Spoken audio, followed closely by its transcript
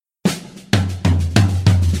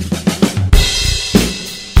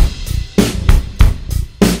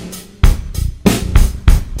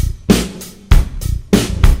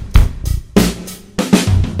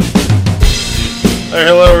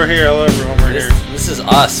This is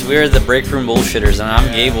us. We're the Break Room Bullshitters, and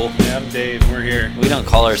I'm Gable. Yeah, I'm Dave. We're here. We don't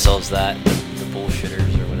call ourselves that, the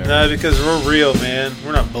Bullshitters or whatever. No, because we're real, man.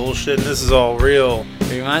 We're not bullshitting. This is all real.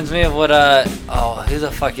 It reminds me of what, who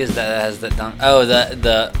the fuck is that has that dunk? Oh,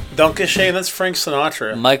 the Dunkashane, that's Frank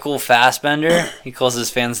Sinatra. Michael Fassbender. He calls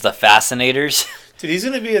his fans the Fascinators. Dude, he's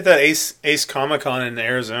going to be at that Ace Comic-Con in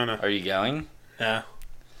Arizona. Are you going? Yeah.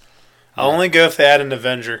 I'll only go if they add an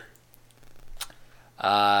Avenger.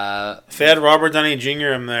 If they had Robert Downey Jr.,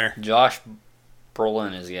 I'm there. Josh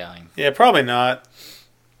Brolin is going. Yeah, probably not.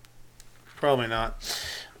 Probably not.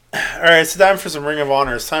 All right, it's time for some Ring of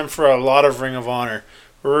Honor. It's time for a lot of Ring of Honor.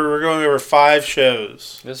 We're going over 5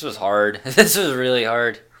 shows. This was hard. This was really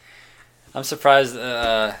hard. I'm surprised.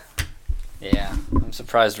 I'm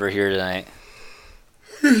surprised we're here tonight.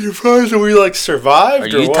 You're surprised that we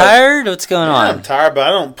survived? Are you tired? What's going on? I'm tired, but I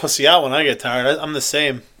don't pussy out when I get tired. I'm the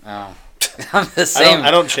same. Oh. I'm the same. I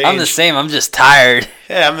don't change. I'm the same. I'm just tired.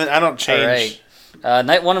 Yeah, I don't change. All right.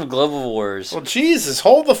 Night 1 of Global Wars. Well, Jesus,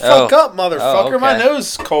 hold the fuck up, motherfucker. Oh, okay. My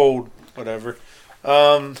nose is cold. Whatever.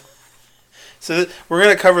 So we're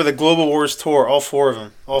going to cover the Global Wars tour, all 4 of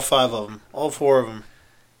them, all 5 of them, all 4 of them.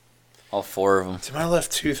 All 4 of them. Dude, my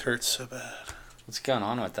left tooth hurts so bad. What's going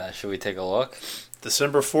on with that? Should we take a look?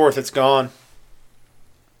 December 4th, it's gone.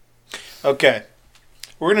 Okay.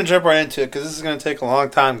 We're going to jump right into it because this is going to take a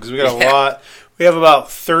long time because we got a lot. We have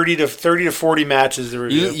about 30 to 40 matches to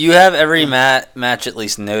review. You have every match at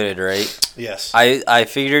least noted, right? Yes. I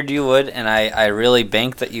figured you would, and I really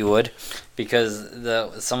banked that you would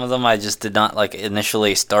because some of them I just did not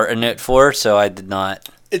initially start a note for, so I did not.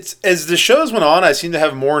 It's as the shows went on, I seem to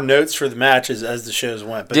have more notes for the matches as the shows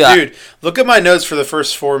went. But dude, look at my notes for the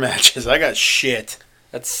first 4 matches. I got shit.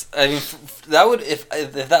 That would if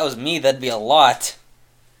that was me, that'd be a lot.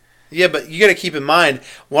 Yeah, but you got to keep in mind,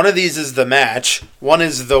 one of these is the match, one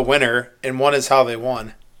is the winner, and one is how they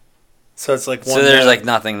won. So it's like one. So there's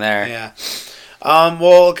nothing there. Yeah.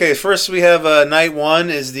 Well, okay. First we have night 1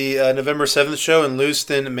 is the November 7th show in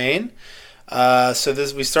Lewiston, Maine.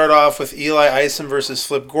 We start off with Eli Isom versus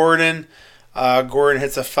Flip Gordon. Gordon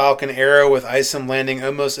hits a Falcon Arrow with Isom landing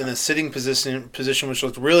almost in a sitting position, which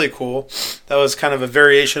looked really cool. That was kind of a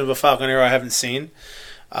variation of a Falcon Arrow I haven't seen.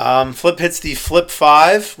 Flip hits the Flip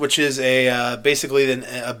 5, which is basically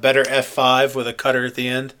a better F5 with a cutter at the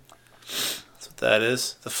end. That's what that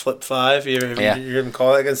is. The Flip 5. You hear them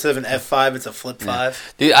call it? Instead of an F5, it's a Flip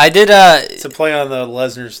 5. Dude, I did. It's a play on the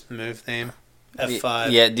Lesnar's move name.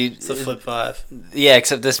 F5. Yeah, dude. It's a Flip 5. Yeah,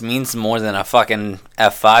 except this means more than a fucking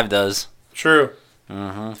F5 does. True.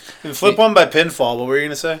 Mm-hmm. And Flip won by pinfall. What were you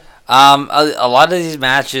going to say? A lot of these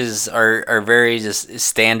matches are very just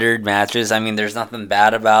standard matches. I mean, there's nothing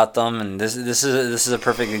bad about them, and this is a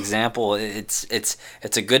perfect example. It's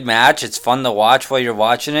a good match. It's fun to watch while you're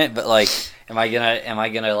watching it. But am I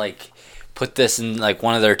gonna put this in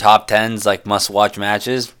one of their top 10s must watch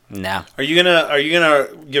matches? No. Are you gonna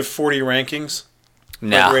give 40 rankings?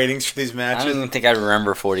 No. Ratings for these matches. I don't even think I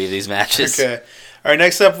remember 40 of these matches. Okay. All right.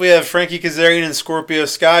 Next up, we have Frankie Kazarian and Scorpio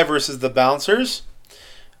Sky versus the Bouncers.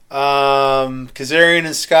 Kazarian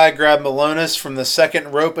and Sky grab Malonis from the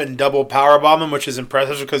second rope and double powerbomb him, which is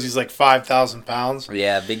impressive because he's 5,000 pounds.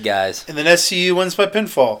 Yeah, big guys. And then SCU wins by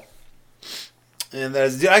pinfall. And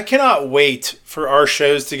I cannot wait for our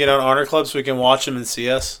shows to get on Honor Club so we can watch them and see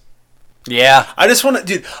us. Yeah. I just want to,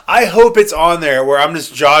 dude, I hope it's on there where I'm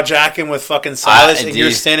just jaw-jacking with fucking Silas and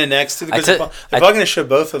you're standing next to because they're probably going to show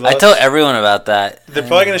both of us. I tell everyone about that. They're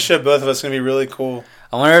probably going to show both of us. It's going to be really cool.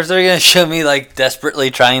 I wonder if they're going to show me,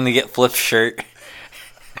 desperately trying to get Flip's shirt.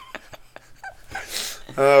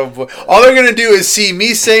 Oh, boy. All they're going to do is see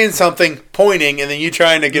me saying something, pointing, and then you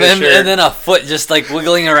trying to get a shirt. And then a foot just,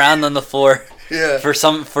 wiggling around on the floor. Yeah. For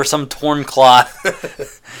some torn cloth.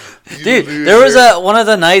 Dude, there was one of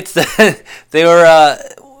the nights that they were...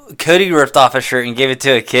 Cody ripped off a shirt and gave it to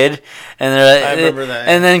a kid, and I remember that.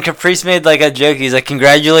 And then Caprice made a joke. He's like,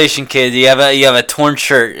 "Congratulations, kid! You have a torn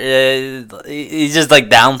shirt." He just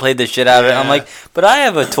downplayed the shit out of it. I'm like, "But I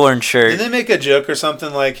have a torn shirt." Did they make a joke or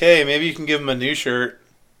something like, "Hey, maybe you can give him a new shirt"?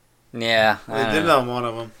 Yeah, they did on one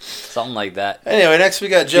of them. Something like that. Anyway, next we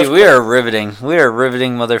got Jeff. Dude, we are riveting. We are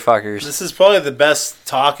riveting motherfuckers. This is probably the best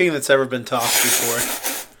talking that's ever been talked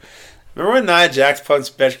before. Remember when Nia Jax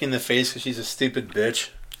punched Becky in the face because she's a stupid bitch?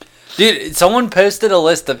 Dude, someone posted a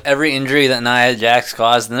list of every injury that Nia Jax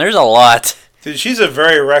caused, and there's a lot. Dude, she's a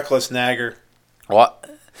very reckless nagger. What?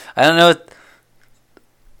 I don't know.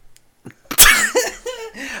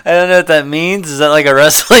 I don't know what that means. Is that a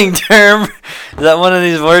wrestling term? Is that one of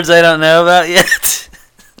these words I don't know about yet?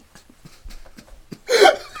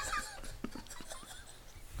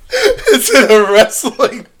 It's a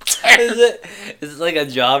wrestling term. Is it like a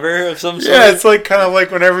jobber of some sort? Yeah, it's like kind of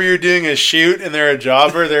like whenever you're doing a shoot and they're a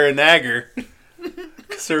jobber, they're a nagger.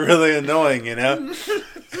 Because they're really annoying, you know?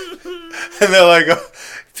 And they're like,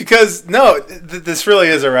 because, no, this really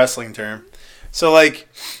is a wrestling term. So, like,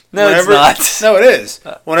 No, whenever, it's not. No, it is.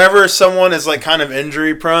 Whenever someone is, like, kind of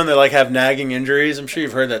injury prone, they, like, have nagging injuries. I'm sure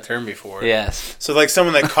you've heard that term before. Yes. So, like,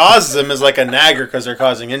 someone that causes them is like a nagger because they're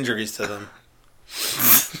causing injuries to them.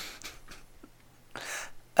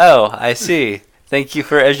 Oh, I see. Thank you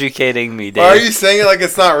for educating me, Dave. Why are you saying it like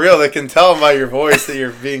it's not real? They can tell by your voice that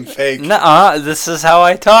you're being fake. Nuh-uh, this is how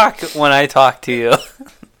I talk when I talk to you.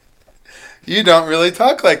 You don't really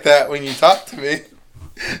talk like that when you talk to me.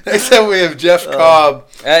 Next up, we have Jeff Cobb.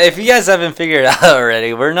 If you guys haven't figured it out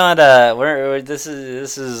already, we're not. This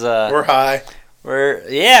is. We're high.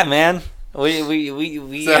 Yeah, man.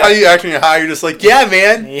 We. So how you acting high? You're just like, yeah,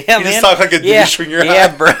 man. Yeah, you man. just talk like a douche when you're high.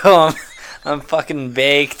 Yeah, bro. I'm fucking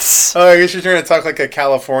baked. Oh, I guess you're trying to talk like a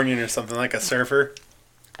Californian or something, like a surfer.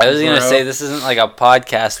 I was gonna say this isn't like a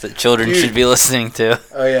podcast that children should be listening to.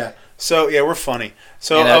 Oh yeah. So yeah, we're funny.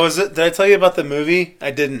 So did I tell you about the movie?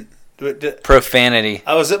 I didn't. Profanity.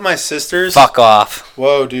 I was at my sister's. Fuck off.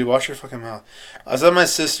 Whoa, dude, watch your fucking mouth. I was at my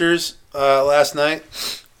sister's last night,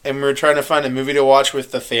 and we were trying to find a movie to watch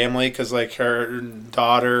with the family because, like, her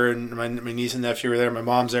daughter and my niece and nephew were there. My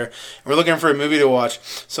mom's there. And we're looking for a movie to watch.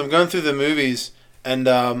 So I'm going through the movies, and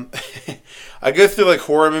I go through, like,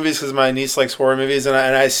 horror movies because my niece likes horror movies, and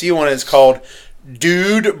I see one. It's called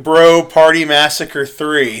Dude Bro Party Massacre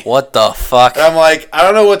 3. What the fuck? And I'm like, I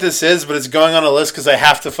don't know what this is, but it's going on a list because I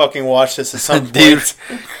have to fucking watch this at some point. Dude,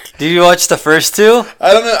 did you watch the first two?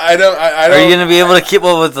 I don't know. I don't. Are you gonna be able to keep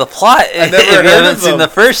up with the plot I never if you heard haven't of them. seen the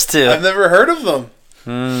first two? I've never heard of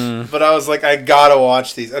them. But I was like, I gotta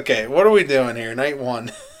watch these. Okay, what are we doing here? Night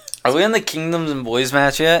one. Are we on the Kingdoms and Boys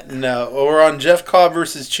match yet? No, we're on Jeff Cobb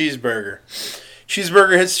versus Cheeseburger.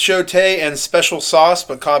 Cheeseburger hits Shote and Special Sauce,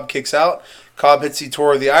 but Cobb kicks out. Cobb hits the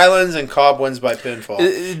Tour of the Islands, and Cobb wins by pinfall.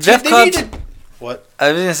 Jeff Cobb. What?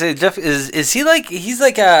 I was gonna say, Jeff is he like he's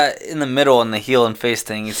like in the middle in the heel and face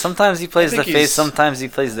thing. Sometimes he plays the face, sometimes he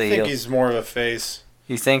plays the heel. I think he's more of a face.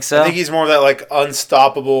 You think so? I think he's more of that like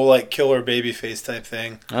unstoppable, like killer baby face type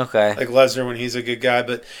thing. Okay. Like Lesnar when he's a good guy,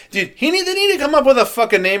 but dude, they need to come up with a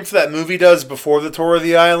fucking name for that movie does before the Tour of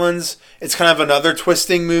the Islands. It's kind of another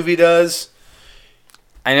twisting movie does.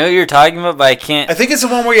 I know what you're talking about, but I can't. I think it's the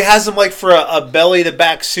one where he has him like for a belly to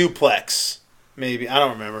back suplex. Maybe I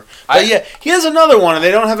don't remember. But yeah, he has another one, and they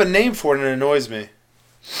don't have a name for it, and it annoys me.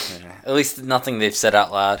 At least nothing they've said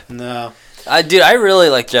out loud. No, dude, I really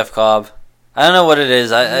like Jeff Cobb. I don't know what it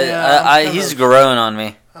is. He's grown on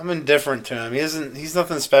me. I'm indifferent to him. He's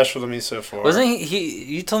nothing special to me so far. Wasn't he?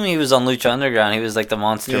 You told me he was on Lucha Underground. He was like the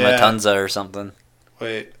Monster Matanza or something.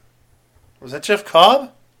 Wait, was that Jeff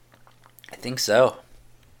Cobb? I think so.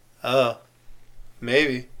 Oh,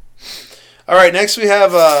 maybe. All right, next we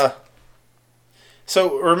have.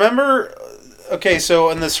 So remember, okay,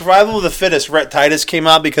 so in the Survival of the Fittest, Rhett Titus came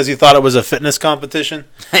out because he thought it was a fitness competition.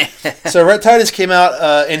 So Rhett Titus came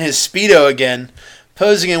out in his Speedo again,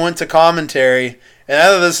 posing and went to commentary. And I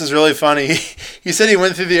thought this is really funny. He said he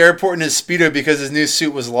went through the airport in his Speedo because his new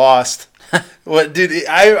suit was lost. What, dude?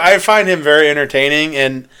 I find him very entertaining,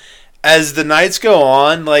 and as the nights go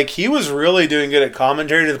on, like, he was really doing good at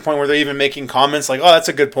commentary to the point where they're even making comments like, "Oh, that's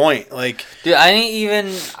a good point." Like, dude, I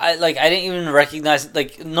didn't even recognize.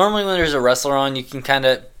 Like, normally when there's a wrestler on, you can kind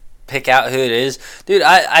of pick out who it is. Dude,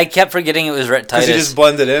 I kept forgetting it was Rhett Titus. Because he just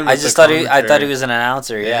blended in. I thought he was an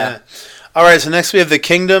announcer. Yeah. All right, so next we have the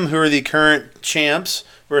Kingdom, who are the current champs,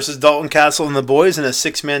 versus Dalton Castle and the Boys in a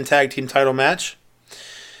 6-man tag team title match.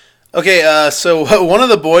 Okay, so one of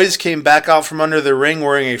the boys came back out from under the ring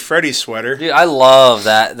wearing a Freddy sweater. Dude, I love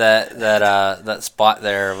that spot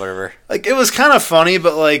there or whatever. Like, it was kind of funny,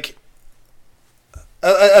 but like,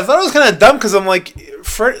 I thought it was kind of dumb because I'm like,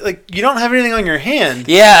 you don't have anything on your hand.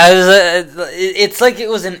 Yeah, it's like it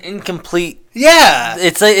was an incomplete. Yeah,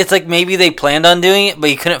 it's like maybe they planned on doing it, but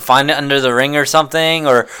you couldn't find it under the ring or something,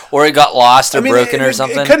 or it got lost or broken or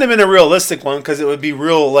something. It couldn't have been a realistic one because it would be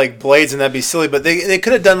real like blades and that'd be silly. But they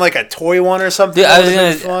could have done like a toy one or something. Dude,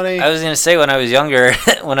 I was gonna say when I was younger,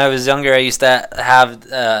 I used to have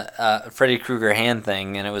a Freddy Krueger hand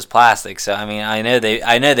thing, and it was plastic. So I mean, I know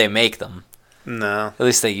they make them. No, at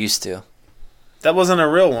least they used to. That wasn't a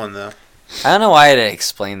real one though. I don't know why I had to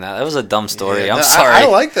explain that. That was a dumb story. Yeah, I'm sorry. I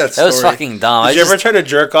like that story. That was fucking dumb. Did you ever try to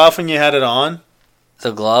jerk off when you had it on?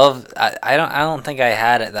 The glove? I don't think I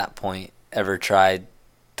had at that point ever tried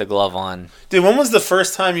the glove on. Dude, when was the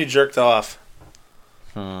first time you jerked off?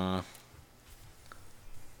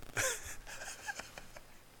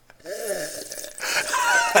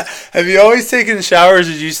 Have you always taken showers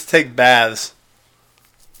or did you used to take baths?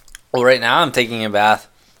 Well, right now I'm taking a bath.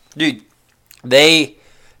 Dude,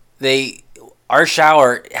 our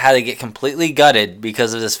shower had to get completely gutted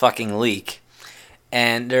because of this fucking leak.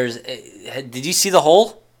 And did you see the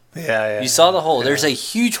hole? Yeah. You saw the hole. Yeah. There's a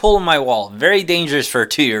huge hole in my wall. Very dangerous for a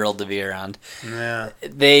 2-year-old to be around. Yeah.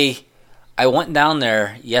 I went down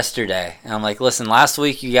there yesterday, and I'm like, listen, last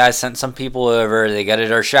week you guys sent some people over. They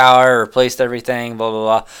gutted our shower, replaced everything, blah,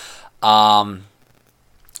 blah, blah.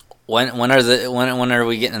 When are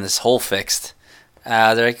we getting this hole fixed?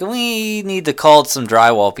 They're like, we need to call some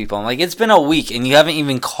drywall people. I'm like, it's been a week, and you haven't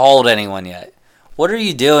even called anyone yet. What are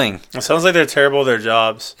you doing? It sounds like they're terrible at their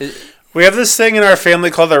jobs. We have this thing in our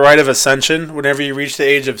family called the rite of ascension. Whenever you reach the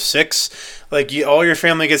age of 6, like all your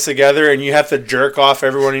family gets together and you have to jerk off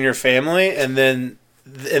everyone in your family, and then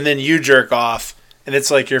you jerk off, and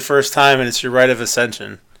it's like your first time, and it's your rite of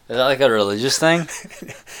ascension. Is that like a religious thing?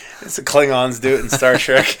 It's the Klingons do it in Star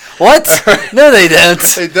Trek. What? No, they don't.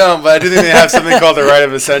 They don't, but I do think they have something called the rite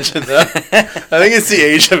of ascension, though. I think it's the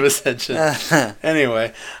age of ascension.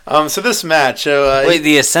 Anyway, so this match. Wait,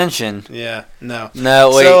 the ascension? Yeah, no.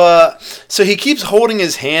 No, wait. So he keeps holding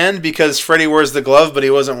his hand because Freddy wears the glove, but he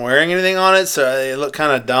wasn't wearing anything on it, so it looked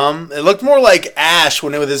kind of dumb. It looked more like Ash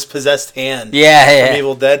when it was his possessed hand. Yeah. From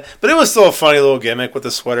Evil Dead. But it was still a funny little gimmick with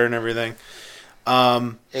the sweater and everything.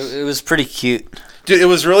 It was pretty cute. Dude, it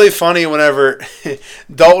was really funny whenever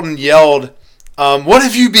Dalton yelled, what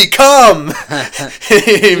have you become?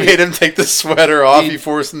 He made him take the sweater off. He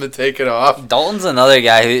forced him to take it off. Dalton's another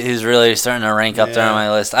guy who's really starting to rank up there on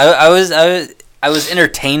my list. I was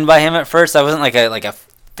entertained by him at first. I wasn't like a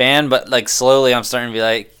fan, but like slowly I'm starting to be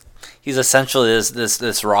like, he's essentially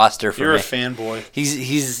this roster for me. You're a fanboy.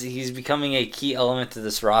 He's becoming a key element to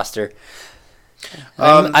this roster.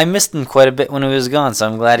 I missed him quite a bit when he was gone, so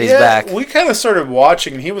I'm glad he's back. We kind of started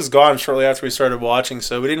watching, and he was gone shortly after we started watching,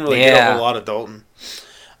 so we didn't really get a whole lot of Dalton.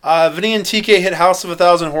 Vinny and TK hit House of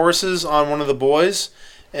 1,000 Horses on one of the boys,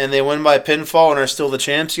 and they win by pinfall and are still the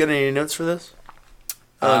champs. You got any notes for this?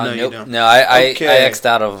 No, nope. you don't. No, I X'd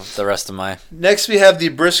out of the rest of my... Next, we have the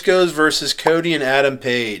Briscoes versus Cody and Adam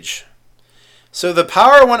Page. So the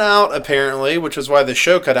power went out, apparently, which was why the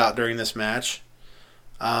show cut out during this match.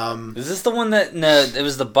 Is this the one that... No, it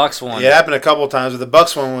was the Bucks one. Yeah, it happened a couple times, but the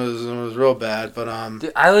Bucks one was real bad. But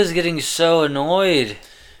Dude, I was getting so annoyed.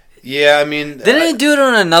 Yeah, I mean... Didn't it do it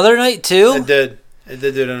on another night, too? It did. It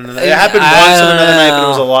did do it on another night. It happened once on another night, but it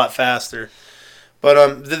was a lot faster.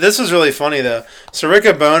 But this was really funny, though. So Rick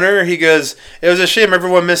Boner, he goes, it was a shame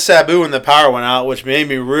everyone missed Sabu when the power went out, which made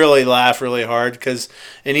me really laugh really hard, because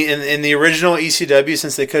in the original ECW,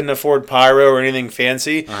 since they couldn't afford pyro or anything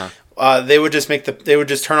fancy... they would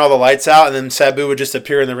just turn all the lights out, and then Sabu would just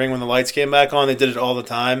appear in the ring when the lights came back on. They did it all the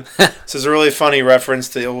time. So it's a really funny reference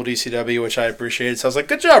to the old ECW, which I appreciated. So I was like,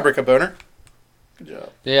 good job, Rick Boner. Good job.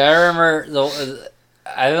 Yeah, I remember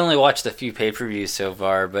I've only watched a few pay-per-views so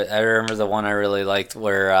far, but I remember the one I really liked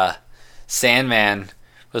where Sandman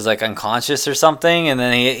was like unconscious or something, and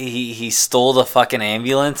then he stole the fucking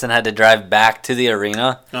ambulance and had to drive back to the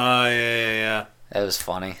arena. Oh, yeah. That was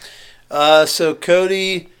funny. So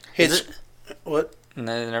Cody... What?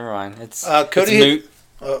 No, never mind. It's Cody.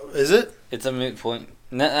 Is it? It's a moot point.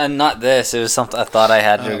 Not this. It was something I thought I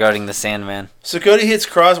had regarding the Sandman. So Cody hits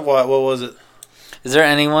cross. What was it? Is there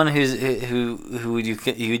anyone who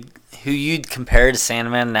you'd compare to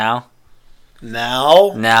Sandman now?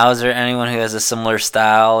 Now, is there anyone who has a similar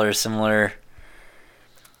style or similar?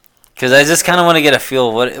 Because I just kind of want to get a feel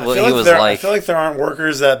of what he was like. I feel like there aren't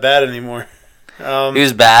workers that bad anymore. He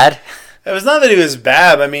was bad. It was not that he was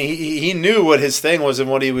bad. I mean, he knew what his thing was and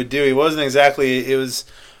what he would do. He wasn't exactly. It was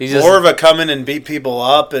more of a come in and beat people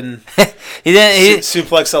up and he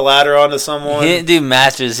suplex a ladder onto someone. He didn't do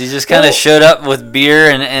matches. He just kind of showed up with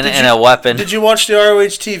beer and a weapon. Did you watch the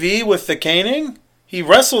ROH TV with the caning? He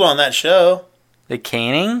wrestled on that show. The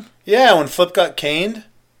caning? Yeah, when Flip got caned.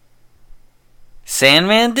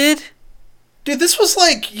 Sandman did? Dude, this was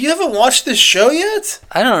like, you haven't watched this show yet?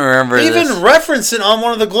 I don't remember this. They even referenced it on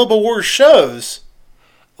one of the Global Wars shows.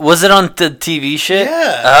 Was it on the TV shit?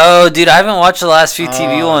 Yeah. Oh, dude, I haven't watched the last few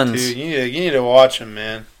TV ones. Dude, you need to watch them,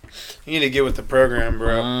 man. You need to get with the program,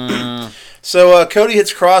 bro. So Cody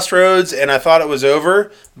hits Crossroads, and I thought it was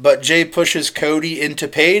over, but Jay pushes Cody into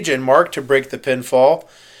Page and Mark to break the pinfall.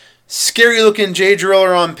 Scary-looking Jay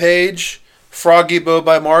Driller on Page. Froggy Bow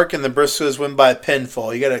by Mark, and the Briscoes win by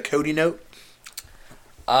pinfall. You got a Cody note?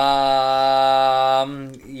 Yeah.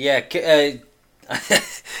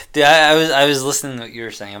 Dude, I was listening to what you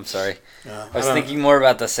were saying. I'm sorry. I was thinking more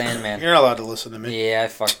about the Sandman. You're not allowed to listen to me. Yeah, I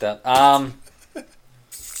fucked up.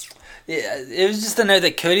 Yeah, it was just to know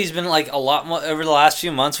that Cody's been like a lot more over the last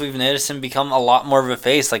few months. We've noticed him become a lot more of a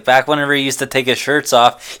face. Like back whenever he used to take his shirts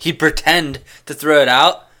off, he'd pretend to throw it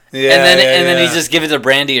out, Yeah, and then he'd just give it to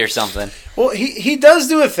Brandy or something. Well, he does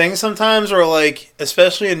do a thing sometimes where, like,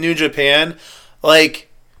 especially in New Japan, like,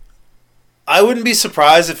 I wouldn't be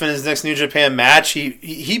surprised if in his next New Japan match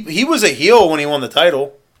he was a heel when he won the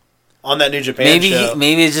title on that New Japan show.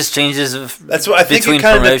 Maybe it just changes. That's what I think. It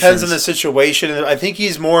kind of depends on the situation. I think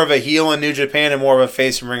he's more of a heel in New Japan and more of a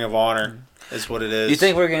face in Ring of Honor. Is what it is. You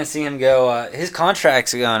think we're going to see him go? His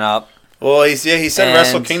contract's going up. Well, he said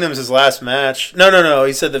Wrestle Kingdom's his last match. No.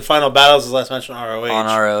 He said the Final Battle's his last match on ROH. On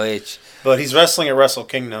ROH. But he's wrestling at Wrestle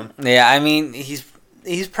Kingdom. Yeah, I mean, he's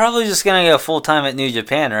probably just going to go full-time at New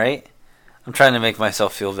Japan, right? I'm trying to make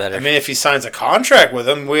myself feel better. I mean, if he signs a contract with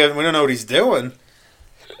him, we don't know what he's doing.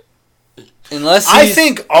 I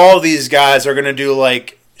think all these guys are going to do,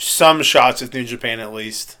 like, some shots with New Japan at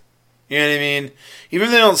least. You know what I mean? Even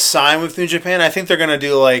if they don't sign with New Japan, I think they're going to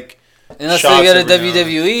do, like, unless they go to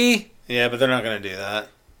WWE. Yeah, but they're not going to do that.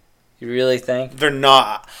 You really think? They're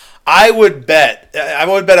not. I would bet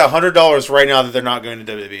 $100 right now that they're not going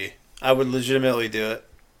to WWE. I would legitimately do it.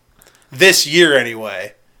 This year,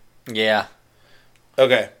 anyway. Yeah.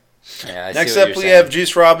 Okay. Yeah, next up, we have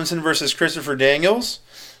Juice Robinson versus Christopher Daniels.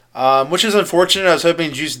 Which is unfortunate. I was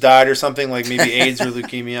hoping Juice died or something, like maybe AIDS or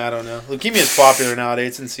leukemia. I don't know. Leukemia is popular nowadays.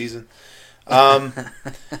 It's in season.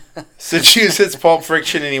 So Juice hits Pulp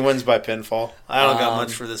Friction and he wins by pinfall. I don't got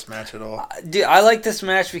much for this match at all. Dude, I like this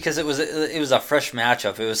match because it was a fresh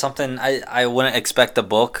matchup. It was something I wouldn't expect to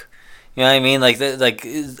book. You know what I mean? Like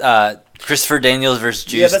Christopher Daniels versus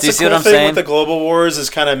Juice. Yeah, that's Do you the see cool what I'm thing saying? with the Global Wars is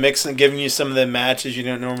kind of mixing, giving you some of the matches you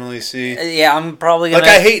don't normally see. Yeah, I'm probably gonna.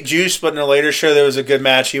 Like I hate Juice, but in a later show there was a good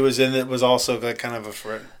match he was in that was also like kind of a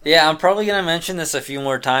threat. Yeah, I'm probably gonna mention this a few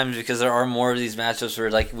more times because there are more of these matchups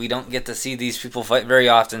where like we don't get to see these people fight very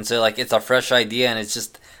often. So like it's a fresh idea and it's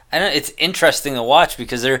just it's interesting to watch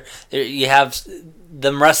because you have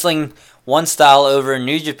them wrestling one style over in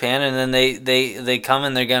New Japan and then they come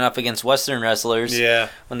and they're going up against Western wrestlers. Yeah.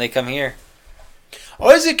 When they come here. I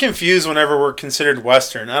always get confused whenever we're considered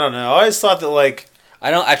Western. I don't know. I always thought that like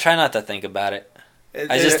I try not to think about it.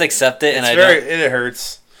 I just accept it and it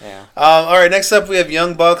hurts. Yeah. All right. Next up, we have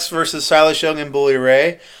Young Bucks versus Silas Young and Bully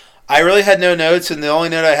Ray. I really had no notes, and the only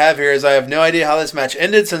note I have here is I have no idea how this match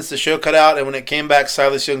ended since the show cut out, and when it came back,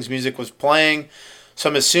 Silas Young's music was playing. So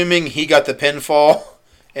I'm assuming he got the pinfall,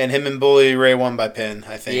 and him and Bully Ray won by pin.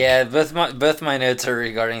 I think. Yeah, both my notes are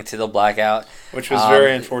regarding to the blackout, which was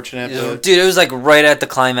very unfortunate. Dude, it was like right at the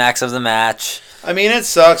climax of the match. I mean, it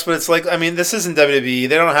sucks, but it's like this isn't WWE.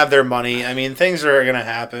 They don't have their money. I mean, things are gonna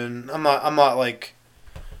happen. I'm not like.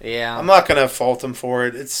 Yeah. I'm not gonna fault them for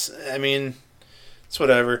it. It's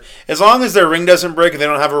whatever. As long as their ring doesn't break and they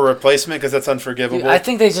don't have a replacement, because that's unforgivable. Dude, I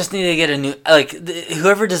think they just need to get a new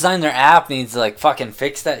whoever designed their app needs to like fucking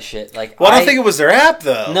fix that shit. Like, well, I don't think it was their app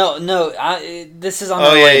though. No, this is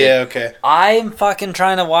unrelated. Oh yeah, okay. I'm fucking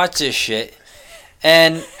trying to watch this shit,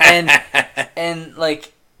 and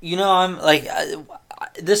like I'm like.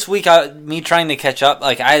 This week, me trying to catch up,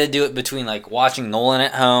 like I had to do it between like watching Nolan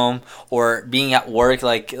at home or being at work,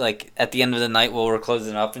 like at the end of the night while we're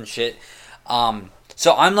closing up and shit.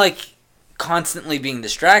 So I'm like constantly being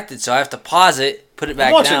distracted, so I have to pause it, put it back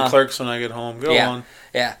down. I'm watching Clerks when I get home. Go on.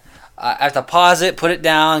 Yeah. I have to pause it, put it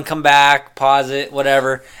down, come back, pause it,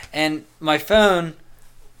 whatever. And my phone,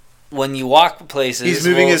 when you walk places, he's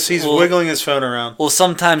wiggling his phone around. Will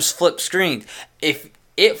sometimes flip screens. If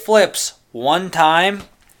it flips one time,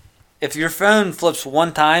 if your phone flips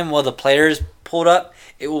one time while the player is pulled up,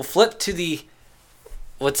 it will flip to the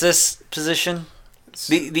what's this position?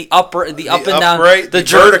 The up and down, the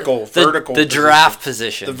vertical, the giraffe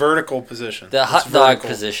position, the vertical position, the hot dog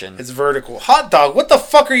position. It's vertical. Hot dog. What the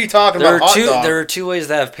fuck are you talking about? Hot dog. There are two ways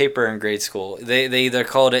to have paper in grade school. They either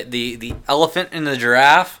called it the elephant and the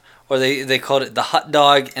giraffe, or they called it the hot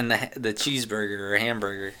dog and the cheeseburger or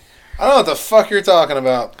hamburger. I don't know what the fuck you're talking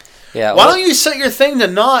about. Yeah. Why don't you set your thing to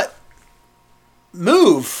not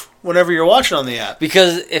move whenever you're watching on the app?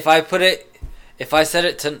 Because if I set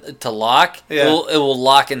it to lock, it will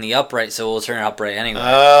lock in the upright, so it will turn upright anyway.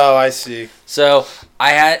 Oh, I see. So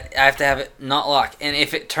I have to have it not lock, and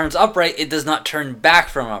if it turns upright, it does not turn back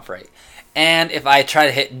from upright. And if I try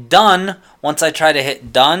to hit done, once I try to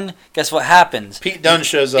hit done, guess what happens? Pete Dunne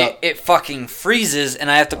shows up. It fucking freezes, and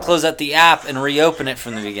I have to close out the app and reopen it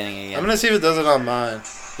from the beginning again. I'm gonna see if it does it on mine.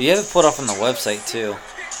 You have it put up on the website too.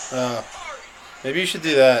 Maybe you should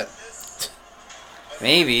do that.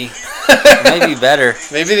 Maybe. It might be better.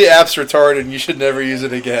 Maybe the app's retarded and you should never use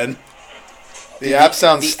it again. The app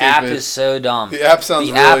sounds the stupid. app is so dumb. The app sounds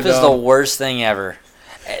The really app is dumb. the worst thing ever.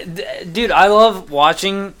 Dude, I love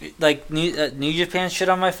watching like New Japan shit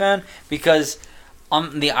on my phone because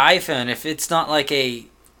on the iPhone, if it's not like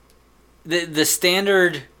the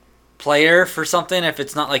standard player for something, if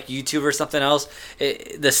it's not like YouTube or something else,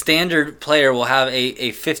 the standard player will have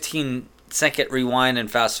a 15-second rewind and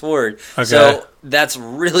fast forward. Okay. So that's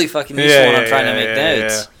really fucking useful when I'm trying to make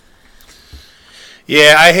notes.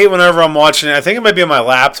 Yeah, I hate whenever I'm watching it. I think it might be on my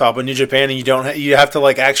laptop in New Japan, and you have to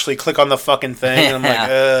like actually click on the fucking thing. And I'm like,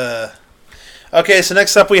 ugh. Okay, so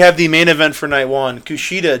next up we have the main event for night one: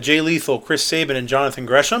 Kushida, Jay Lethal, Chris Sabin, and Jonathan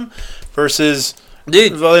Gresham versus.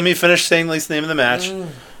 Dude, well, let me finish saying at least the name of the match.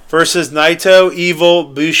 Versus Naito, Evil,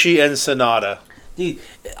 Bushi, and Sonata. Dude,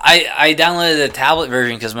 I downloaded the tablet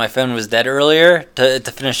version because my phone was dead earlier to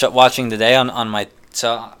finish up watching today on my.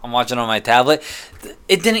 So I'm watching on my tablet.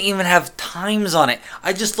 It didn't even have times on it.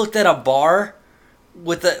 I just looked at a bar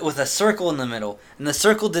with a circle in the middle, and the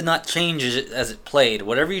circle did not change as it played.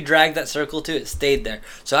 Whatever you dragged that circle to, it stayed there.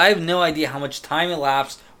 So I have no idea how much time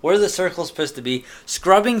elapsed, where the circle's supposed to be.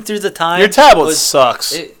 Scrubbing through the time. Your tablet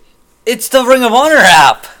sucks. It's the Ring of Honor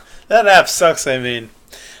app. That app sucks, I mean.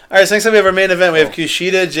 Alright, so next up we have our main event. We have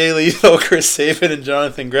Kushida, Jay Lethal, Chris Sabin, and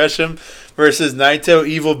Jonathan Gresham versus Naito,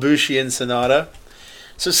 Evil, Bushi, and Sonata.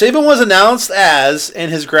 So Sabin was announced as,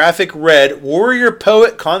 and his graphic read, Warrior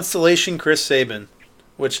Poet Constellation Chris Sabin,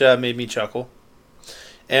 which made me chuckle.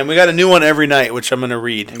 And we got a new one every night, which I'm going to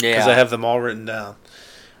read, because I have them all written down.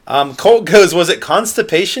 Colt goes, was it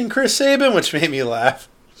Constipation Chris Sabin, which made me laugh.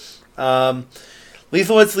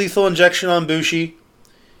 Lethal hits Lethal Injection on Bushi.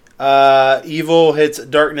 Evil hits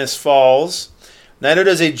Darkness Falls. Naito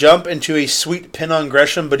does a jump into a sweet pin on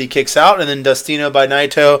Gresham, but he kicks out, and then Dustino by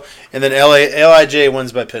Naito, and then LIJ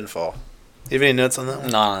wins by pinfall. Do you have any notes on that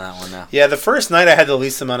one? Not on that one, no. Yeah, the first night I had the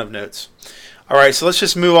least amount of notes. All right, so let's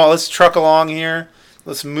just move on. Let's truck along here.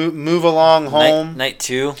 Let's move along home. Night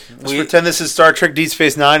two. Let's pretend this is Star Trek Deep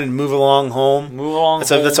Space Nine and move along home. Move along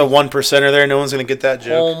that's home. That's a 1%er there. No one's going to get that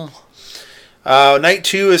joke. Home. Night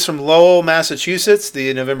two is from Lowell, Massachusetts,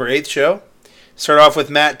 the November 8th show. Start off with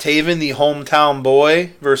Matt Taven, the hometown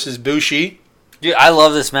boy, versus Bushi. Dude, I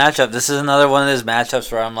love this matchup. This is another one of those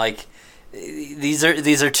matchups where I'm like, these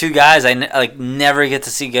are two guys I never get to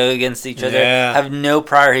see go against each other. Yeah. Have no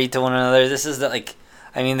prior heat to one another. This is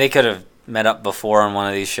they could have met up before on one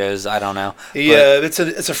of these shows. I don't know. Yeah, it's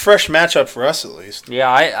a fresh matchup for us at least. Yeah,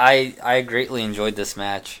 I greatly enjoyed this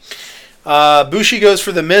match. Bushi goes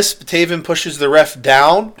for the miss. Taven pushes the ref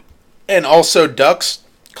down and also ducks,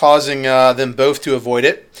 causing them both to avoid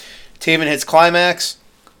it. Taven hits Climax,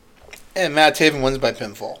 and Matt Taven wins by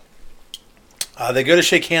pinfall. They go to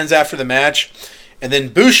shake hands after the match, and then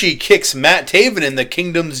Bushi kicks Matt Taven in the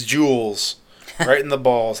Kingdom's Jewels, right in the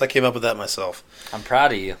balls. I came up with that myself. I'm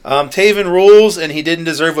proud of you. Taven rules, and he didn't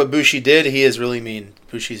deserve what Bushi did. He is really mean.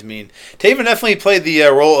 Bushi's mean. Taven definitely played the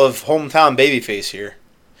role of hometown babyface here.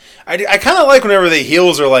 I kind of like whenever the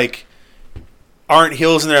heels are like aren't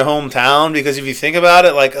heels in their hometown, because if you think about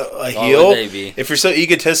it, like a heel, if you're so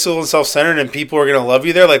egotistical and self-centered and people are gonna love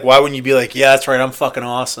you there, like why wouldn't you be like, yeah, that's right, I'm fucking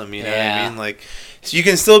awesome, you know what I mean? Like, so you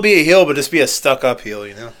can still be a heel, but just be a stuck-up heel,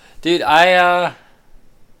 you know? Dude, I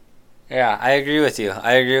agree with you.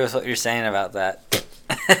 I agree with what you're saying about that.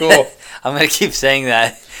 Cool. I'm gonna keep saying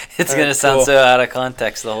that. It's gonna sound so out of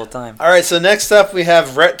context the whole time. All right, so next up we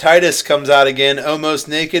have Rhett Titus comes out again, almost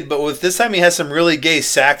naked, but with this time he has some really gay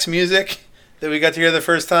sax music that we got to hear the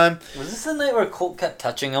first time. Was this the night where Colt kept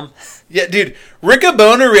touching him? Yeah, dude.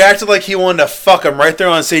 Riccobono reacted like he wanted to fuck him right there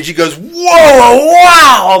on stage. He goes, whoa,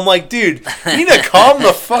 wow! I'm like, dude, you need to calm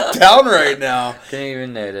the fuck down right now. Didn't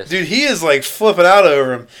even notice. Dude, he is like flipping out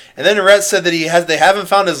over him. And then Rhett said that they haven't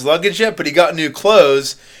found his luggage yet, but he got new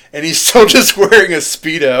clothes, and he's still just wearing a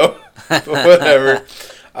Speedo. But whatever.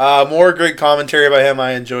 More great commentary by him.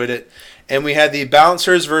 I enjoyed it. And we had the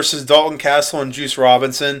Bouncers versus Dalton Castle and Juice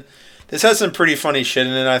Robinson. This has some pretty funny shit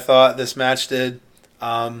in it, I thought. This match did.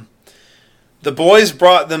 The boys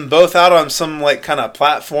brought them both out on some like kind of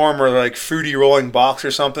platform or like fruity rolling box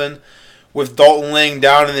or something, with Dalton laying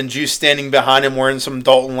down and then Juice standing behind him wearing some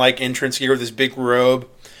Dalton-like entrance gear with this big robe,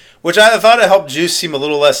 which I thought it helped Juice seem a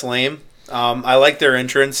little less lame. I like their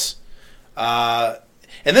entrance. And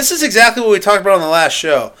this is exactly what we talked about on the last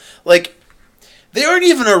show. Like, they aren't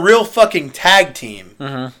even a real fucking tag team.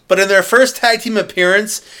 Mm-hmm. But in their first tag team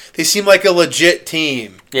appearance, they seem like a legit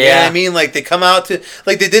team. Yeah. You know what I mean? Like, they come out to...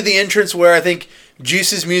 Like, they did the entrance where I think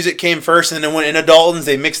Juice's music came first, and then went into Dalton's.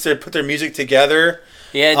 They put their music together.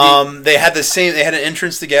 Yeah. They had an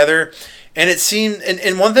entrance together. And it seemed...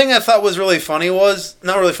 And one thing I thought was really funny was...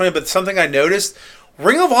 Not really funny, but something I noticed...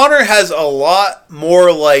 Ring of Honor has a lot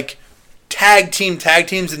more like tag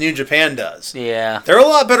teams than New Japan does. Yeah. They're a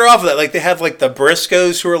lot better off of that. Like they have like the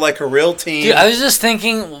Briscoes who are like a real team. Dude, I was just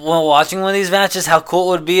thinking while watching one of these matches how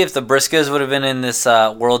cool it would be if the Briscoes would have been in this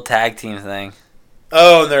World Tag Team thing.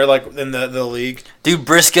 Oh, and they're like in the league. Dude,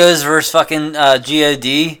 Briscoes versus fucking God.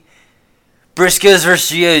 Briscoes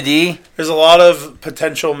versus God. There's a lot of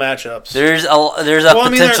potential matchups. There's a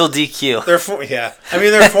potential DQ.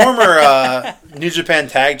 They're former New Japan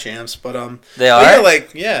tag champs, but they are.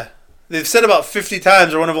 They've said about 50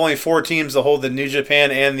 times they're one of only 4 teams to hold the New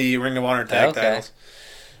Japan and the Ring of Honor tag titles.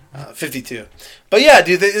 52. But yeah,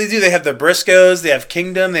 dude, they do. They have the Briscoes, they have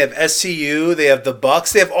Kingdom, they have SCU, they have the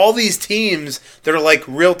Bucks. They have all these teams that are like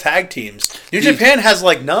real tag teams. New Japan has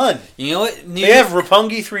like none. You know what? They have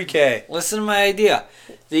Roppongi 3K. Listen to my idea.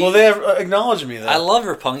 They have acknowledge me though. I love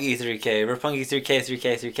Roppongi 3K. Roppongi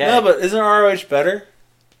 3K. No, but isn't ROH better?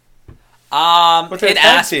 With their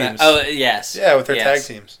tag teams. Oh yes. Yeah, with their tag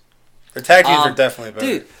teams. Their tag teams are definitely better.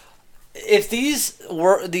 Dude, if these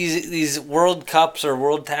World Cups or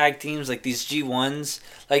World Tag Teams, like these G1s,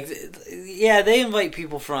 like, yeah, they invite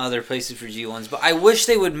people from other places for G1s, but I wish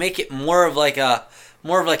they would make it more of like an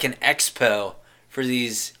expo for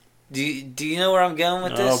these. Do you know where I'm going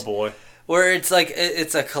with this? Oh boy. Where it's like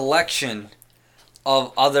it's a collection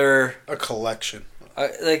of other like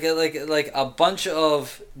a bunch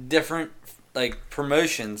of different like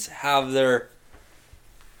promotions have their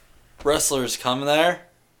wrestlers come there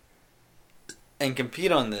and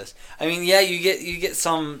compete on this. I mean, yeah, you get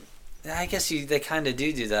some. I guess they kind of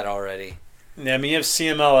do that already. Yeah, I mean, you have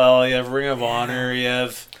CMLL, you have Ring of Honor, you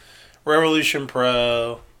have Revolution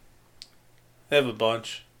Pro. They have a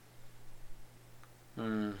bunch.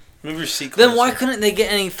 Move your seat closer. Then why couldn't they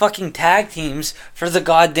get any fucking tag teams for the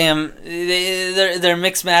goddamn? They're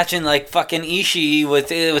mixed matching like fucking Ishii with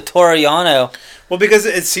Toru Yano. Well, because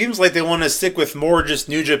it seems like they want to stick with more just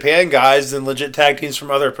New Japan guys than legit tag teams from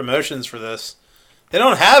other promotions for this. They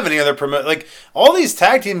don't have any other like all these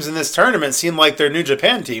tag teams in this tournament seem like they're New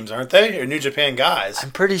Japan teams, aren't they? Or New Japan guys.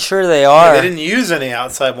 I'm pretty sure they are. Yeah, they didn't use any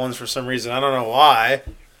outside ones for some reason. I don't know why,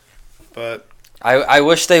 but I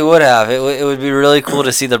wish they would have. It would be really cool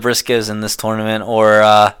to see the Briscoes in this tournament,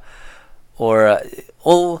 well,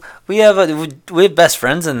 we have best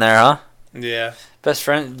friends in there, huh? Yeah, best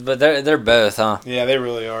friends, but they're both, huh? Yeah, they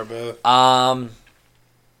really are both.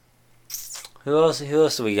 Who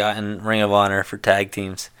else do we got in Ring of Honor for tag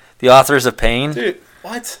teams? The Authors of Pain? Dude,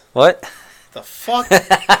 what? What? The fuck?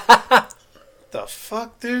 The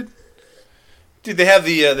fuck, dude? Dude, they have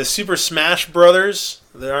the Super Smash Brothers.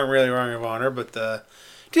 They aren't really Ring of Honor, but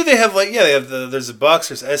dude, they have there's the Bucks,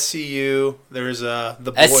 there's SCU, there's the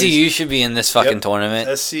boys. SCU should be in this fucking tournament.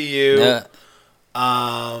 SCU. Yeah.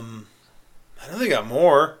 I know they got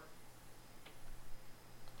more.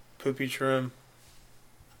 Poopy Trim.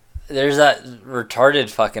 There's that retarded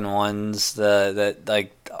fucking ones that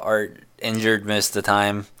like are injured most of the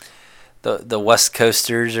time. The West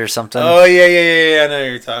Coasters or something. Oh yeah. I know what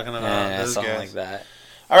you're talking about. Yeah, those something guys. like that.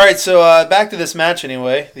 All right, so back to this match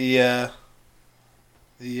anyway. The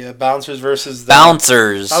Bouncers versus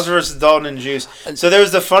Bouncers versus Dalton and Juice. So there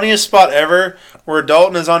was the funniest spot ever where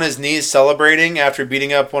Dalton is on his knees celebrating after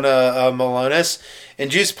beating up one of Malonis, and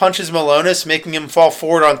Juice punches Malonis, making him fall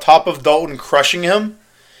forward on top of Dalton, crushing him.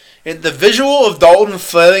 And the visual of Dalton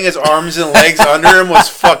flailing his arms and legs under him was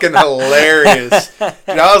fucking hilarious. Dude,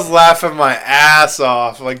 I was laughing my ass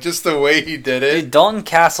off, like just the way he did it. Dude, Dalton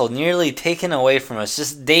Castle nearly taken away from us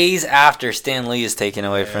just days after Stan Lee is taken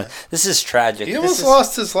away from us. This is tragic. He almost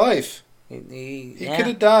lost his life. He could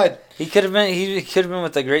have died. He could have been. He could have been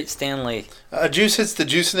with the great Stan Lee. Juice hits the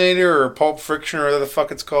Juicinator or Pulp Friction or whatever the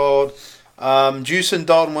fuck it's called. Juice and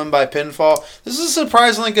Dalton win by pinfall. This is a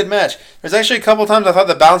surprisingly good match. There's actually a couple times I thought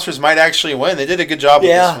the Bouncers might actually win. They did a good job with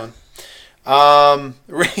this one.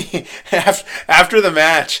 After the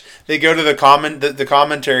match, they go to the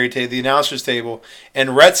commentary table, the announcers table,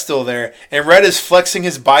 and Rhett's still there. And Rhett is flexing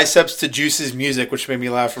his biceps to Juice's music, which made me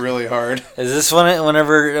laugh really hard. Is this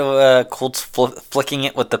whenever Colt's flicking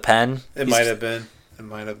it with the pen? It might have been.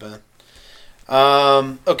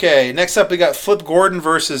 Okay, next up we got Flip Gordon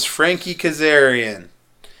versus Frankie Kazarian.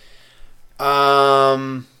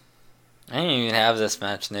 I didn't even have this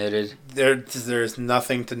match noted. There's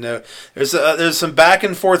nothing to note. There's some back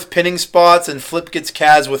and forth pinning spots, and Flip gets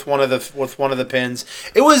Kaz with one of the pins.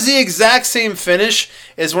 It was the exact same finish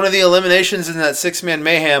as one of the eliminations in that 6-man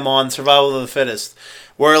mayhem on Survival of the Fittest,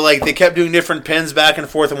 where like they kept doing different pins back and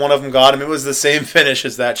forth, and one of them got him. It was the same finish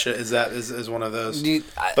as that shit. As one of those. Dude,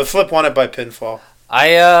 but Flip won it by pinfall.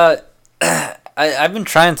 I I've been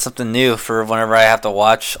trying something new for whenever I have to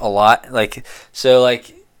watch a lot.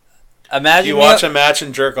 Imagine You watch a match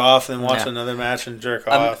and jerk off, then watch another match and jerk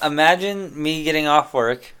off. Imagine me getting off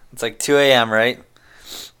work. It's like 2 a.m., right?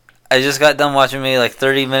 I just got done watching maybe like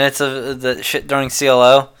 30 minutes of the shit during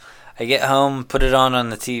CLO. I get home, put it on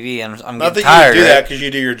the TV, and I'm getting tired. Not that you do that because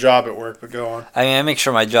you do your job at work, but go on. I mean, I make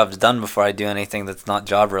sure my job's done before I do anything that's not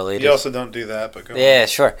job related. You also don't do that, but go on. Yeah,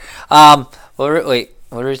 sure. Wait.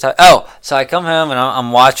 What are we talking? Oh, so I come home and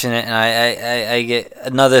I'm watching it, and I get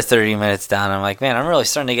another 30 minutes down. I'm like, man, I'm really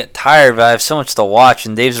starting to get tired, but I have so much to watch,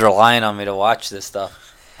 and Dave's relying on me to watch this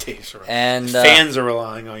stuff. Dave's relying. And fans are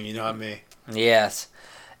relying on you, not me. Yes,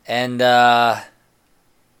 and then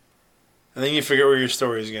you forget where your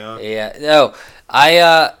story's going. Yeah, no,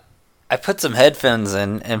 I put some headphones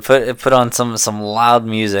in and put on some loud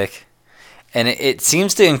music. And it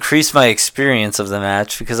seems to increase my experience of the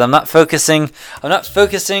match because I'm not focusing on.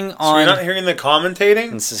 So you're not hearing the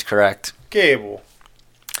commentating? This is correct. Gable.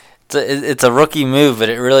 It's a rookie move, but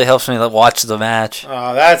it really helps me watch the match.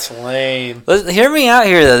 Oh, that's lame. Hear me out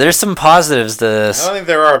here, though. There's some positives to this. I don't think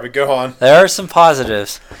there are, but go on. There are some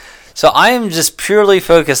positives. So I am just purely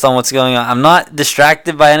focused on what's going on. I'm not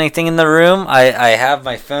distracted by anything in the room. I have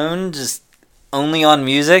my phone just only on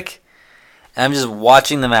music, and I'm just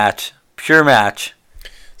watching the match. Pure match.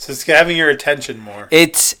 So it's having your attention more.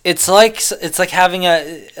 It's like having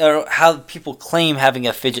how people claim having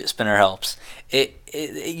a fidget spinner helps.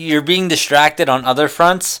 You're being distracted on other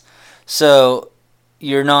fronts, so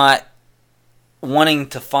you're not wanting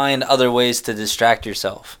to find other ways to distract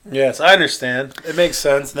yourself. Yes, I understand. It makes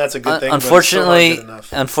sense, and that's a good thing.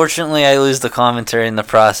 Unfortunately, I lose the commentary in the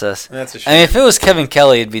process. That's a shame. I mean, if it was Kevin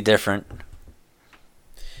Kelly, it'd be different.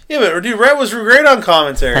 Yeah, but dude, Rhett was great on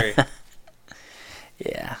commentary.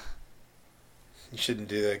 Yeah. You shouldn't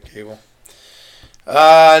do that, Cable.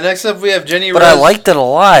 Next up, we have Jenny Rose. But I liked it a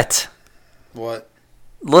lot. What?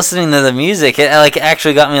 Listening to the music, it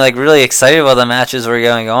actually got me really excited while the matches were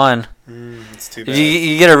going on. It's too bad.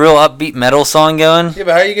 You get a real upbeat metal song going. Yeah,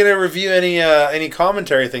 but how are you going to review any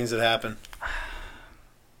commentary things that happen?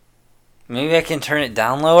 Maybe I can turn it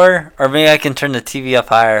down lower, or maybe I can turn the TV up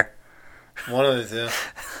higher. One of the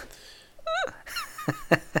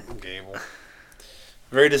two. Gable.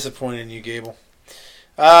 Very disappointed in you, Gable.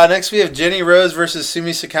 Next, we have Jenny Rose versus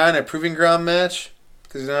Sumi Sakai in a Proving Ground match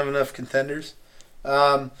because we don't have enough contenders.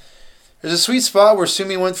 There's a sweet spot where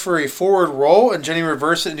Sumi went for a forward roll and Jenny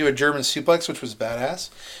reversed it into a German suplex, which was badass.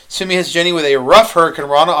 Sumi hits Jenny with a rough Hurricane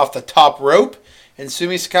Rana off the top rope, and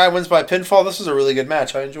Sumi Sakai wins by pinfall. This was a really good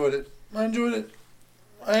match. I enjoyed it.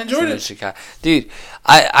 Dude,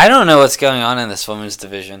 I don't know what's going on in this women's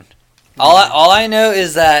division. All I know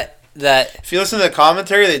is that if you listen to the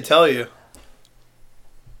commentary, they tell you.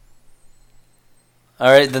 All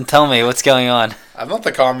right, then tell me what's going on. I'm not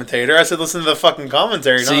the commentator. I said listen to the fucking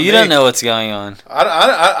commentary. So you don't know what's going on.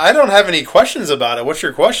 I don't have any questions about it. What's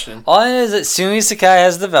your question? All I know is that Sumi Sakai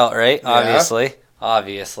has the belt, right? Yeah.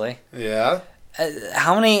 Obviously. Yeah.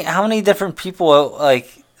 How many different people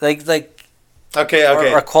Okay.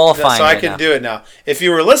 Are qualifying so I can do it now. If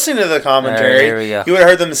you were listening to the commentary, you would have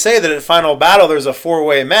heard them say that at Final Battle there's a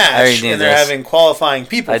 4-way match and they're having qualifying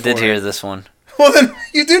people. I did hear this one. Well, then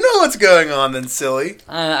you do know what's going on, then, silly.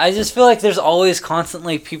 I just feel like there's always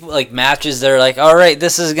constantly people matches that are all right,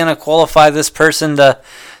 this is gonna qualify this person to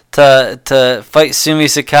fight Sumi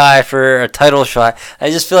Sakai for a title shot. I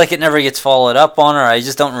just feel like it never gets followed up on, or I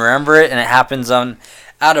just don't remember it, and it happens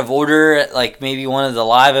out of order at maybe one of the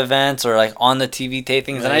live events or on the TV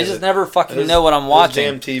tapings, and I just never fucking know what I'm watching.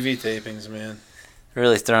 Damn TV tapings, man.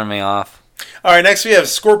 Really throwing me off. All right, next we have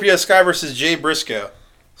Scorpio Sky versus Jay Briscoe.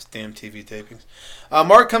 Those damn TV tapings.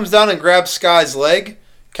 Mark comes down and grabs Sky's leg.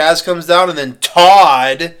 Kaz comes down, and then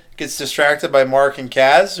Todd gets distracted by Mark and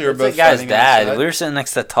Kaz, who are both fighting. Guy's dad. Outside. We were sitting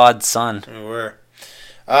next to Todd's son. We were.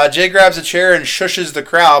 Jay grabs a chair and shushes the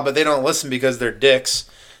crowd, but they don't listen because they're dicks.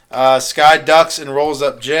 Sky ducks and rolls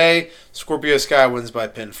up Jay. Scorpio Sky wins by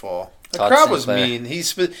pinfall. The crowd was mean.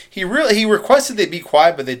 He requested they be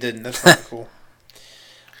quiet, but they didn't. That's not cool.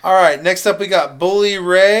 All right, next up we got Bully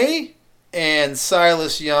Ray and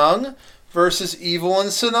Silas Young versus Evil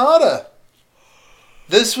and Sonata.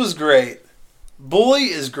 This was great. Bully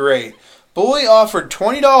is great. Bully offered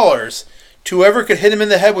 $20 to whoever could hit him in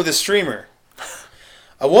the head with a streamer.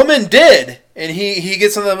 A woman did, and he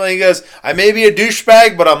gets on the money. He goes, I may be a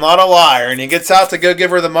douchebag, but I'm not a liar. And he gets out to go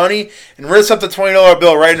give her the money and rips up the $20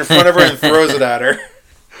 bill right in front of her and throws it at her,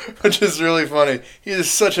 which is really funny. He is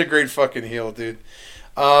such a great fucking heel, dude.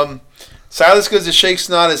 Silas goes to shake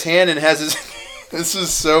Sonata's hand and has his... This is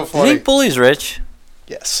so funny. You think Bully's rich?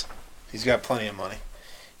 Yes. He's got plenty of money.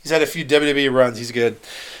 He's had a few WWE runs. He's good.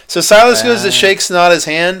 So Silas goes to shake Sonata's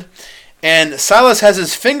hand, and Silas has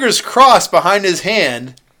his fingers crossed behind his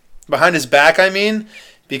hand, behind his back, I mean,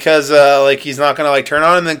 because he's not going to turn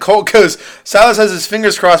on. And then Colt goes, Silas has his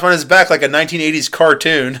fingers crossed behind his back like a 1980s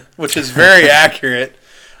cartoon, which is very accurate.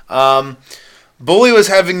 Bully was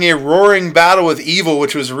having a roaring battle with Evil,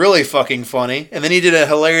 which was really fucking funny. And then he did a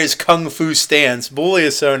hilarious kung fu stance. Bully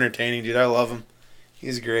is so entertaining, dude. I love him.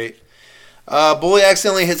 He's great. Bully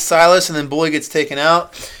accidentally hits Silas, and then Bully gets taken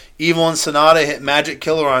out. Evil and Sonata hit Magic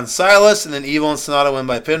Killer on Silas, and then Evil and Sonata win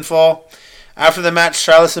by pinfall. After the match,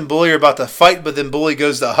 Silas and Bully are about to fight, but then Bully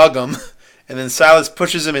goes to hug him, and then Silas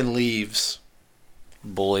pushes him and leaves.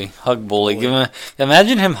 Bully. Hug Bully.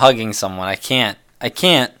 Imagine him hugging someone. I can't.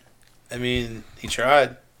 I mean, he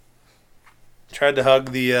tried. Tried to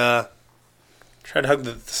hug the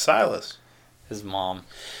Silas. His mom.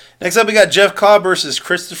 Next up, we got Jeff Cobb versus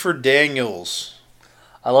Christopher Daniels.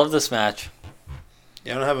 I love this match.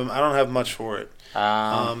 Yeah, I don't have much for it.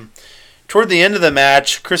 Toward the end of the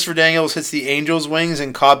match, Christopher Daniels hits the Angel's wings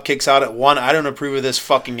and Cobb kicks out at 1. I don't approve of this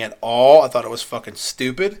fucking at all. I thought it was fucking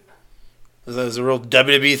stupid. That was a real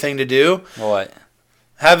WWE thing to do. What?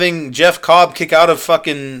 Having Jeff Cobb kick out of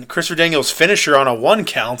fucking Christopher Daniels' finisher on a 1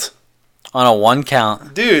 count. On a 1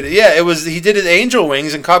 count? Dude, yeah, it was. He did his Angel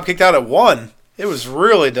wings and Cobb kicked out at 1. It was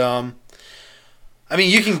really dumb. I mean,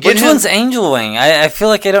 you can get Which one's Angel Wing? I feel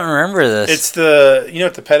like I don't remember this. It's the... You know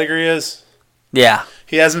what the pedigree is? Yeah.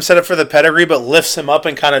 He has him set up for the pedigree, but lifts him up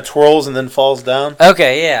and kind of twirls and then falls down.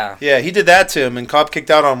 Okay, yeah. Yeah, he did that to him, and Cobb kicked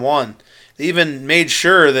out on 1. They even made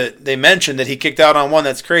sure that they mentioned that he kicked out on 1.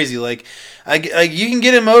 That's crazy. You can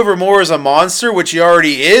get him over more as a monster, which he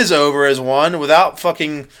already is over as 1, without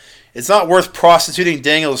fucking... It's not worth prostituting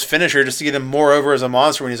Daniel's finisher just to get him more over as a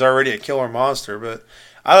monster when he's already a killer monster, but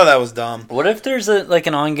I thought that was dumb. What if there's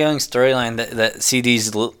an ongoing storyline that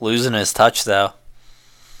CD's losing his touch, though?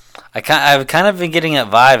 I've kind of been getting that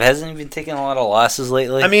vibe. Hasn't he been taking a lot of losses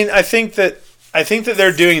lately? I mean, I think that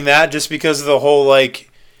they're doing that just because of the whole,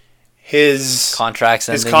 his contract's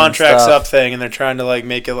up thing, and they're trying to,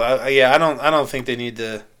 make it... Yeah, I don't think they need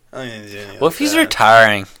to... I don't think they do anything. What if he's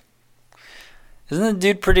retiring? Isn't the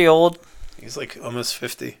dude pretty old? He's almost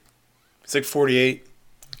 50. He's 48.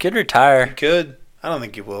 Could retire. He could. I don't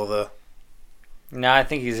think he will though. No, I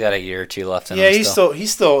think he's got a year or two left in him. Yeah, he still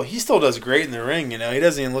does great in the ring. He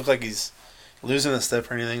doesn't even look like he's losing a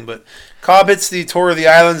step or anything. But Cobb hits the Tour of the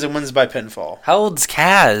Islands and wins by pinfall. How old's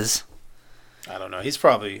Kaz? I don't know. He's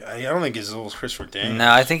probably... I don't think he's as old as Christopher Daniels.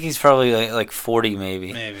 No, I think he's probably 40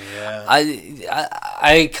 maybe. Maybe, yeah.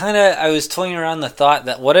 I was toying around the thought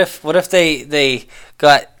that what if they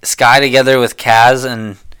got Sky together with Kaz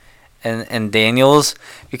and Daniels,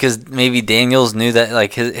 because maybe Daniels knew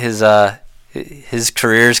that his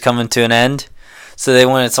career's coming to an end, so they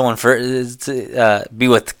wanted someone to be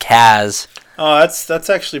with Kaz. Oh, that's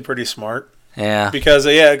actually pretty smart. Yeah. Because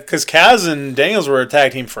Kaz and Daniels were a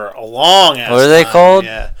tag team for a long ass time. What are they called?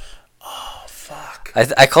 Yeah. Oh, fuck.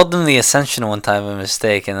 I called them the Ascension one time by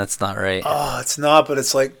mistake, and that's not right. Oh, it's not, but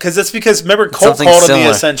it's because remember Colt called him the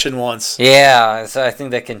Ascension once. Yeah, so I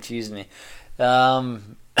think that confused me.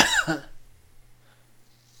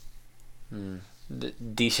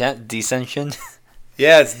 Descension?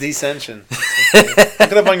 Yeah, it's Descension.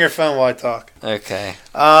 Look it up on your phone while I talk. Okay.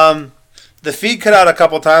 The feed cut out a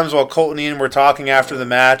couple times while Colt and Ian were talking after the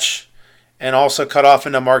match, and also cut off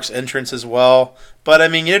into Mark's entrance as well. But, I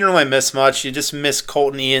mean, you didn't really miss much. You just missed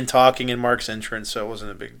Colt and Ian talking in Mark's entrance, so it wasn't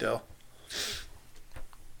a big deal.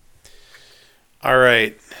 All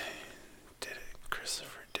right. Did it.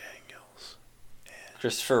 Christopher Daniels.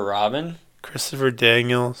 Christopher Robin? Christopher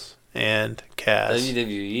Daniels and Kaz.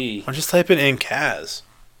 WWE. I'm just typing in Kaz.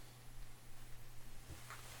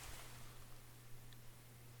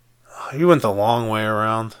 Oh, you went the long way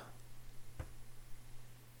around.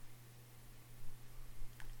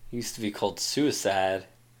 Used to be called Suicide.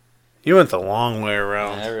 You went the long way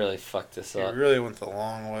around. Yeah, I really fucked this up. You really went the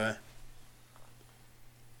long way.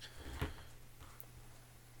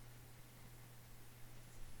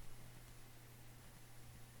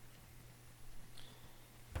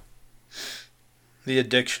 The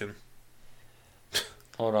Addiction.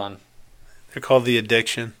 Hold on. They're called The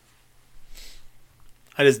Addiction.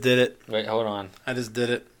 I just did it. Wait, hold on. I just did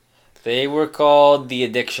it. They were called The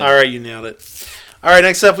Addiction. All right, you nailed it. All right,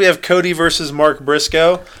 next up we have Cody versus Mark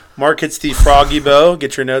Briscoe. Mark hits the froggy bow.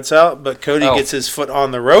 Get your notes out. But Cody gets his foot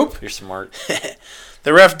on the rope. You're smart.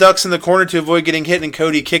 The ref ducks in the corner to avoid getting hit, and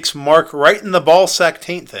Cody kicks Mark right in the ball sack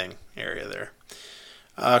taint thing area there.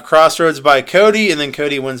 Crossroads by Cody, and then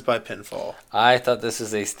Cody wins by pinfall. I thought this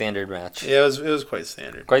was a standard match. Yeah, it was quite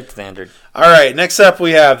standard. Quite standard. All right, next up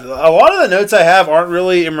we have a lot of the notes I have aren't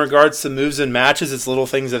really in regards to moves and matches. It's little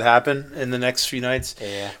things that happen in the next few nights.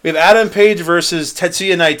 Yeah. We have Adam Page versus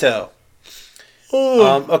Tetsuya Naito.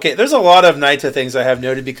 Okay, there's a lot of Naito things I have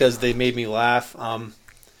noted because they made me laugh.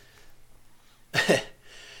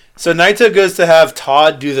 So Naito goes to have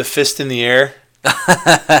Todd do the fist in the air.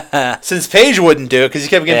 Since Paige wouldn't do it, because he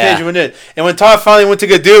kept getting Paige wouldn't do it. And when Todd finally went to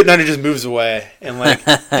go do it, Naito just moves away. And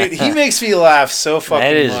dude, he makes me laugh so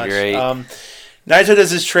fucking much. That is great. Naito does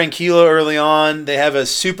his tranquilo early on. They have a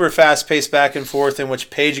super fast-paced back and forth in which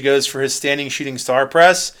Paige goes for his standing shooting star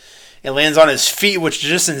press and lands on his feet, which is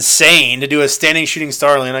just insane to do a standing shooting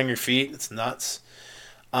star land on your feet. It's nuts.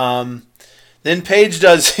 Then Paige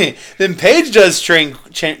does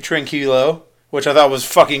tranquilo, which I thought was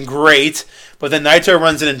fucking great. But then Naito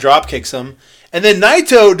runs in and drop kicks him. And then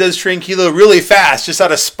Naito does tranquilo really fast, just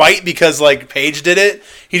out of spite because Paige did it.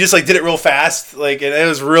 He just did it real fast. It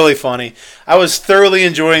was really funny. I was thoroughly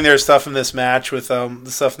enjoying their stuff in this match with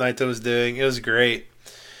the stuff Naito was doing. It was great.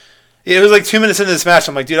 It was 2 minutes into this match.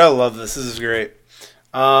 I'm like, dude, I love this. This is great.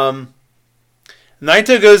 Naito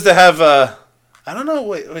goes to have I don't know.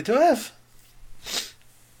 Wait, do I have?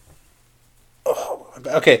 Oh,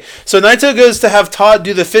 okay. So Naito goes to have Todd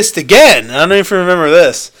do the fist again. I don't know if you remember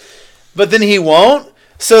this. But then he won't.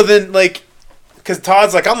 So then, because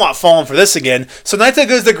Todd's I'm not falling for this again. So Naito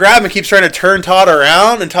goes to grab him and keeps trying to turn Todd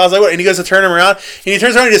around. And Todd's like, what? And he goes to turn him around. And he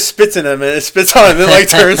turns around and just spits in him. And it spits on him and then,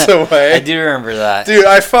 turns away. I do remember that. Dude,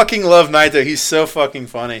 I fucking love Naito. He's so fucking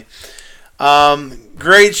funny.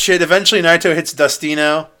 Great shit. Eventually, Naito hits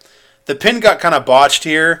Dustino. The pin got kind of botched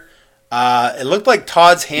here. It looked like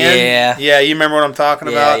Todd's hand. Yeah, you remember what I'm talking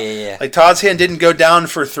about? Yeah. Todd's hand didn't go down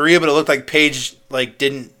for 3, but it looked like Paige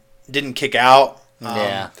didn't kick out.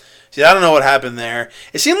 See, I don't know what happened there.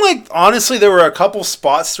 It seemed honestly there were a couple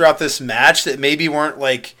spots throughout this match that maybe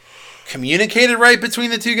weren't communicated right between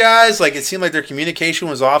the two guys. It seemed like their communication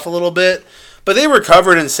was off a little bit, but they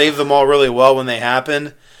recovered and saved them all really well when they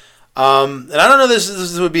happened. And I don't know if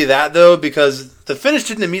this would be that though, because the finish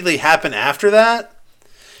didn't immediately happen after that.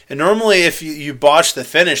 And normally, if you botch the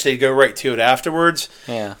finish, they'd go right to it afterwards.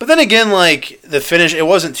 Yeah. But then again, the finish, it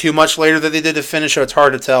wasn't too much later that they did the finish, so it's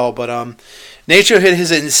hard to tell. But Nacho hit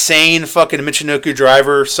his insane fucking Michinoku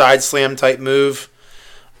driver side slam type move.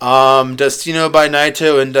 Dustino by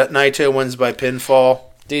Naito, and Naito wins by pinfall.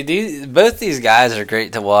 Dude, both these guys are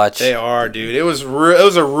great to watch. They are, dude. It was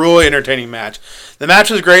a really entertaining match. The match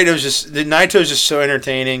was great. It was just Naito was just so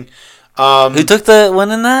entertaining. Who took the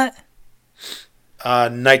win in that?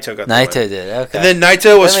 Naito got the Naito win. did, okay. And then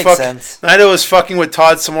Naito was fucking with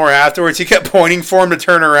Todd some more afterwards. He kept pointing for him to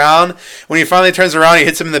turn around. When he finally turns around, he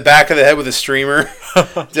hits him in the back of the head with a streamer.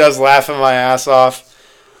 I was laughing my ass off.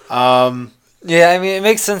 Yeah, I mean, it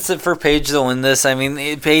makes sense that for Paige to win this. I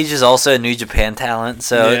mean, Paige is also a New Japan talent,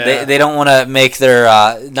 so they don't want to make their...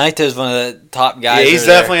 Naito's one of the top guys. Yeah, he's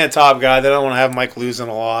definitely a top guy. They don't want to have Mike losing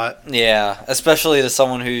a lot. Yeah, especially to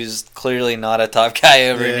someone who's clearly not a top guy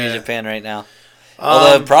over in New Japan right now.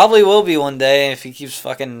 Although probably will be one day if he keeps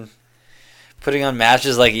fucking putting on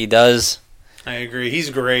matches like he does. I agree.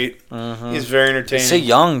 He's great. Mm-hmm. He's very entertaining. He's so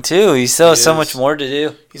young, too. He still has so much more to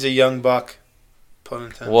do. He's a young buck. Pun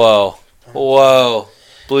intended. Whoa.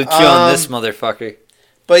 Blue Q on this motherfucker.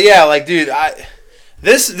 But yeah, dude,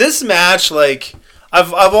 this match,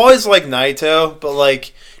 I've always liked Naito,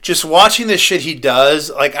 but just watching the shit he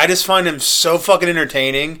does, I just find him so fucking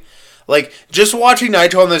entertaining. Just watching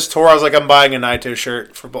Naito on this tour, I was I'm buying a Naito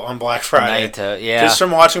shirt on Black Friday. Naito, yeah. Just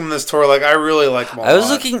from watching him on this tour, I really like him a lot. I was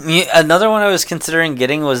looking. Another one I was considering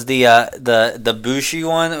getting was the Bushi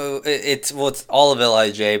one. It's all of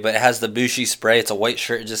LIJ, but it has the Bushi spray. It's a white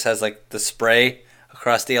shirt. It just has the spray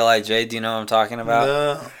across the LIJ. Do you know what I'm talking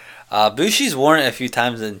about? No. Bushi's worn it a few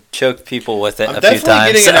times and choked people with it a few times. I'm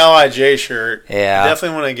definitely getting an LIJ shirt. Yeah. I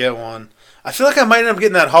definitely want to get one. I feel like I might end up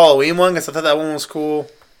getting that Halloween one because I thought that one was cool.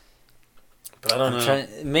 But I don't know.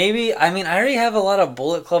 Maybe, I already have a lot of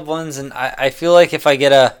Bullet Club ones, and I feel like if I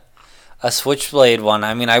get a Switchblade one,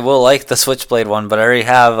 I will like the Switchblade one, but I already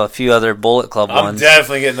have a few other Bullet Club ones. I'm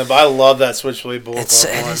definitely getting them. I love that Switchblade Bullet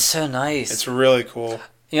Club one. It is so nice. It's really cool.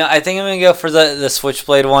 I think I'm going to go for the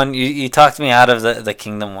Switchblade one. You talked me out of the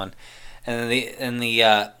Kingdom one. And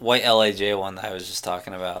the white LAJ one that I was just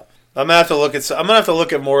talking about. I'm gonna have to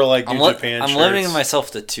look at more New Japan shirts. I'm limiting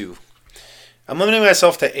myself to 2. I'm limiting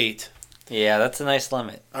myself to 8. Yeah, that's a nice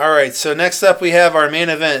limit. All right, so next up we have our main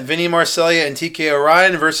event: Vinny Marseglia and TK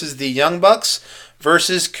Orion versus the Young Bucks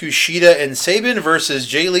versus Kushida and Sabin versus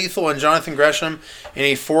Jay Lethal and Jonathan Gresham in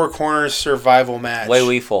a 4 corners survival match. Way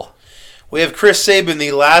Lethal. We have Chris Sabin,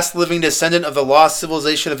 the last living descendant of the lost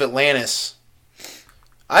civilization of Atlantis.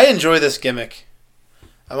 I enjoy this gimmick.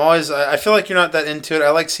 I feel like you're not that into it.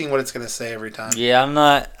 I like seeing what it's going to say every time. Yeah, I'm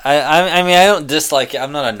not. I mean, I don't dislike it.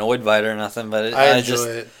 I'm not annoyed by it or nothing, but I enjoy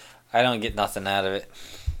it. I don't get nothing out of it.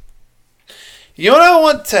 You know what I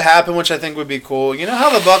want to happen, which I think would be cool? You know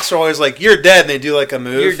how the Bucks are always like, you're dead, and they do like a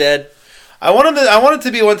move? You're dead. I want it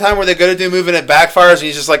to be one time where they go to do a move and it backfires and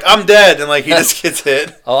he's just like, I'm dead, and like he just gets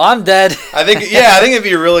hit. Oh, I'm dead. I think it'd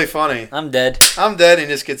be really funny. I'm dead. I'm dead, and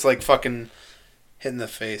he just gets like fucking hit in the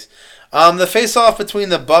face. The face-off between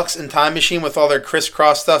the Bucks and Time Machine with all their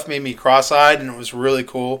crisscross stuff made me cross-eyed, and it was really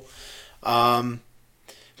cool.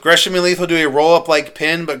 Gresham and Lethal do a roll-up like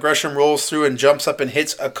pin, but Gresham rolls through and jumps up and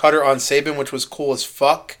hits a cutter on Sabin, which was cool as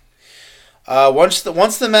fuck. Once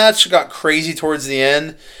the match got crazy towards the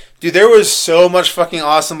end, dude, there was so much fucking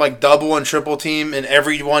awesome like double and triple team and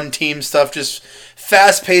every one team stuff, just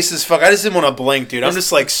fast-paced as fuck. I just didn't want to blink, dude. I'm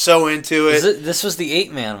just like so into it. This was the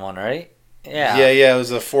 8-man one, right? Yeah. Yeah, it was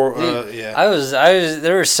a 4. Yeah. I was.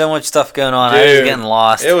 There was so much stuff going on. Dude, I was getting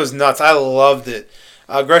lost. It was nuts. I loved it.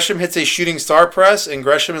 Gresham hits a shooting star press, and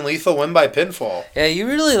Gresham and Lethal win by pinfall. Yeah, you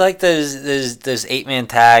really like those 8-man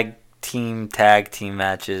tag team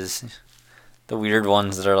matches. The weird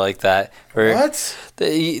ones that are like that. What?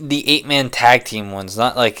 The 8-man tag team ones,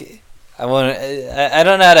 not like I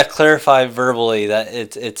don't know how to clarify verbally that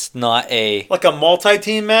it's not a like a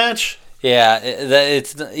multi-team match. Yeah,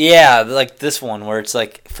 it's like this one where it's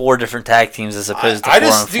like 4 different tag teams as opposed to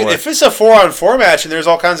 4-on-4. Dude, if it's a 4-on-4 match and there's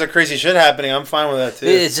all kinds of crazy shit happening, I'm fine with that too.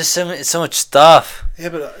 It's just so much stuff. Yeah,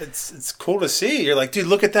 but it's cool to see. You're like, dude,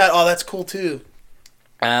 look at that. Oh, that's cool too.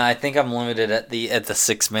 I think I'm limited at the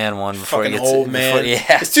 6-man one before fucking it gets old man.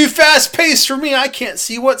 Yeah, it's too fast paced for me. I can't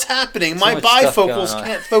see what's happening. My bifocals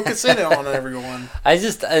can't focus in on everyone. I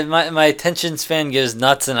just my attention span goes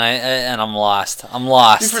nuts and I'm lost. I'm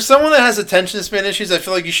lost. Dude, for someone that has attention span issues, I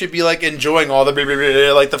feel like you should be like enjoying all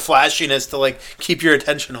the like the flashiness to like keep your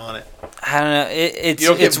attention on it. I don't know. You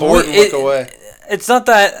don't get bored and look away. It's not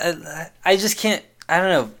that I just can't. I don't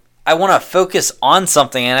know. I want to focus on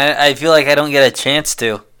something, and I feel like I don't get a chance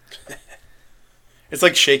to. It's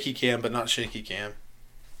like shaky cam, but not shaky cam.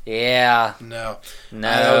 Yeah. No.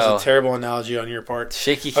 That was a terrible analogy on your part.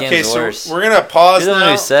 Shaky cam's worse. We're going to pause now. You're the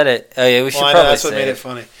one who said it. Oh, yeah, we should probably say it. That's what made it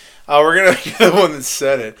funny. We're going to be the one that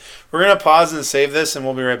said it. We're going to pause and save this, and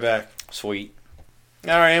we'll be right back. Sweet.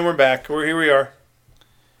 All right, and we're back. Here we are.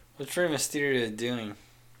 What's Rey Mysterio doing?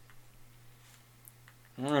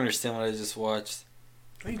 I don't understand what I just watched.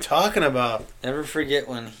 What are you talking about? Never forget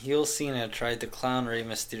when heel Cena tried to clown Rey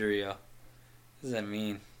Mysterio. What does that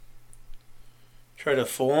mean? Try to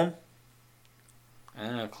fool him? I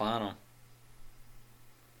don't know, clown him.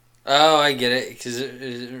 Oh, I get it. Because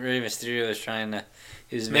Rey Mysterio was trying to...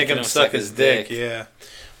 He was making him suck his dick. Yeah.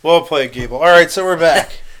 Well played, Gable. All right, so we're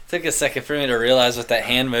back. Took a second for me to realize what that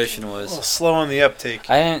hand motion was. A little slow on the uptake.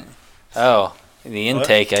 I didn't... Oh, the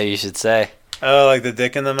intake, you should say. Oh, like the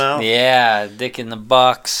dick in the mouth? Yeah, dick in the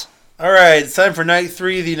box. All right, it's time for Night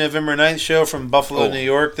 3, the November 9th show from Buffalo, New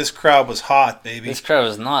York. This crowd was hot, baby. This crowd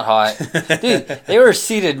was not hot. Dude, they were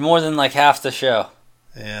seated more than like half the show.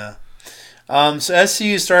 Yeah. So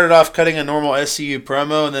SCU started off cutting a normal SCU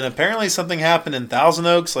promo, and then apparently something happened in Thousand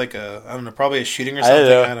Oaks, like I don't know, probably a shooting or something.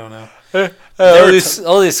 I don't know.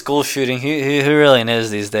 All these school shooting. Who really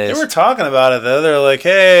knows these days? They were talking about it though. They're like,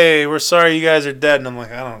 "Hey, we're sorry you guys are dead," and I'm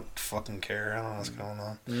like, I don't fucking care. I don't know what's going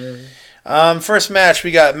on. Mm-hmm. First match,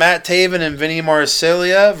 we got Matt Taven and Vinny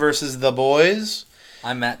Marseglia versus the Boys.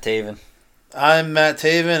 I'm Matt Taven. I'm Matt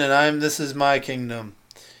Taven, and This Is My Kingdom.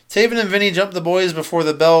 Taven and Vinny jump the Boys before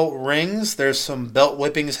the bell rings. There's some belt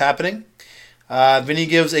whippings happening. Vinny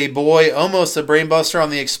gives a boy almost a brainbuster on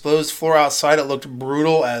the exposed floor outside. It looked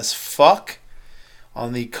brutal as fuck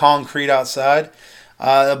on the concrete outside.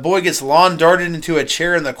 The boy gets lawn darted into a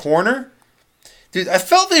chair in the corner. Dude, I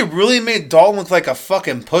felt they really made Dalton look like a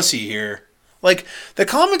fucking pussy here. Like, the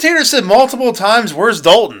commentator said multiple times, "Where's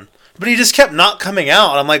Dalton?" But he just kept not coming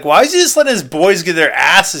out. I'm like, why is he just letting his boys get their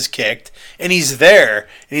asses kicked, and he's there,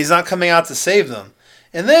 and he's not coming out to save them?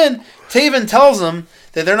 And then Taven tells them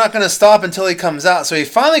that they're not going to stop until he comes out. So he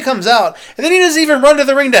finally comes out, and then he doesn't even run to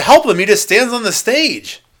the ring to help them. He just stands on the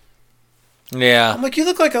stage. Yeah. I'm like, you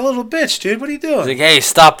look like a little bitch, dude. What are you doing? He's like, hey,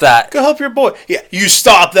 stop that. Go help your boy. Yeah, you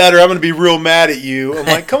stop that or I'm going to be real mad at you. I'm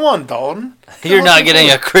like, come on, Dalton. You're not getting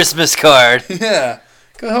a Christmas card. Yeah.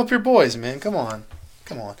 Go help your boys, man. Come on.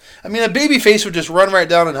 I mean, a baby face would just run right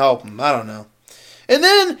down and help him. I don't know. And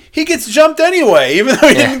then he gets jumped anyway, even though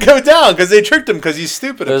he didn't go down because they tricked him because he's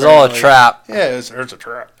stupid. It was all a trap. Yeah, it's a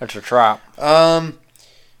trap. It's a trap.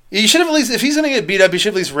 He should have at least, if he's going to get beat up, he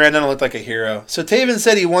should have at least ran down and looked like a hero. So Taven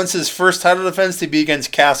said he wants his first title defense to be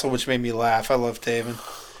against Castle, which made me laugh. I love Taven.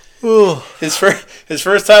 Ooh. His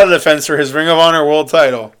first title defense for his Ring of Honor World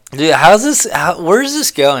title. Dude, where's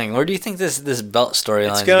this going? Where do you think this belt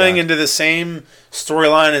storyline is going? Into the same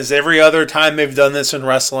storyline as every other time they've done this in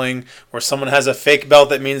wrestling, where someone has a fake belt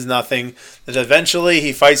that means nothing, that eventually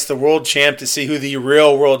he fights the world champ to see who the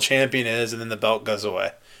real world champion is, and then the belt goes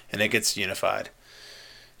away, and it gets unified.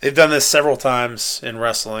 They've done this several times in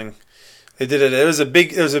wrestling. They did it. It was a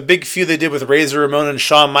big feud they did with Razor Ramon and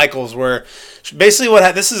Shawn Michaels, where basically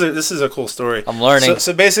this is a cool story. I'm learning.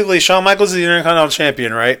 So basically, Shawn Michaels is the Intercontinental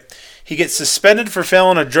Champion, right? He gets suspended for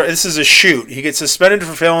failing a drug. This is a shoot. He gets suspended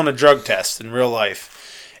for failing a drug test in real life.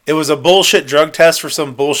 It was a bullshit drug test for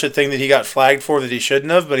some bullshit thing that he got flagged for that he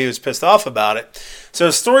shouldn't have, but he was pissed off about it. So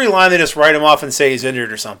storyline, they just write him off and say he's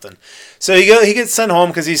injured or something. So he gets sent home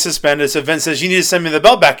because he's suspended. So Vince says, "You need to send me the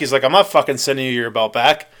belt back." He's like, "I'm not fucking sending you your belt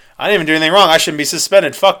back. I didn't even do anything wrong. I shouldn't be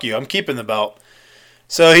suspended. Fuck you. I'm keeping the belt."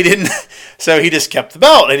 So he didn't. So he just kept the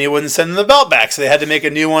belt, and he wouldn't send him the belt back. So they had to make a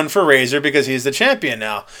new one for Razor because he's the champion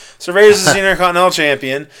now. So Razor's the Intercontinental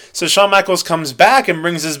Champion. So Shawn Michaels comes back and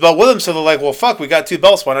brings his belt with him. So they're like, "Well, fuck, we got two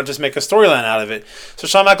belts. Why not just make a storyline out of it?" So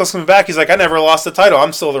Shawn Michaels comes back. He's like, "I never lost the title.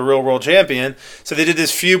 I'm still the real world champion." So they did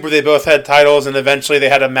this feud where they both had titles, and eventually they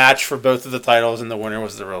had a match for both of the titles, and the winner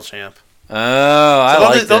was the real champ. Oh, I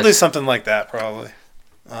like that. They'll do something like that probably.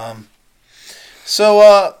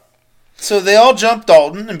 So they all jumped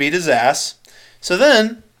Dalton and beat his ass. So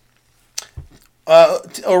then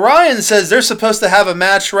Orion says they're supposed to have a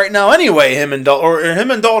match right now anyway. Him and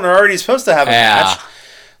Dalton are already supposed to have a match.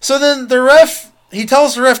 So then he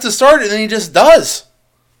tells the ref to start it, and then he just does.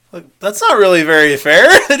 Like, that's not really very fair.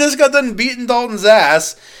 They just got done beating Dalton's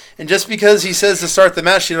ass, and just because he says to start the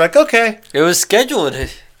match, you're like, okay. It was scheduled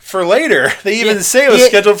for later. They even say it was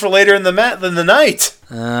scheduled for later in the night.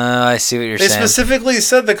 I see what you're saying. They specifically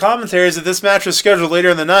said the commentaries that this match was scheduled later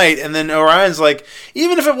in the night, and then Orion's like,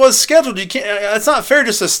 even if it was scheduled, you can't. It's not fair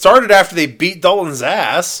just to start it after they beat Dalton's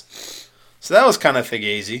ass. So that was kind of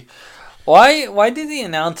fugazi. Why do the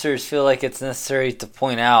announcers feel like it's necessary to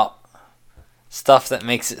point out stuff that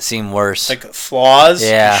makes it seem worse? Like flaws?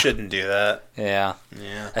 Yeah. You shouldn't do that. Yeah.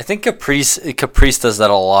 Yeah. I think Caprice does that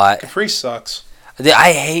a lot. Caprice sucks.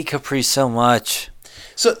 I hate Caprice so much.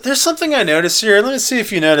 So there's something I noticed here. Let me see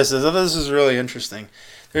if you notice this. This is really interesting.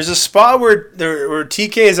 There's a spot where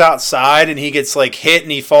TK is outside and he gets like hit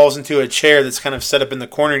and he falls into a chair that's kind of set up in the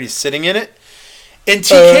corner and he's sitting in it. And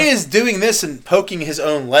TK is doing this and poking his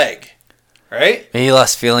own leg, right? He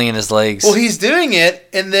lost feeling in his legs. Well, he's doing it,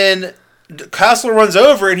 and then Castle runs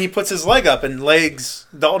over and he puts his leg up and legs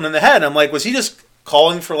Dalton in the head. I'm like, was he just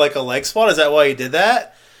calling for like a leg spot? Is that why he did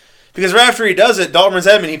that? Because right after he does it, Dalton runs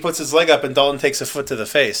at him and he puts his leg up and Dalton takes a foot to the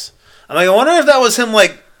face. I'm like, I wonder if that was him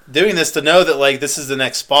like doing this to know that like this is the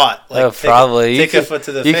next spot. Like, probably. Take a foot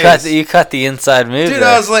to the face. You cut the inside move. Dude,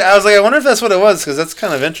 I was like, I wonder if that's what it was, because that's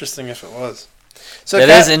kind of interesting if it was. So it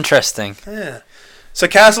is interesting. Yeah. So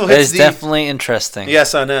Castle hits It is definitely interesting.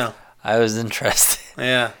 Yes, I know. I was interested.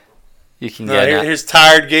 Yeah. You can get it. Here's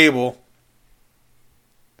tired Gable.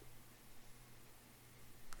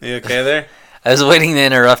 You okay there? I was waiting to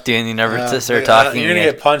interrupt you, and you never started talking. You're going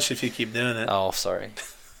to get punched if you keep doing it. Oh, sorry.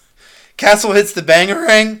 Castle hits the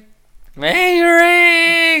bangerang.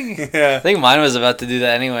 Bangerang! Yeah. I think mine was about to do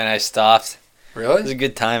that anyway, and I stopped. Really? It was a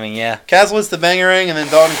good timing, yeah. Castle hits the bangerang, and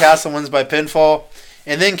then Dalton Castle wins by pinfall.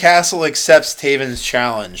 And then Castle accepts Taven's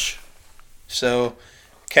challenge. So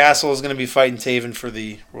Castle is going to be fighting Taven for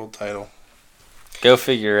the world title. Go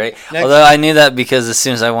figure, right? Although I knew that because as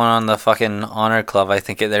soon as I went on the fucking Honor Club, I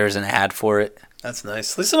think there was an ad for it. That's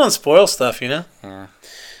nice. At least they don't spoil stuff, you know?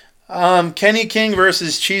 Yeah. Kenny King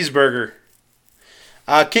versus Cheeseburger.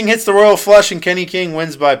 King hits the Royal Flush, and Kenny King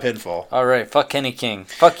wins by pinfall. All right, fuck Kenny King.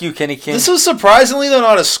 Fuck you, Kenny King. This was surprisingly, though,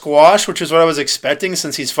 not a squash, which is what I was expecting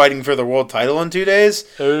since he's fighting for the world title in 2 days.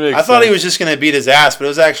 I thought he was just going to beat his ass, but it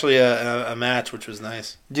was actually a match, which was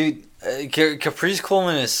nice. Dude, Caprice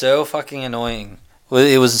Coleman is so fucking annoying.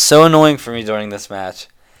 It was so annoying for me during this match.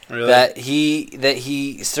 Really? That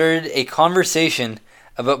he started a conversation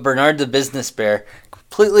about Bernard the Business Bear,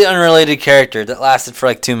 completely unrelated character that lasted for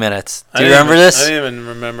like 2 minutes. Do you remember this? I didn't even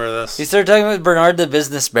remember this. He started talking about Bernard the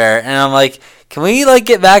Business Bear, and I'm like, can we like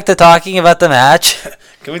get back to talking about the match?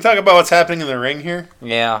 Can we talk about what's happening in the ring here?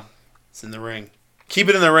 Yeah, it's in the ring. Keep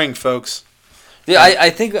it in the ring, folks. Yeah, I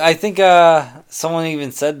think someone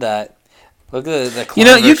even said that. Look at the You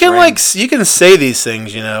know, you can Ring. you can say these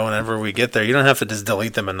things, whenever we get there. You don't have to just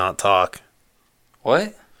delete them and not talk.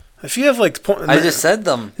 What? If you have I just said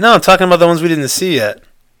them. No, I'm talking about the ones we didn't see yet.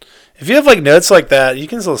 If you have notes like that, you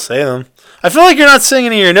can still say them. I feel like you're not saying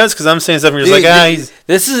any of your notes because I'm saying stuff and you're just he's...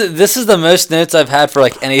 This is the most notes I've had for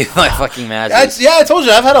any of my fucking matches. I told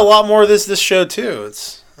you I've had a lot more of this show too.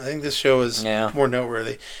 I think this show is more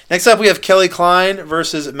noteworthy. Next up, we have Kelly Klein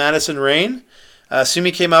versus Madison Rayne.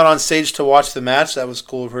 Sumi came out on stage to watch the match. That was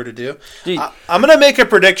cool of her to do. Dude, I'm gonna make a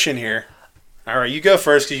prediction here. All right, you go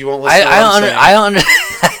first because you won't listen. I don't.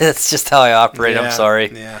 That's just how I operate. I'm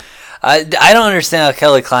sorry. Yeah. I don't understand how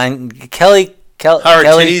Kelly how her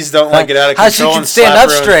titties don't get out of control. How she can stand up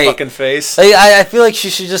straight. Fucking face. I feel like she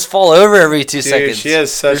should just fall over every 2 seconds. She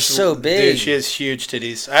has such. They're so big. Dude, she has huge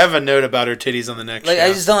titties. I have a note about her titties on the next show.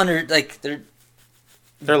 I just don't they're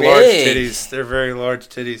big. large titties. They're very large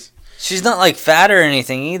titties. She's not fat or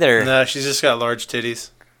anything either. No, she's just got large titties.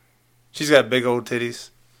 She's got big old titties.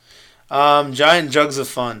 Giant jugs of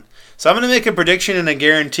fun. So I'm going to make a prediction and I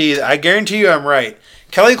guarantee you I'm right.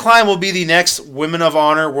 Kelly Klein will be the next Women of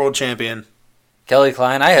Honor World Champion. Kelly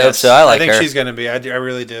Klein? I hope so. I think she's going to be. I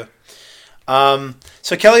really do.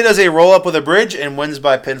 So Kelly does a roll-up with a bridge and wins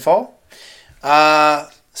by pinfall.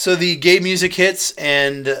 So the gay music hits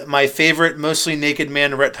and my favorite mostly naked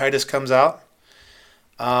man, Rhett Titus, comes out.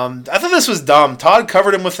 I thought this was dumb. Todd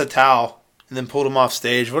covered him with a towel and then pulled him off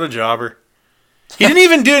stage. What a jobber. He didn't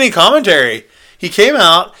even do any commentary. He came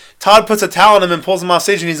out, Todd puts a towel on him and pulls him off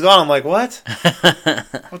stage and he's gone. I'm like, what?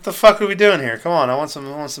 What the fuck are we doing here? Come on, I want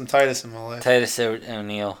some Titus in my life. Titus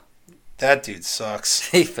O'Neil. That dude sucks.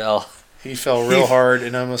 He fell. He fell real hard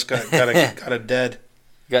and almost got a dead.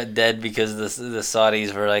 Got dead because the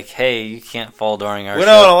Saudis were like, hey, you can't fall during our show. We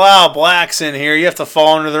don't allow blacks in here. You have to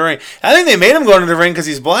fall under the ring. I think they made him go under the ring because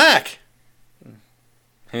he's black.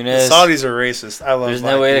 Who knows? The Saudis are racist. I love There's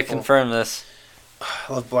black no way people. to confirm this.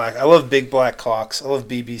 I love black. I love big black cocks. I love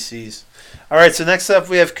BBCs. All right, so next up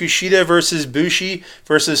we have Kushida versus Bushi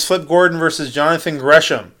versus Flip Gordon versus Jonathan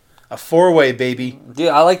Gresham. A 4-way, baby. Dude,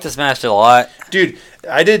 I like this match a lot. Dude,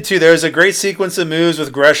 I did too. There was a great sequence of moves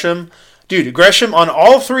with Gresham. Dude, Gresham on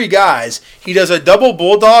all three guys, he does a double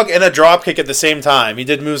bulldog and a drop kick at the same time. He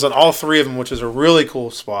did moves on all three of them, which is a really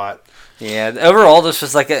cool spot. Yeah, overall, this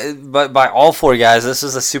was but by all four guys, this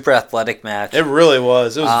was a super athletic match. It really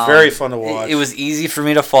was. It was very fun to watch. It was easy for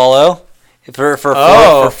me to follow. For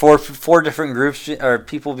four different groups or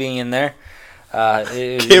people being in there.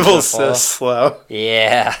 Cable's so slow.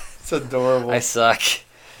 Yeah. It's adorable. I suck.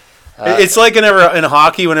 It's like in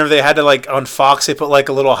hockey, whenever they had to, on Fox, they put,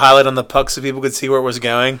 a little highlight on the puck so people could see where it was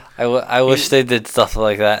going. I wish they did stuff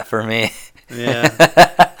like that for me. Yeah.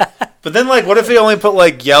 But then, what if they only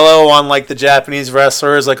put, yellow on, the Japanese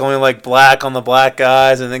wrestlers, only, black on the black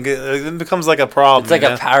guys, and then it becomes, a problem. It's like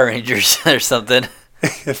a Power Rangers or something.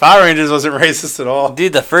 If Power Rangers wasn't racist at all.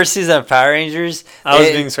 Dude, the first season of Power Rangers... I was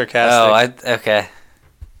being sarcastic. Oh, okay.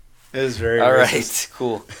 It was very all racist.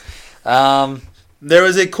 All right, cool. There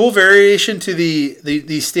was a cool variation to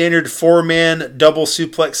the standard 4-man double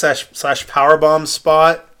suplex slash powerbomb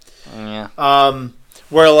spot. Yeah.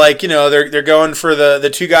 Where they're going for the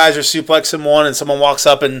two guys are suplexing one and someone walks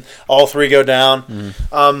up and all three go down.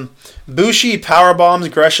 Bushi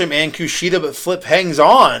powerbombs Gresham and Kushida, but Flip hangs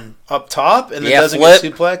on up top and then doesn't get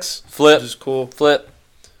suplex. Flip, which is cool.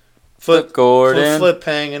 Flip Gordon. Flip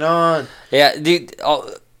hanging on. Yeah, dude.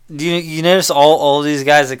 Do you notice all these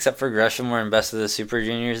guys except for Gresham were in Best of the Super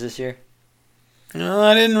Juniors this year? No,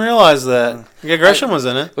 I didn't realize that. Yeah, Gresham was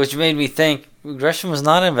in it. Which made me think Gresham was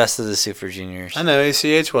not in Best of the Super Juniors. I know,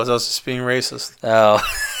 ACH was. I was just being racist. Oh.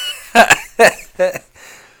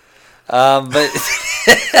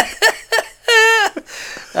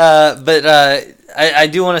 I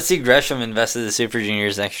do want to see Gresham in Best of the Super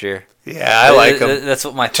Juniors next year. Yeah, I like him. That's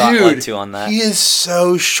what my thought led to on that. He is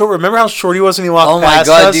so short. Remember how short he was when he walked past us?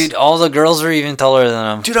 Oh my god, dude. All the girls were even taller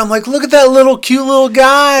than him. Dude, I'm like, look at that cute little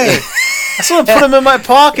guy. I just want to put him in my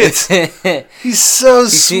pockets. He's so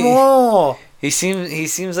small. He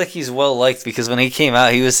seems like he's well liked because when he came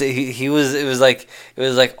out, it was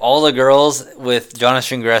like all the girls with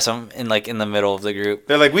Jonathan Gresham in the middle of the group.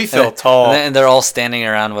 They're like, we feel tall, and they're all standing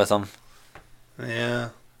around with him. Yeah.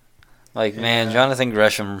 Man, Jonathan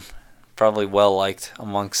Gresham probably well liked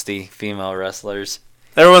amongst the female wrestlers.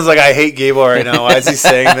 Everyone's like, I hate Gable right now. Why is he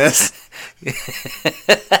saying this?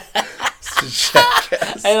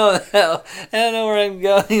 I don't know where I'm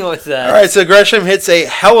going with that. All right, so Gresham hits a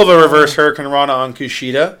hell of a reverse Hurricane Rana on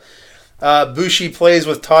Kushida. Bushi plays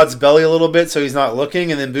with Todd's belly a little bit so he's not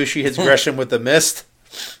looking, and then Bushi hits Gresham with the mist.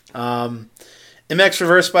 MX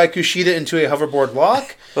reversed by Kushida into a hoverboard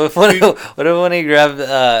lock. What if when he grabbed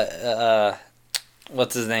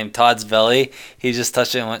what's his name, Todd's belly, he just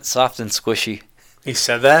touched it and went soft and squishy. He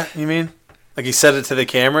said that, you mean? Like he said it to the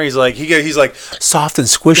camera? He's like soft and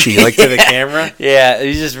squishy, like to the camera? Yeah,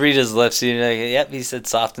 you just read his lips. You're like, yep, he said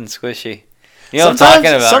soft and squishy. You know what I'm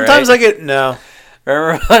talking about, sometimes right? I get, no.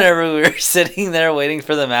 Remember whenever we were sitting there waiting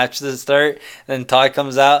for the match to start, and Todd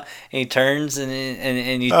comes out and he turns and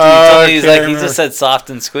you told me he just said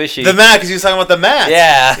soft and squishy. The mat, because he was talking about the mat.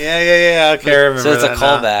 Yeah. Yeah. Okay, I remember. So it's that a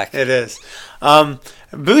callback. It is.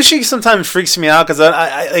 Bushi sometimes freaks me out because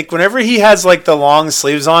I like whenever he has like the long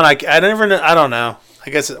sleeves on, I don't know. I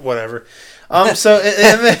guess whatever. So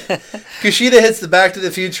and then Kushida hits the Back to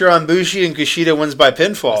the Future on Bushi, and Kushida wins by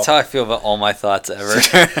pinfall. That's how I feel about all my thoughts ever.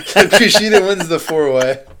 Kushida wins the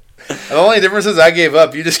 4-way. The only difference is I gave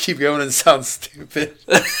up. You just keep going and sound stupid.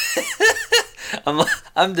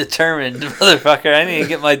 I'm determined, motherfucker. I need to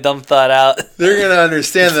get my dumb thought out. They're gonna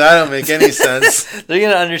understand that I don't make any sense. They're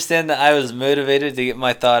gonna understand that I was motivated to get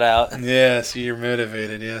my thought out. Yes, you're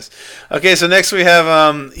motivated. Yes. Okay, so next we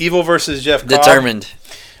have Evil versus Jeff Cobb. Determined.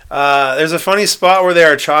 There's a funny spot where they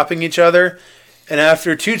are chopping each other, and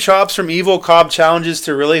after 2 chops from Evil, Cobb challenges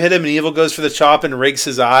to really hit him, and Evil goes for the chop and rakes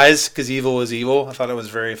his eyes because Evil is evil. I thought it was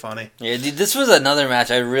very funny. Yeah, dude, this was another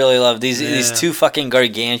match I really loved. These 2 fucking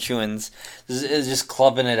gargantuans just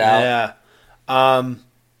clubbing it out. Yeah.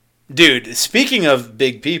 Dude, speaking of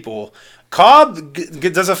big people, Cobb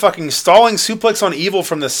does a fucking stalling suplex on Evil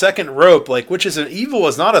from the second rope, Evil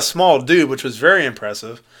is not a small dude, which was very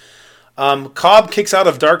impressive. Cobb kicks out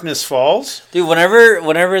of Darkness Falls. Dude,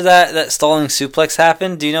 whenever that stalling suplex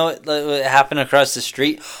happened, do you know what happened across the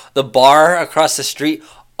street? The bar across the street,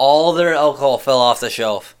 all their alcohol fell off the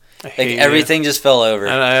shelf. Everything just fell over.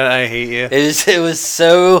 I hate you. It was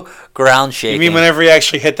so ground shaking. You mean whenever he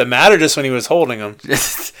actually hit the mat, or just when he was holding him?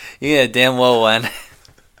 Yeah, damn well when.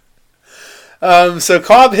 So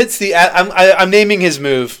Cobb hits the... I'm naming his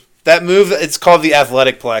move. That move, it's called the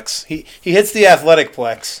Athletic Plex. He hits the Athletic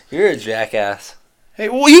Plex. You're a jackass. Hey,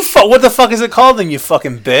 well, what the fuck is it called then, you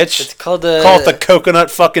fucking bitch? It's called Call it the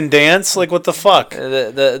coconut fucking dance? Like, what the fuck?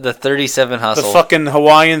 The 37 hustle. The fucking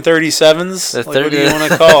Hawaiian 37s? What do you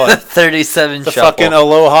want to call it? 37 the shuffle. The fucking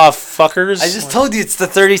aloha fuckers? I just told you it's the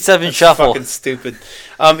 37 shuffle. Fucking stupid.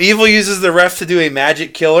 Evil uses the ref to do a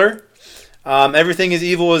magic killer. Everything is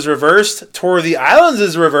Evil is reversed. Tour of the Islands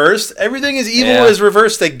is reversed. Everything is Evil is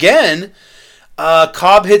reversed again.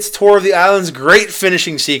 Cobb hits Tour of the Islands. Great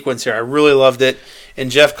finishing sequence here. I really loved it. And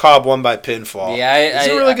Jeff Cobb won by pinfall. Yeah, it's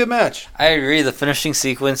a really good match. I agree. The finishing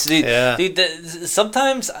sequence, dude. Yeah. Dude,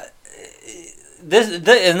 sometimes in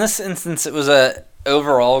this instance, it was a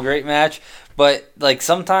overall great match. But like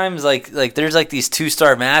sometimes, like there's like these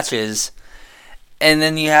 2-star matches. And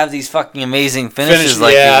then you have these fucking amazing finishes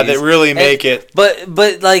that really make it.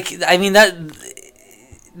 But like, I mean,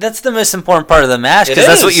 that's the most important part of the match because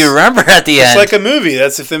that's what you remember at the end. It's like a movie.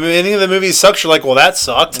 That's if the ending of the movie sucks, you're like, well, that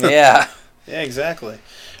sucked. Yeah. Yeah, exactly.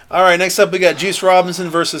 All right, next up we got Juice Robinson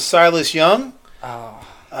versus Silas Young. Oh.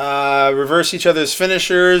 Reverse each other's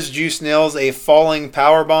finishers. Juice nails a falling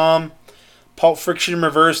powerbomb. Pulp Friction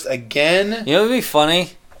reversed again. You know what would be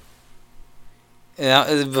funny?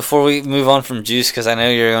 Before we move on from Juice, because I know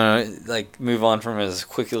you're gonna like move on from it as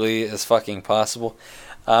quickly as fucking possible.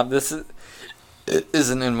 This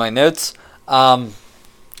isn't in my notes.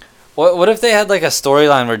 What if they had like a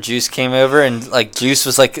storyline where Juice came over and like Juice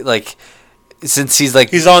was like since he's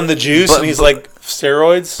on the juice and he's like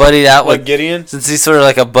steroids, buddied out like with Gideon. Since he's sort of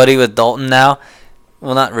like a buddy with Dalton now.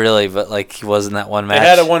 Well, not really, but like he was in that one match. They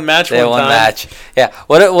had a one match. Yeah.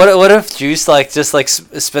 What if Juice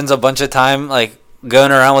just spends a bunch of time like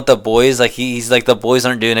going around with the boys? Like he's like, the boys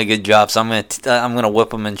aren't doing a good job, so I'm gonna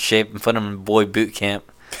whip them in shape and put them in boy boot camp.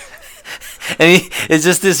 And it's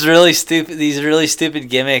just these really stupid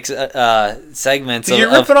gimmicks segments. Dude, they're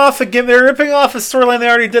ripping off a storyline they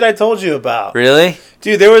already did. I told you about. Really?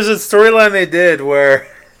 Dude, there was a storyline they did where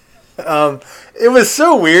it was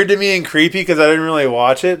so weird to me and creepy because I didn't really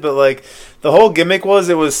watch it, but like the whole gimmick was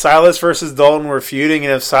it was Silas versus Dalton were feuding,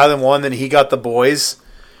 and if Silas won, then he got the boys.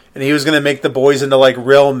 And he was going to make the boys into, like,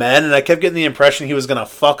 real men. And I kept getting the impression he was going to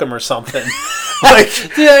fuck them or something.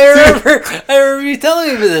 Dude, I remember you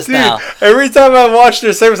telling me this now. Every time I watched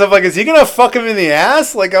their segments, I'm like, is he going to fuck him in the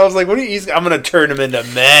ass? Like, I was like, I'm going to turn him into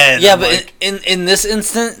men. Yeah, I'm but like, in this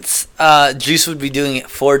instance, Juice would be doing it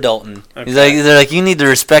for Dalton. Okay. They're like, you need to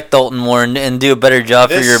respect Dalton more and do a better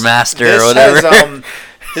job for your master or whatever.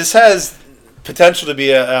 This has potential to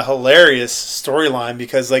be a hilarious storyline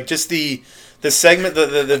because, like, just the the segment,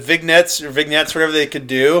 the vignettes, whatever they could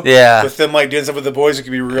do. Yeah. With them like doing stuff with the boys, it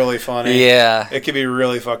could be really funny. Yeah. It could be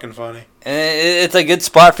really fucking funny. And it's a good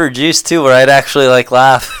spot for Juice too, where I'd actually like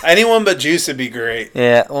laugh. Anyone but Juice would be great.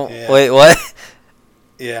 Yeah. Yeah. Wait, what?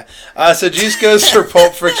 Yeah. So Juice goes for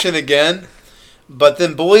Pulp Friction again, but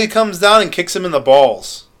then Bully comes down and kicks him in the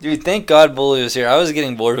balls. Dude, thank God Bully was here. I was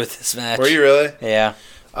getting bored with this match. Were you really? Yeah.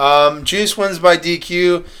 Juice wins by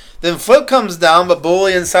DQ. Then Flip comes down, but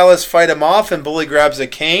Bully and Silas fight him off, and Bully grabs a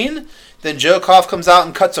cane. Then Joe Koff comes out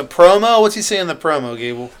and cuts a promo. What's he saying in the promo,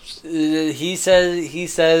 Gable? He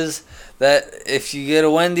says that if you get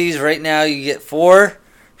a Wendy's right now, you get 4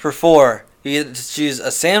 for $4. You get to choose a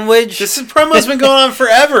sandwich. This promo's been going on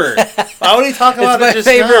forever. Why would he talk about it just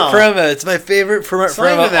now? It's my favorite promo. It's my favorite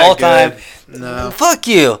promo of all time. No. Fuck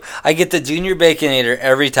you. I get the Junior Baconator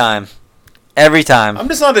every time. Every time. I'm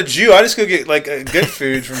just not a Jew. I just go get like good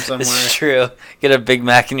food from somewhere. It's true. Get a Big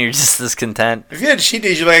Mac and you're just as content. If you had cheat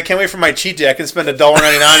days, you're like, I can't wait for my cheat day. I can spend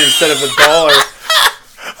 $1.99 instead of $1.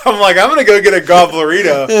 I'm like, I'm gonna go get a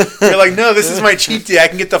Gobblerito. You're like, no, this is my cheat day. I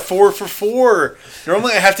can get the 4 for $4.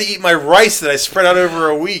 Normally, I have to eat my rice that I spread out over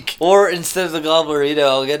a week. Or instead of the Gobblerito,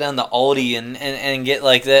 I'll get down to Aldi and get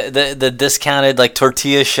like the discounted like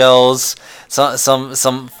tortilla shells, some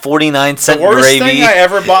 49-cent The worst gravy. thing I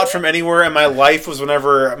ever bought from anywhere in my life was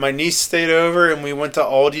whenever my niece stayed over and we went to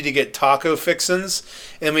Aldi to get taco fixins,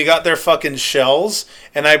 and we got their fucking shells,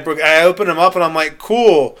 and I opened them up and I'm like,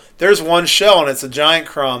 cool, there's one shell and it's a giant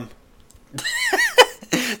crumb.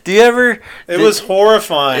 Do you ever? It was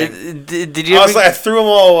horrifying. Did you ever? I threw them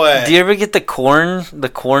all away. Do you ever get the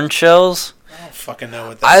corn shells? I don't fucking know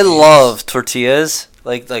what that I means. love tortillas,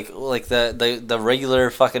 like the regular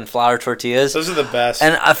fucking flour tortillas. Those are the best.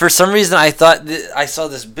 And for some reason, I thought I saw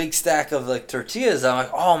this big stack of like tortillas. I'm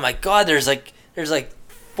like, oh my god, there's like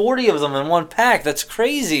 40 of them in one pack. That's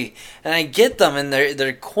crazy. And I get them, and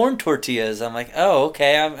they're corn tortillas. I'm like, oh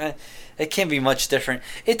okay. It can't be much different.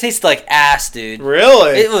 It tastes like ass, dude.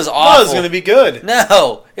 Really? It was awful. I thought it was going to be good.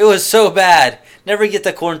 No, it was so bad. Never get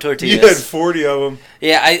the corn tortillas. You had 40 of them.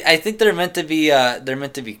 Yeah, I think they're meant to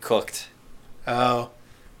be cooked. Oh.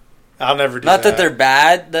 I'll never do Not that they're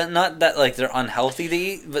bad, not that like they're unhealthy to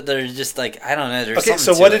eat, but they're just like, I don't know. There's okay, something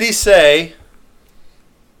so to what it. did he say?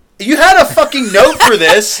 You had a fucking note for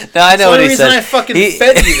this. No, I know what he said. That's the only reason I fucking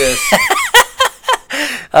fed you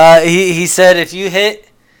this. He said if you hit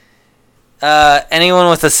anyone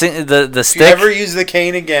with the stick, If you ever use the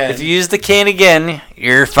cane again. if you use the cane again,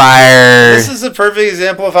 you're fired. This is a perfect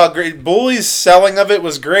example of how great Bully's selling of it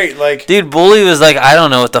was great. Like, Dude, Bully was like, I don't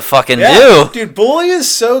know what to fucking yeah, do. dude, Bully is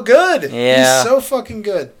so good. Yeah. He's so fucking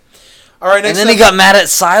good. All right, next And then up, he got mad at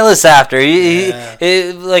Silas after. Yeah.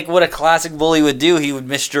 He like what a classic bully would do. He would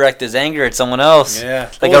misdirect his anger at someone else. Yeah,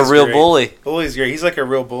 Like Bully's a real great. bully. Bully's great. He's like a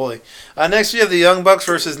real bully. Next, we have the Young Bucks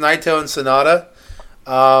versus Naito and Sonata.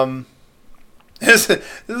 This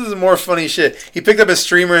is more funny shit. He picked up a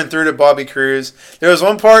streamer and threw it at Bobby Cruz. There was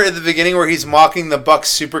one part at the beginning where he's mocking the Bucks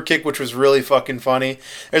super kick, which was really fucking funny.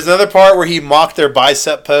 There's another part where he mocked their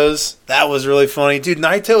bicep pose. That was really funny. Dude,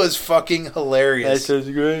 Naito is fucking hilarious.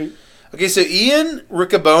 great. Okay, so Ian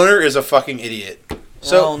Riccoboner is a fucking idiot.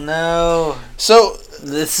 Oh no. So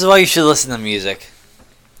This is why you should listen to music.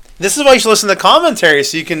 this is why you should listen to commentary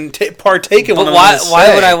so you can partake in But what why I'm gonna why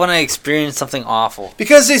say. would I want to experience something awful?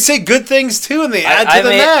 Because they say good things too, and they add to the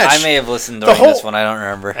may, match. I may have listened The during this whole- one. I don't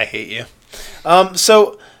remember. I hate you.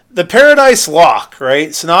 So the Paradise Lock,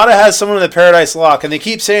 right? Sonata has someone in the Paradise Lock, and they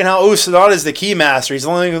keep saying how Sonata is the key master. He's the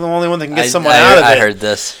only one that can get someone out of it. I heard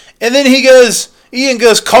this. And then Ian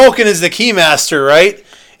goes, Culkin is the key master, right?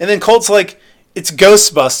 And then Colt's like, it's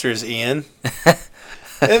Ghostbusters, Ian.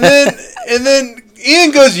 and then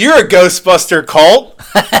Ian goes, you're a Ghostbuster, Colt.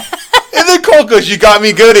 And then Colt goes, you got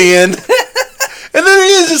me good, Ian. And then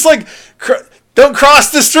Ian's just like, don't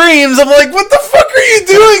cross the streams. I'm like, what the fuck are you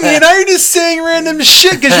doing, Ian? Now you're just saying random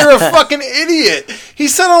shit because you're a fucking idiot. He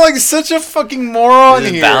sounded like such a fucking moron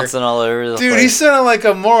He's here. bouncing all over the Dude, place. he sounded like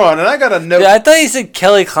a moron, and I got a note. Dude, I thought you said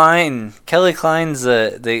Kelly Klein. Kelly Klein's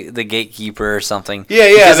the gatekeeper or something. Yeah,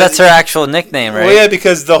 Because that's her actual nickname, right? Well, yeah,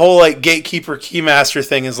 because the whole like gatekeeper keymaster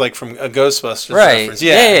thing is like from a Ghostbusters Right. reference.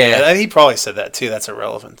 Yeah. And he probably said that too. That's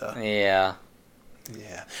irrelevant though. Yeah.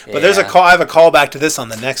 Yeah. But there's a Yeah. call. I have a callback to this on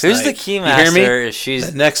the next. Who's night. the You hear me? keymaster?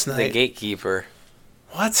 She's The next the night. gatekeeper.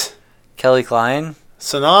 What? Kelly Klein?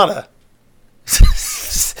 Sonata.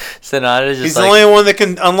 Sonata just He's like... the only one that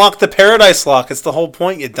can unlock the Paradise Lock. It's the whole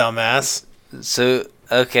point, you dumbass. So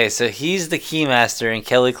he's the keymaster and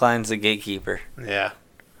Kelly Klein's the gatekeeper. Yeah.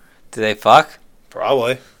 Do they fuck?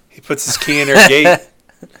 Probably. He puts his key in her gate.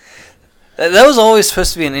 That was always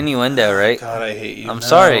supposed to be an innuendo, right? God, I hate you. I'm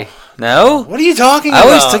sorry. No? What are you talking I about?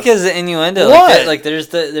 always took it as an innuendo. What? Like there's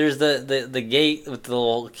the gate with the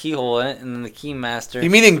little keyhole in it, and then the keymaster. You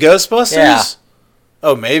mean in Ghostbusters? Yeah.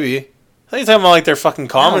 Oh, maybe. I thought you were talking about like they're fucking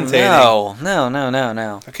commentating.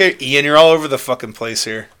 No. Okay, Ian, you're all over the fucking place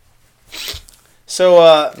here.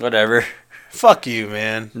 So, Whatever. fuck you,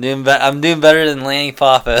 man. I'm doing better than Lanny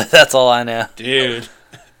Papa. That's all I know. Dude.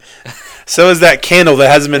 So is that candle that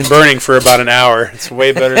hasn't been burning for about an hour. It's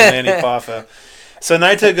way better than Lanny Papa. So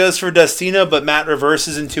Naito goes for Destino, but Matt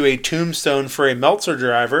reverses into a tombstone for a Meltzer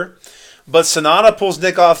driver. But Sonata pulls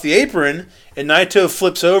Nick off the apron, and Naito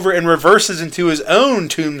flips over and reverses into his own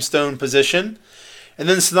tombstone position. And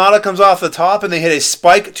then Sonata comes off the top, and they hit a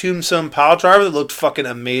spike tombstone pile driver that looked fucking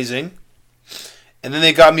amazing. And then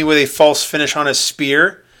they got me with a false finish on a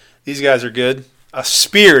spear. These guys are good. A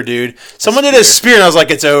spear, dude. Someone did a spear, and I was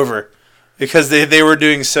like, it's over. Because they were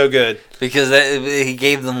doing so good. Because he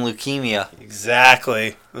gave them leukemia.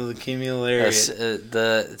 Exactly. The leukemia lariat.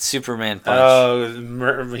 The Superman punch. Oh,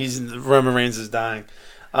 Roman Reigns is dying.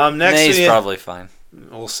 Next, he's probably fine.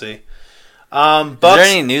 We'll see. Bucks, is there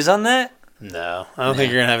any news on that? No. I don't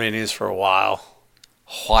think you're going to have any news for a while.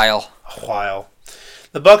 A while.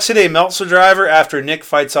 The Bucks hit a Meltzer driver after Nick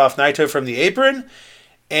fights off Naito from the apron.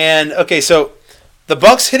 And, okay, so the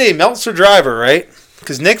Bucks hit a Meltzer driver, right?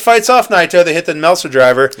 Because Nick fights off Naito, they hit the Meltzer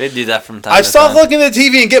driver. They do that from time to time. I stop looking at the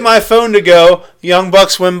TV and get my phone to go, Young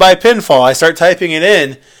Bucks win by pinfall. I start typing it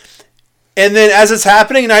in. And then as it's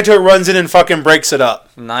happening, Naito runs in and fucking breaks it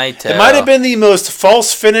up. Naito. It might have been the most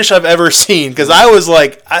false finish I've ever seen. Because I was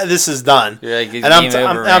like, this is done. Like, and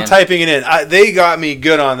I'm typing it in. They got me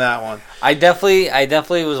good on that one. I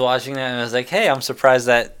definitely was watching that and I was like, hey, I'm surprised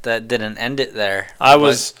that didn't end it there. I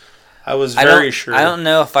was very sure. I don't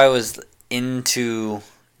know if I was into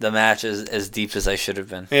the match as deep as I should have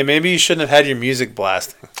been. Hey, maybe you shouldn't have had your music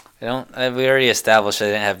blasting. We already established I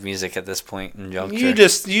didn't have music at this point in juncture.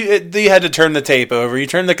 You had to turn the tape over. You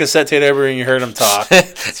turned the cassette tape over and you heard him talk.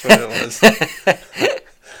 That's what it was.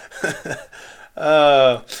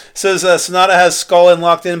 So Sonata has Skull in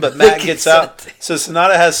locked in, but Matt gets out. So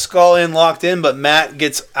Sonata has Skull in locked in, but Matt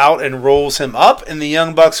gets out and rolls him up, and the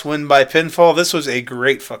Young Bucks win by pinfall. This was a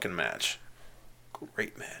great fucking match.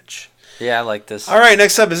 Great match. Yeah, I like this. All right,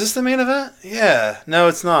 next up, is this the main event? Yeah. No,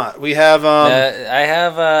 it's not. We have...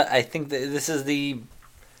 I think this is the...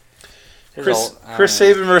 Chris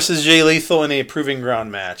Sabin versus Jay Lethal in a Proving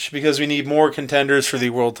Ground match, because we need more contenders for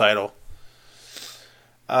the world title.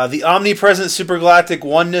 The omnipresent supergalactic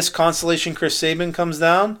oneness constellation Chris Sabin comes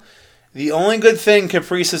down. The only good thing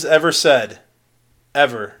Caprice has ever said.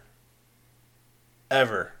 Ever.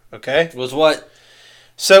 Okay? Was what?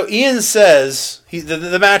 So Ian says,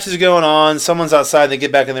 the match is going on, someone's outside, they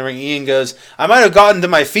get back in the ring. Ian goes, I might have gotten to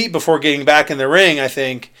my feet before getting back in the ring, I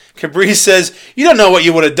think. Caprice says, you don't know what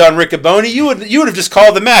you would have done, Riccaboni. You would have just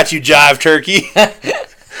called the match, you jive turkey.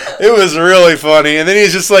 It was really funny. And then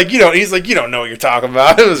he's just like, you don't know what you're talking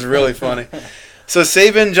about. It was really funny. So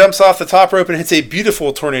Sabin jumps off the top rope and hits a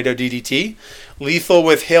beautiful tornado DDT. Lethal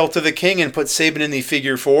with Hail to the King and puts Sabin in the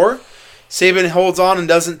figure 4. Sabin holds on and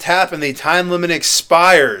doesn't tap, and the time limit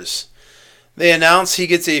expires. They announce he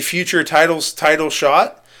gets a future title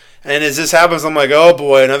shot. And as this happens, I'm like, oh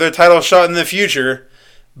boy, another title shot in the future.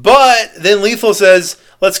 But then Lethal says,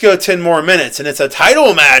 let's go 10 more minutes. And it's a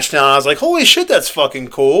title match now. And I was like, holy shit, that's fucking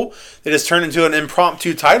cool. They just turned into an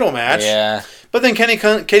impromptu title match. Yeah. But then Kenny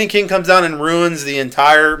King comes down and ruins the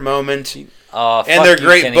entire moment. Oh, and their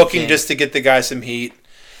great Kenny booking King. Just to get the guy some heat.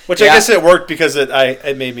 Which I guess it worked because it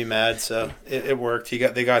made me mad, so it worked.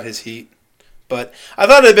 They got his heat. But I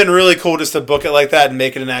thought it'd been really cool just to book it like that and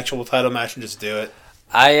make it an actual title match and just do it.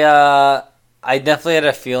 I definitely had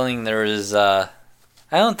a feeling there was I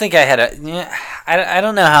don't think I had I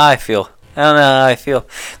don't know how I feel.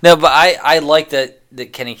 No, but I like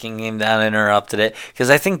that Kenny King came down and interrupted it because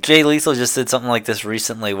I think Jay Lethal just did something like this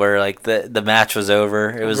recently where like the match was over.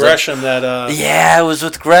 It was Gresham it was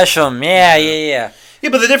with Gresham. Yeah. Yeah,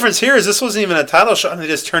 but the difference here is this wasn't even a title shot, and they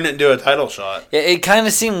just turned it into a title shot. It kind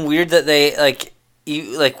of seemed weird that they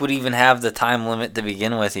would even have the time limit to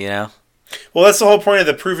begin with, you know. Well, that's the whole point of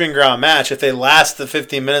the Proving Ground match. If they last the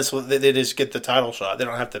 15 minutes, they just get the title shot. They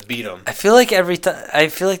don't have to beat them. I feel like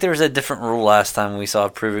there was a different rule last time we saw a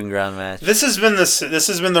Proving Ground match. This has been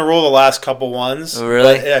the rule the last couple ones.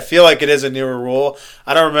 Really? But I feel like it is a newer rule.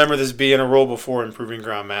 I don't remember this being a rule before in Proving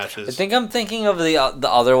Ground matches. I think I'm thinking of the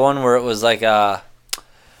other one where it was like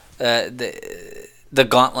the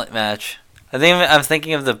gauntlet match. I'm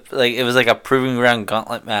thinking of it was like a Proving Ground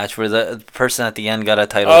gauntlet match where the person at the end got a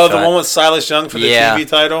title shot. Oh, the one with Silas Young for the TV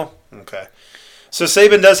title? Okay. So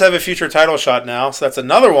Sabin does have a future title shot now, so that's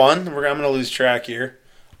another one. I'm going to lose track here.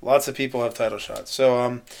 Lots of people have title shots.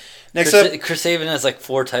 So next Chris, up, Chris Sabin has like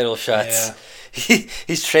 4 title shots. Yeah.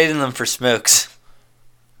 He's trading them for smokes,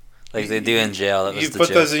 like they do in jail. That was you the put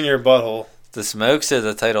joke. those in your butthole. The smokes or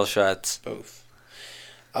the title shots? Both.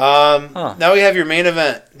 Now we have your main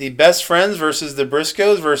event: the Best Friends versus the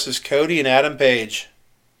Briscoes versus Cody and Adam Page.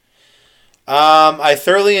 I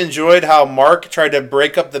thoroughly enjoyed how Mark tried to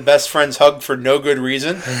break up the Best Friends hug for no good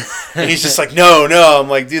reason. And he's just like, no. I'm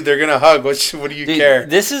like, dude, they're gonna hug. What do you care?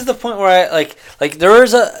 This is the point where I like there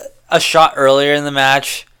was a shot earlier in the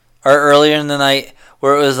match or earlier in the night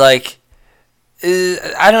where it was like,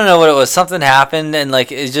 I don't know what it was. Something happened and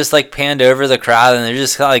like it just like panned over the crowd and they're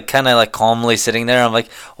just kind of calmly sitting there. I'm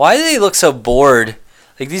like, why do they look so bored?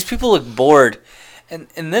 Like these people look bored.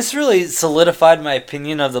 And this really solidified my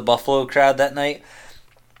opinion of the Buffalo crowd that night.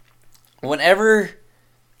 Whenever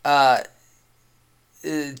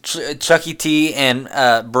Chucky T and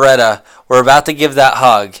Beretta were about to give that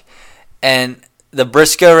hug, and the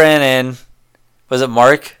Briscoe ran in, was it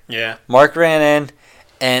Mark? Yeah. Mark ran in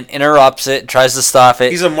and interrupts it, tries to stop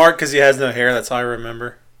it. He's a Mark because he has no hair. That's how I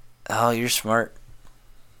remember. Oh, you're smart.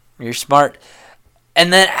 You're smart.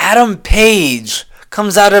 And then Adam Page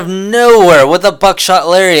comes out of nowhere with a buckshot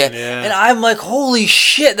lariat. Yeah. And I'm like, holy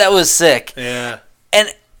shit, that was sick. Yeah. And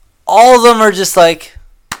all of them are just like...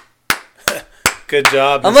 Good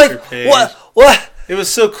job, I'm Mr. like, Page. What? It was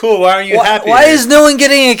so cool. Why aren't you happy? Why is no one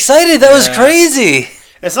getting excited? That was crazy.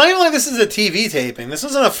 It's not even like this is a TV taping. This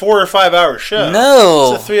wasn't a 4 or 5 hour show.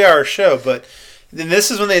 No. It's a 3 hour show. But then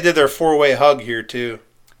this is when they did their 4-way hug here, too.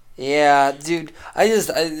 Yeah, dude.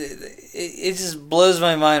 It just blows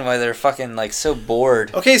my mind why they're fucking so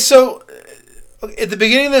bored. Okay, so at the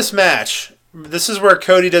beginning of this match, this is where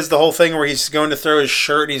Cody does the whole thing where he's going to throw his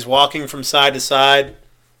shirt and he's walking from side to side.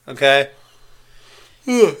 Okay?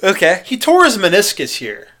 Okay. He tore his meniscus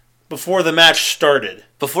here before the match started.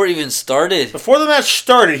 Before it even started. Before the match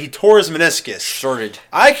started, he tore his meniscus. Started.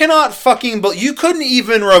 I cannot fucking... You couldn't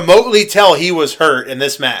even remotely tell he was hurt in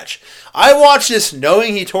this match. I watched this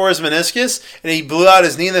knowing he tore his meniscus and he blew out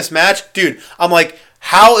his knee in this match. Dude, I'm like,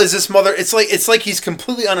 how is this mother... It's like he's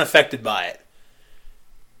completely unaffected by it.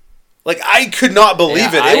 Like, I could not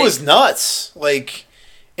believe it. It was nuts. Like,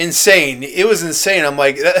 insane. It was insane. I'm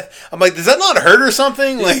like, does that not hurt or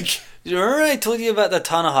something? Like... Remember I told you about the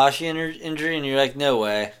Tanahashi injury and you're like, no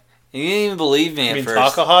way. You didn't even believe me at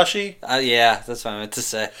first. Takahashi? Yeah, that's what I meant to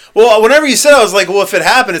say. Well, whenever you said it, I was like, well, if it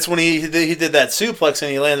happened, it's when he did that suplex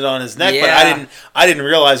and he landed on his neck. Yeah. But I didn't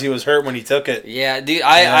realize he was hurt when he took it. Yeah, dude,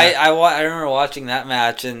 I remember watching that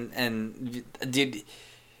match and dude,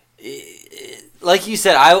 like you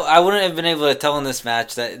said, I wouldn't have been able to tell in this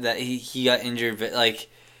match that he got injured, but like,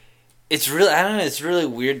 it's really, I don't know, it's really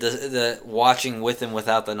weird the watching with and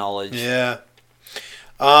without the knowledge. Yeah.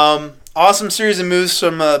 Awesome series of moves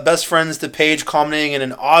from Best Friends to Page, culminating in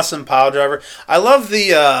an awesome pile driver. I love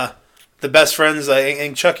the Best Friends. I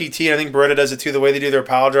think Chucky T, I think Beretta does it too, the way they do their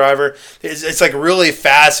pile driver. It's like really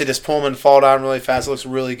fast. They just pull them and fall down really fast. It looks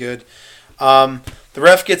really good. The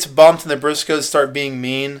ref gets bumped and the Briscoes start being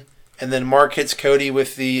mean. And then Mark hits Cody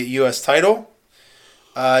with the U.S. title.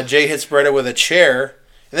 Jay hits Beretta with a chair.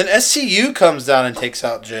 And then SCU comes down and takes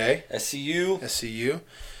out Jay. SCU. Let's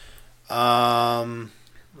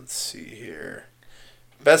see here.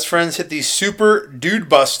 Best Friends hit the Super Dude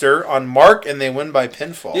Buster on Mark, and they win by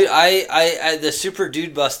pinfall. Dude, I the Super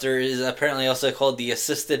Dude Buster is apparently also called the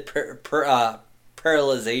assisted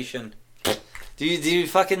paralyzation. Do you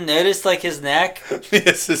fucking notice his neck? The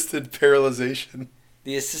assisted paralyzation.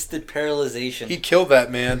 The assisted paralyzation. He killed that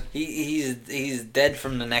man. He's dead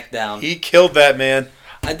from the neck down. He killed that man.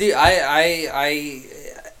 I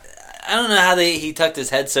don't know how he tucked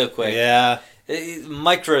his head so quick. Yeah.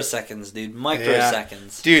 Microseconds, dude.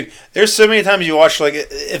 Microseconds. Yeah. Dude, there's so many times you watch,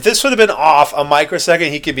 if this would have been off a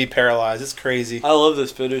microsecond, he could be paralyzed. It's crazy. I love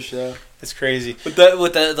this finish, though. It's crazy. With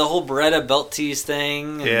the whole Beretta belt tease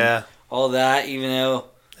thing. And all that, even though...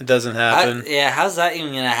 It doesn't happen. How's that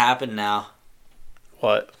even going to happen now?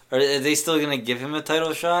 What? Are they still going to give him a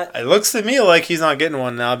title shot? It looks to me like he's not getting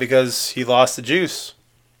one now because he lost the juice.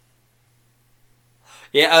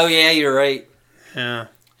 Yeah, you're right. Yeah.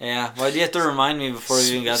 Yeah, why'd you have to remind me before we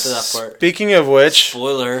even got to that part? Speaking of which...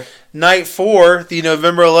 Spoiler. Night 4, the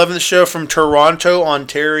November 11th show from Toronto,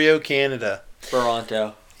 Ontario, Canada.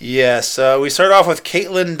 Toronto. Yes, we start off with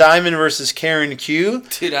Caitlin Diamond versus Karen Q.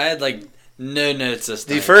 Dude, I had no notes this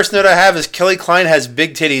time. The first note I have is Kelly Klein has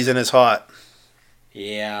big titties and is hot.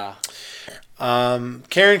 Yeah.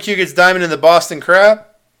 Karen Q gets Diamond in the Boston Crab.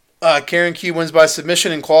 Karen Q wins by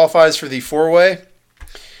submission and qualifies for the 4-way.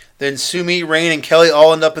 Then Sumi, Rain, and Kelly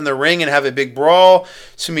all end up in the ring and have a big brawl.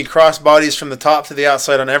 Sumi cross bodies from the top to the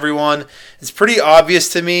outside on everyone. It's pretty obvious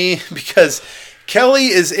to me because Kelly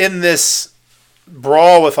is in this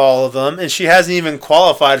brawl with all of them, and she hasn't even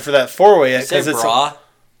qualified for that 4-way yet. You said bra?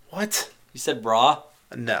 What? You said bra?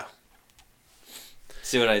 No.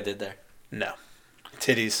 See what I did there? No.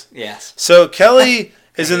 Titties. Yes. So Kelly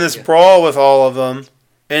is in this brawl with all of them,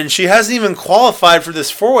 and she hasn't even qualified for this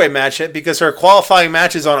 4-way match yet because her qualifying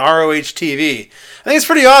match is on ROH TV. I think it's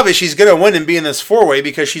pretty obvious she's going to win and be in this 4-way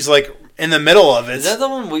because she's like in the middle of it. Is that the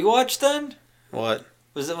one we watched then? What?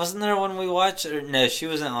 Wasn't there one we watched? Or, no, she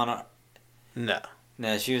wasn't on it.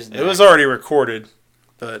 No, she was. It was already recorded,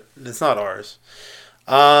 but it's not ours.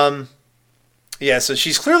 Yeah, so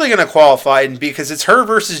she's clearly going to qualify because it's her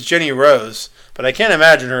versus Jenny Rose. But I can't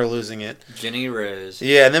imagine her losing it. Jenny Rose.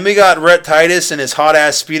 Yeah, and then we got Rhett Titus in his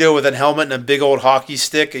hot-ass Speedo with a helmet and a big old hockey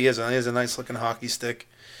stick. He has a nice-looking hockey stick.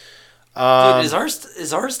 Dude, is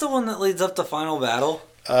ours the one that leads up to Final Battle?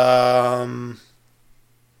 I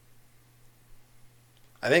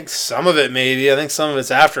think some of it maybe. I think some of it's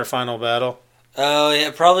after Final Battle. Oh, yeah,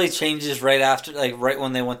 it probably changes right after, like right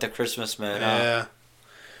when they went to Christmas mode. Yeah.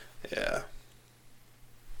 Huh?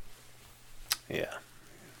 Yeah.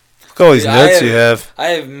 Look at all these notes you have.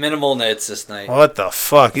 I have minimal notes this night. What the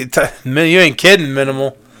fuck? You ain't kidding,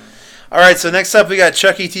 minimal. All right, so next up we got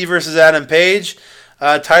Chucky T versus Adam Page.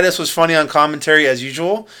 Titus was funny on commentary as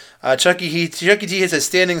usual. Chucky T hits a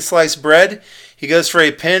standing sliced bread. He goes for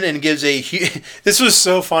a pin and gives a... This was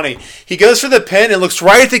so funny. He goes for the pin and looks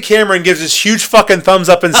right at the camera and gives this huge fucking thumbs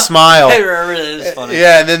up and smile. I remember that. It was funny.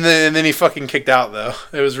 Yeah, and then he fucking kicked out, though.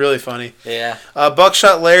 It was really funny. Yeah.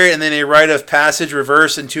 Buckshot Larry and then a rite of passage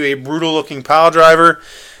reverse into a brutal-looking pile driver.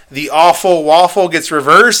 The awful waffle gets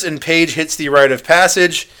reversed and Page hits the rite of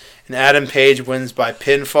passage. And Adam Page wins by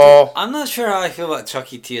pinfall. I'm not sure how I feel about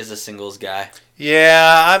Chucky T as a singles guy.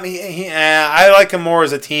 Yeah, I mean, I like him more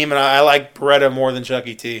as a team, and I like Beretta more than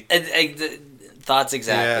Chucky T. Thoughts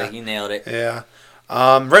exactly. Yeah. You nailed it. Yeah.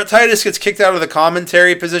 Rhett Titus gets kicked out of the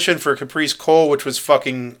commentary position for Caprice Cole, which was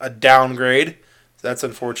fucking a downgrade. That's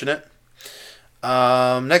unfortunate.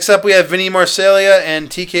 Next up, we have Vinny Marseglia and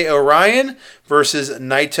TK Orion versus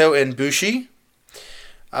Naito and Bushi.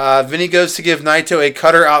 Vinny goes to give Naito a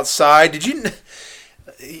cutter outside.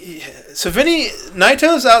 So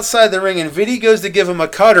Naito's outside the ring, and Vinny goes to give him a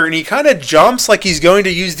cutter, and he kind of jumps like he's going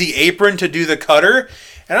to use the apron to do the cutter.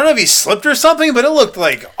 And I don't know if he slipped or something, but it looked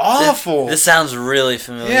like awful. This sounds really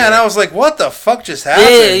familiar. Yeah, and I was like, what the fuck just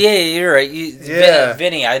happened? Yeah, you're right.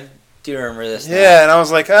 Vinny, I do remember this now. Yeah, and I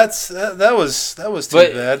was like, that was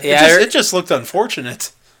too bad. Yeah, it just looked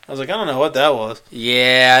unfortunate. I was like, I don't know what that was.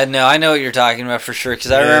 Yeah, no, I know what you're talking about for sure.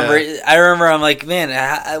 Because I remember, I'm like,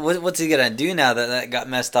 man, what's he gonna do now that got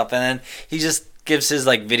messed up? And then he just gives his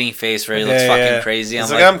like Vinny face where he looks fucking crazy.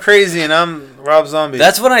 He's like, I'm crazy and I'm Rob Zombie.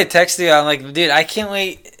 That's when I texted you. I'm like, dude, I can't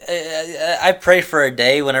wait. I pray for a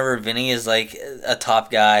day whenever Vinny is like a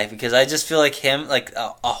top guy because I just feel like him, like a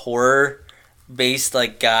horror based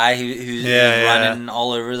like guy who's running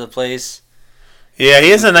all over the place. Yeah, he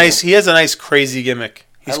has a nice crazy gimmick.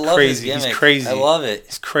 I love his gimmick. He's crazy. I love it.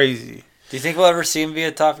 He's crazy. Do you think we'll ever see him be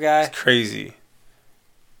a top guy? He's crazy.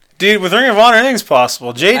 Dude, with Ring of Honor, anything's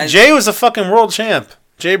possible. Jay was a fucking world champ.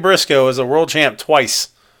 Jay Briscoe was a world champ twice.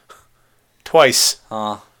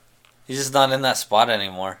 Huh. He's just not in that spot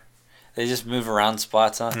anymore. They just move around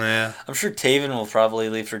spots, huh? Yeah. I'm sure Taven will probably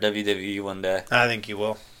leave for WWE one day. I think he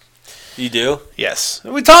will. You do? Yes.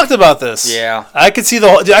 We talked about this. Yeah. I could see the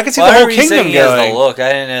whole kingdom he going. Has the look.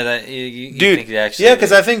 I didn't know that. You Dude, think actually yeah,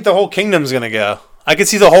 because I think the whole kingdom's going to go. I could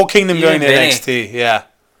see the whole kingdom going to NXT. Yeah.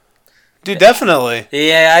 Dude, definitely.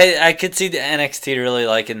 Yeah, I could see the NXT really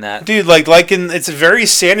liking that. Dude, it's very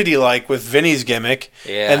Sanity-like with Vinny's gimmick.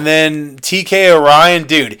 Yeah. And then TK Orion,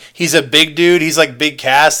 dude, he's a big dude. He's like big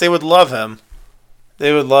Cass. They would love him. He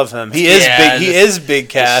is big. He is Big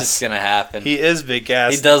Cass. It's gonna happen. He is Big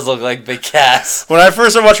Cass. He does look like Big Cass. When I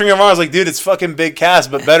first started watching him, I was like, dude, it's fucking Big Cass,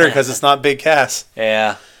 but better because it's not Big Cass.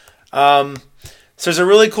 Yeah. So there's a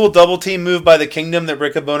really cool double team move by the Kingdom that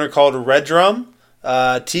Rick Boner called Red Drum.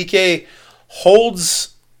 TK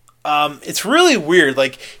holds. It's really weird.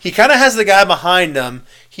 Like he kind of has the guy behind him.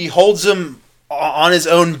 He holds him on his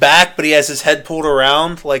own back, but he has his head pulled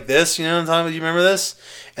around like this. You know what I'm talking about? You remember this?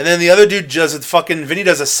 And then the other dude does Vinny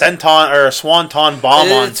does a senton or a swanton bomb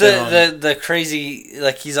onto him. The crazy,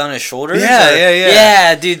 like he's on his shoulders? Yeah.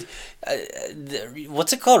 Yeah, dude.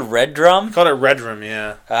 What's it called? Red Drum? I called it Red Drum,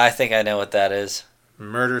 yeah. I think I know what that is.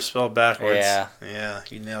 Murder spelled backwards. Yeah. Yeah,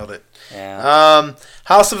 you nailed it. Yeah.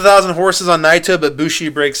 House of a Thousand Horses on Naito, but Bushi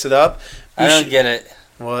breaks it up. I don't get it.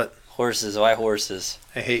 What? Horses. Why horses?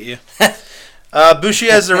 I hate you. Bushi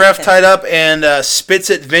has the ref tied up and spits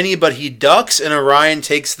at Vinny, but he ducks, and Orion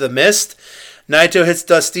takes the mist. Naito hits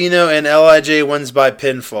Dustino, and LIJ wins by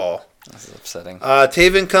pinfall. This is upsetting.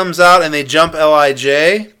 Taven comes out, and they jump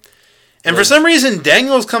LIJ. And for some reason,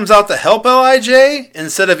 Daniels comes out to help LIJ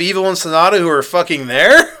instead of Evil and Sonata, who are fucking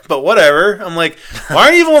there. But whatever. I'm like, why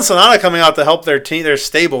aren't Evil and Sonata coming out to help their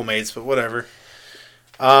stable mates? But whatever.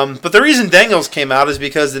 But the reason Daniels came out is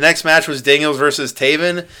because the next match was Daniels versus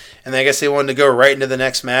Taven, and I guess they wanted to go right into the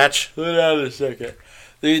next match. Hold on a second.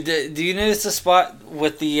 Do you notice the spot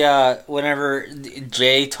with the whenever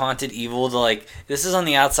Jay taunted Evil to like this is on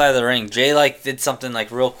the outside of the ring? Jay like did something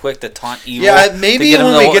like real quick to taunt Evil. Yeah, maybe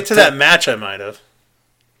when we get to that match, I might have.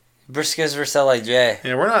 Briscoes versus LIJ.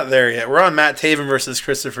 Yeah, we're not there yet. We're on Matt Taven versus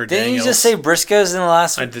Christopher Daniels. Didn't you just say Briscoes in the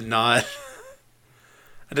last one? I did not.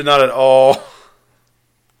 I did not at all.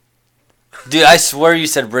 Dude, I swear you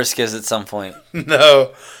said Briscoes at some point.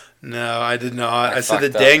 No, I did not. I said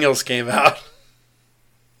that Daniels came out.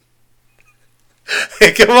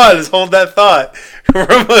 Hey, come on, just hold that thought. We're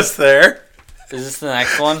almost there. Is this the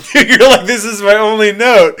next one? You're like, this is my only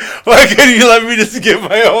note. Why couldn't you let me just get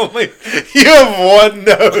my only... You have one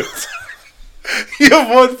note. You have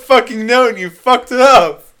one fucking note and you fucked it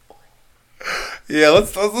up. Yeah,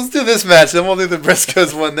 let's do this match. Then we'll do the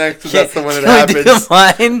Briscoes one next because that's the one that happens. We do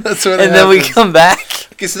mine, that's what and then we come back.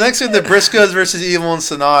 Okay, so next we have the Briscoes versus Evil and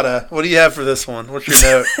Sonata. What do you have for this one? What's your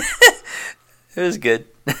note? It was good.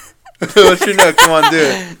 What's your note? Come on, do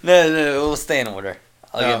it. No, we'll stay in order.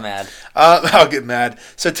 I'll get mad. I'll get mad.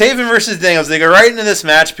 So Taven versus Daniels. They go right into this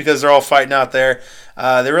match because they're all fighting out there.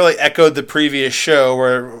 They really echoed the previous show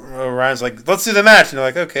where Ryan's like, let's do the match. And they're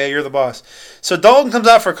like, okay, you're the boss. So Dalton comes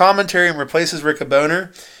out for commentary and replaces Rick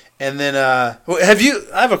Boner. And then, I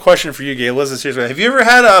have a question for you, Gabe. Listen, seriously. Have you ever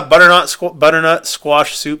had a butternut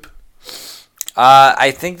squash soup?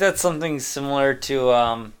 I think that's something similar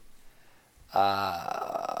to,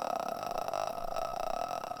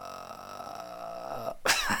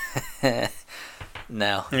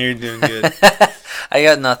 no. You're doing good. I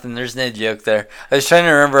got nothing. There's no joke there. I was trying to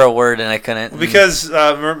remember a word and I couldn't. Because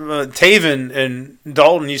Taven and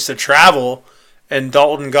Dalton used to travel, and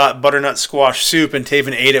Dalton got butternut squash soup, and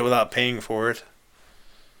Taven ate it without paying for it.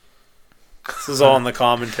 This is all in the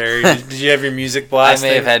commentary. Did you have your music blasting?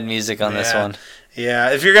 I may have had music on this one.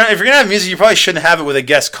 Yeah, if you're gonna have music, you probably shouldn't have it with a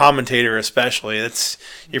guest commentator, especially.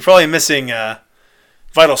 You're probably missing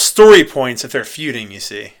vital story points if they're feuding. You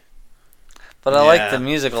see. But I like the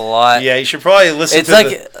music a lot. Yeah, you should probably listen it's to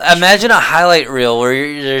like, imagine a highlight reel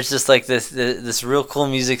where there's just like this real cool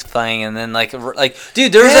music's playing, and then like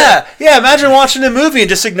dude, there's imagine watching a movie and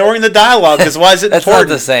just ignoring the dialogue, because why is it That's important?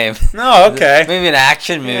 not the same. No, okay. Maybe an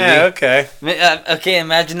action movie. Yeah, okay. Okay,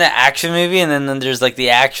 imagine the action movie, and then there's like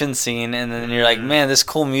the action scene, and then you're like, man, this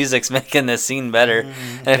cool music's making this scene better.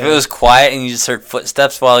 And if it was quiet and you just heard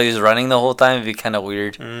footsteps while he was running the whole time, it'd be kind of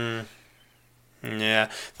weird. Yeah.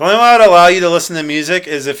 The only way I would allow you to listen to music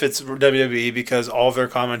is if it's WWE, because all of their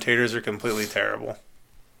commentators are completely terrible.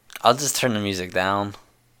 I'll just turn the music down.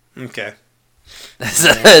 Okay. Is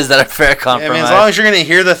that a fair compromise? I mean, as long as you're going to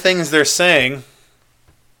hear the things they're saying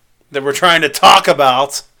that we're trying to talk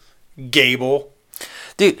about, Gable.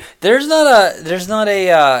 Dude, there's not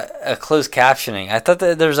a closed captioning. I thought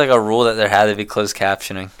that there's like a rule that there had to be closed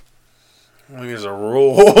captioning. I think there's a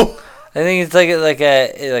rule. I think it's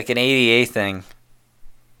like an ADA thing.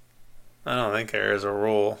 I don't think there is a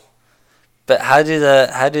rule. But how do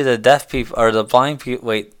the deaf people or the blind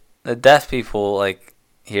people the deaf people like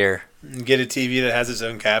hear? Get a TV that has its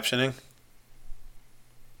own captioning.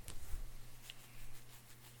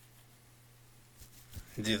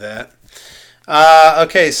 Do that.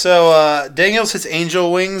 Okay, so Daniels hits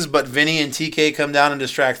Angel Wings, but Vinny and TK come down and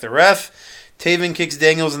distract the ref. Taven kicks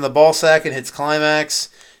Daniels in the ball sack and hits Climax.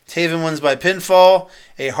 Taven wins by pinfall.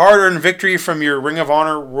 A hard-earned victory from your Ring of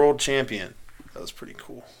Honor World Champion. That was pretty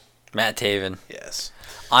cool. Matt Taven. Yes.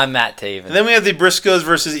 I'm Matt Taven. And then we have the Briscoes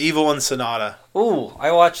versus Evil and Sonata. Ooh,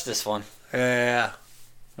 I watched this one. Yeah.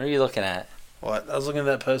 What are you looking at? What? I was looking at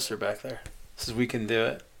that poster back there. This is We Can Do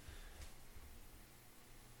It.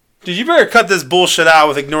 Dude, you better cut this bullshit out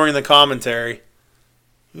with ignoring the commentary.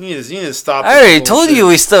 You need to stop. I already told you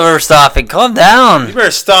we were stopping. Calm down. You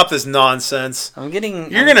better stop this nonsense. You're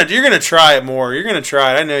gonna try it more. You're gonna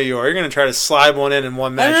try it. I know you are. You're gonna try to slide one in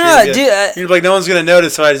one match. You're like, no one's gonna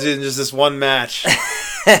notice if I do just this one match.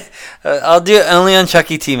 I'll do it only on Chuck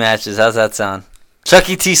E. T matches. How's that sound? Chuck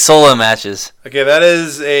E. T solo matches. Okay, that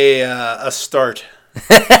is a start.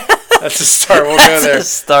 That's a start. We'll go there. That's a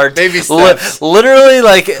start. Baby steps. Literally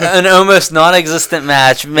like an almost non-existent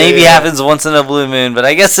match. Maybe happens once in a blue moon, but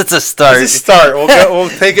I guess it's a start. It's a start. We'll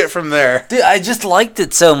take it from there. Dude, I just liked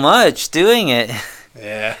it so much doing it.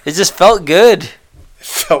 Yeah. It just felt good. It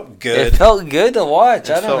felt good. It felt good to watch.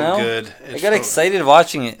 I don't know. Good. I got excited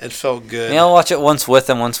watching it. It felt good. Maybe I'll watch it once with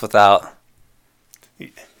and once without.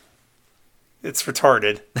 It's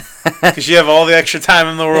retarded. Because you have all the extra time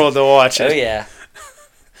in the world to watch it. Oh, yeah.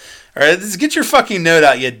 All right, let's get your fucking note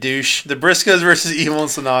out, you douche. The Briscoes versus Evil and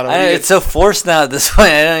Sonata. It's so forced now at this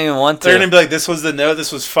point. I don't even want to. They're going to be like, this was the note.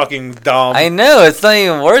 This was fucking dumb. I know. It's not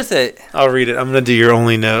even worth it. I'll read it. I'm going to do your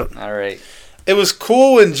only note. All right. It was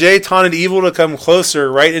cool when Jay taunted Evil to come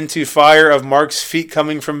closer, right into fire of Mark's feet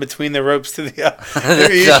coming from between the ropes to the...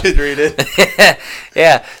 Maybe you should read it.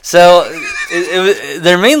 Yeah. So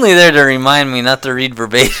they're mainly there to remind me not to read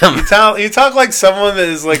verbatim. You talk like someone that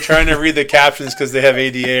is like trying to read the captions because they have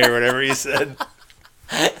ADA or whatever you said.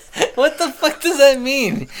 What the fuck does that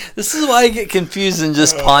mean? This is why I get confused and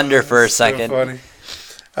just ponder for a second. So funny.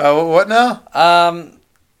 What now? I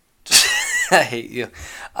hate you.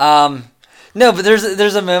 No, but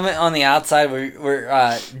there's a moment on the outside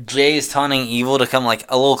where Jay is taunting Evil to come like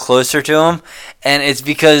a little closer to him, and it's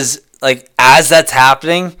because like as that's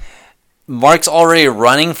happening, Mark's already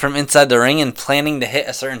running from inside the ring and planning to hit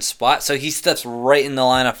a certain spot, so he steps right in the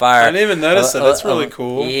line of fire. I didn't even notice that. That's really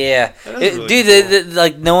cool. Yeah, really dude, cool.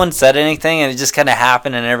 like no one said anything, and it just kind of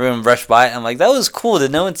happened, and everyone brushed by it. I'm like, that was cool.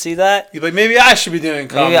 Did no one see that? You're like, maybe I should be doing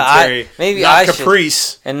commentary. Maybe not I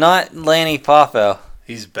Caprice. And not Lanny Poffo.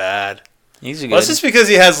 He's bad. He's good. Well, it's just because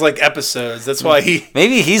he has like episodes. That's why he.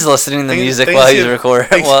 Maybe he's listening to music while he's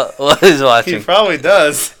recording. While he's watching. He probably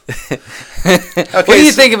does. What do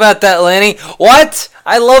you think about that, Lanny? What?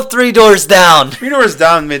 I love Three Doors Down. Three Doors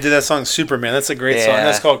Down did that song Superman. That's a great song.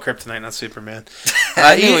 That's called Kryptonite, not Superman.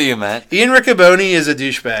 I knew what you meant. Ian Riccoboni is a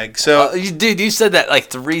douchebag. So, dude, you said that like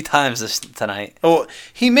 3 times tonight. Oh,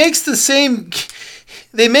 he makes the same.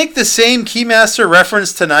 They make the same Keymaster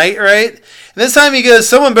reference tonight, right? And this time he goes,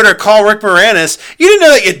 someone better call Rick Moranis. You didn't know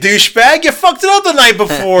that, you douchebag. You fucked it up the night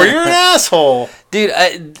before. You're an asshole.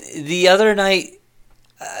 Dude, the other night,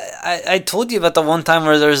 I told you about the one time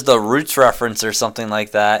where there's the Roots reference or something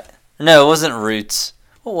like that. No, it wasn't Roots.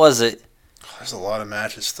 What was it? There's a lot of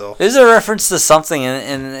matches still. There's a reference to something,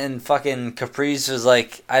 and fucking Caprice was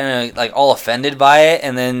like, I don't know, like all offended by it,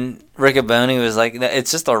 and then Riccoboni was like,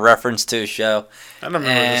 it's just a reference to a show. I don't remember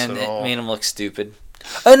this at all. And it made him look stupid.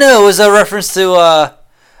 Oh no, it was a reference to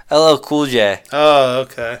LL Cool J. Oh,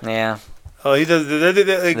 okay. Yeah. Oh, he does.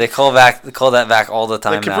 They call that back all the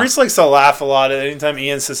time. Like Caprice likes to laugh a lot anytime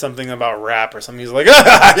Ian says something about rap or something. He's like,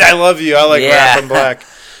 "I love you. I like rap and black."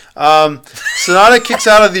 Sonata kicks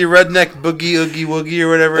out of the redneck boogie oogie woogie or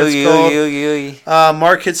whatever it's called. Oogie, oogie.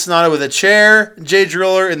 Mark hits Sonata with a chair. Jay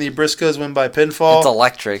Driller and the Briscoes win by pinfall. It's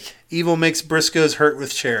electric. Evil makes Briscoes hurt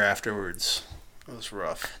with chair afterwards. It was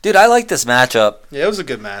rough. Dude, I like this matchup. Yeah, it was a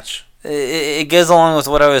good match. It goes along with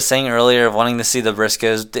what I was saying earlier of wanting to see the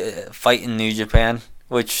Briscoes fight in New Japan,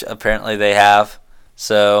 which apparently they have.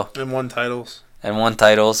 So And won titles.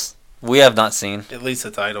 We have not seen. At least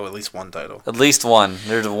a title, at least one title. At least one.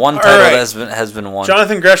 There's one title that has been won.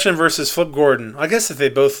 Jonathan Gresham versus Flip Gordon. I guess if they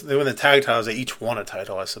win the tag titles, they each won a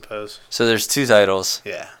title, I suppose. So there's 2 titles.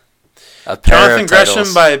 Yeah. Jonathan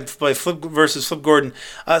Gresham by Flip versus Flip Gordon.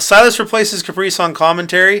 Silas replaces Caprice on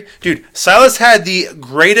commentary. Dude, Silas had the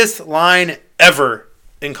greatest line ever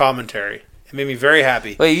in commentary. It made me very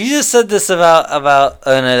happy. Wait, you just said this about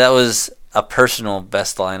oh no, that was a personal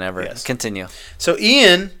best line ever. Yes. Continue. So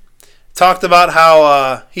Ian talked about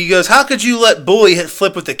how he goes, how could you let Bully hit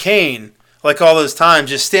Flip with the cane like all those times?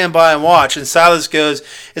 Just stand by and watch. And Silas goes,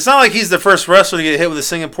 it's not like he's the first wrestler to get hit with a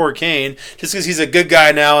Singapore cane just because he's a good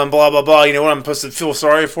guy now and blah, blah, blah. You know what? I'm supposed to feel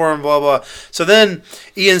sorry for him, blah, blah. So then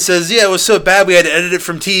Ian says, yeah, it was so bad we had to edit it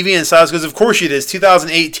from TV. And Silas goes, of course it is.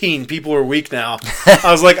 2018. People are weak now.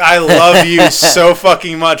 I was like, I love you so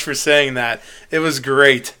fucking much for saying that. It was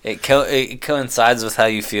great. It coincides with how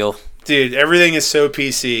you feel. Dude, everything is so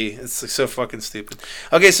PC. It's like so fucking stupid.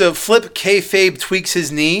 Okay, so Flip kayfabe tweaks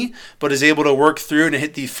his knee, but is able to work through and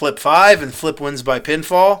hit the Flip 5, and Flip wins by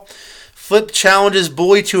pinfall. Flip challenges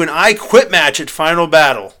Bully to an I Quit match at Final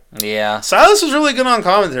Battle. Yeah. Silas was really good on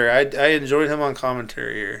commentary. I enjoyed him on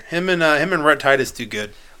commentary here. Him and Rhett Titus do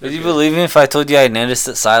good. Would you believe me if I told you I noticed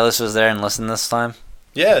that Silas was there and listened this time?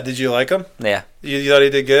 Yeah, did you like him? Yeah. You thought he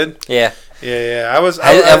did good? Yeah. Yeah.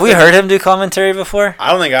 Have we heard him do commentary before?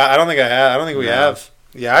 I don't think we have.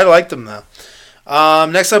 Yeah, I liked him though.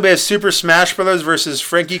 Next up we have Super Smash Brothers versus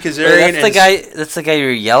Frankie Kazarian. That's the guy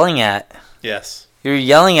you're yelling at. Yes. You're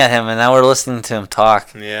yelling at him, and now we're listening to him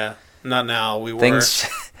talk. Yeah. Not now. We were. Things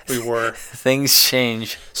We were. things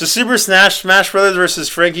change. So Super Smash Brothers versus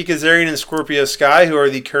Frankie Kazarian and Scorpio Sky, who are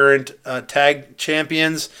the current tag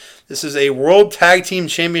champions. This is a World Tag Team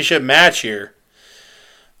Championship match here.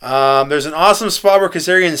 There's an awesome spot where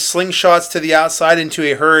Kazarian slingshots to the outside into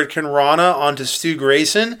a Hurricane Rana onto Stu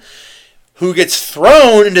Grayson, who gets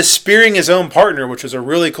thrown into spearing his own partner, which was a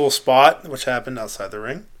really cool spot, which happened outside the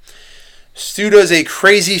ring. Stu does a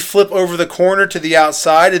crazy flip over the corner to the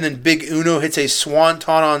outside, and then Big Uno hits a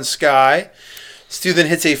swanton on Sky. Stu then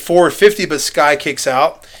hits a 450, but Sky kicks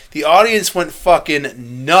out. The audience went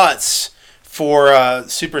fucking nuts for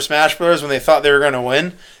Super Smash Bros. When they thought they were going to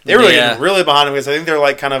win. They were really behind them because I think they're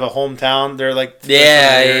like kind of a hometown. They're like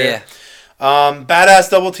Yeah. badass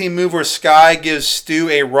double team move where Sky gives Stu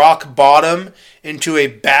a rock bottom into a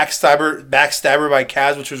backstabber by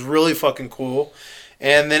Kaz, which was really fucking cool.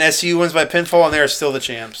 And then SCU wins by pinfall, and they are still the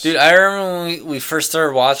champs. Dude, I remember when we first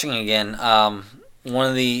started watching again, one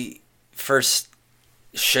of the first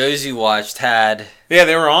shows you watched had... Yeah,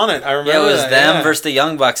 they were on it. I remember it was that, them versus the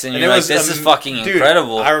Young Bucks, and you're like, this is fucking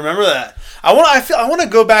incredible. I remember that. I want to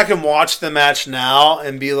go back and watch the match now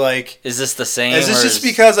and be like... Is this the same? Is this just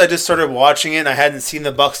because I just started watching it and I hadn't seen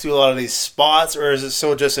the Bucks do a lot of these spots, or is it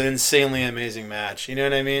still just an insanely amazing match? You know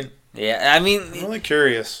what I mean? Yeah, I mean... I'm really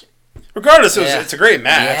curious. Regardless, it's a great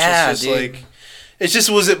match. Yeah, it's just like... It's just,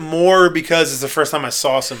 was it more because it's the first time I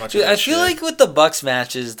saw so much of that I feel like with the Bucks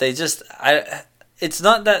matches, they just... It's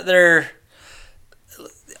not that they're...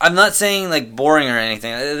 I'm not saying like boring or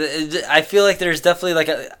anything. I feel like there's definitely like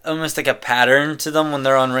almost like a pattern to them when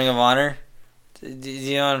they're on Ring of Honor. Do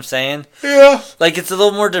you know what I'm saying? Yeah. Like it's a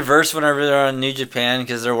little more diverse whenever they're on New Japan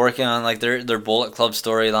because they're working on like their Bullet Club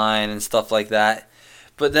storyline and stuff like that.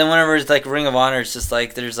 But then whenever it's like Ring of Honor, it's just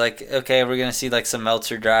like there's like, okay, we're gonna see like some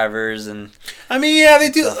Meltzer drivers and. I mean, yeah, they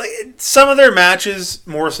do like, some of their matches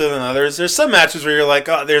more so than others. There's some matches where you're like,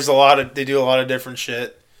 oh, they do a lot of different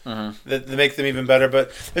shit. Mm-hmm. That make them even better.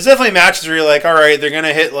 But there's definitely matches where you're like, all right, they're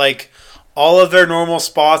gonna hit like all of their normal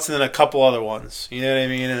spots and then a couple other ones. You know what I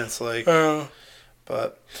mean? And it's like,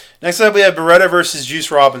 but next up we have Beretta versus Juice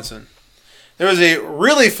Robinson. There was a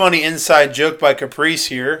really funny inside joke by Caprice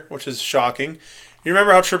here, which is shocking. You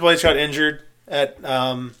remember how Triple H got injured at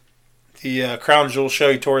the Crown Jewel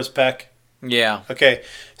show? He tore his pec. Yeah. Okay,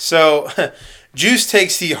 so Juice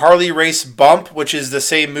takes the Harley Race bump, which is the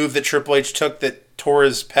same move that Triple H took that tore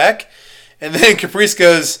his pec. And then Caprice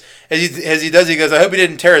goes, as he does, he goes, I hope he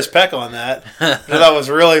didn't tear his pec on that. That was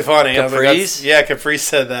really funny. Caprice? Yeah, Caprice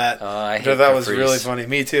said that. Oh, I hate that Caprice. Was really funny.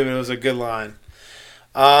 Me too, but it was a good line.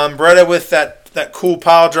 Beretta with that cool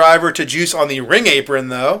pile driver to Juice on the ring apron,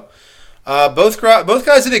 though. Both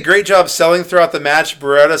guys did a great job selling throughout the match.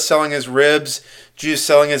 Beretta selling his ribs, Juice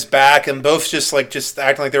selling his back, and both just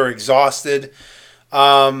acting like they were exhausted.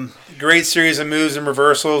 Great series of moves and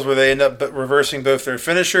reversals where they end up reversing both their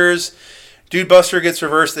finishers. Dude Buster gets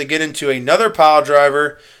reversed. They get into another pile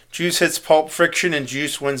driver. Juice hits Pulp Friction, and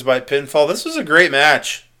Juice wins by pinfall. This was a great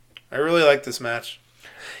match. I really like this match.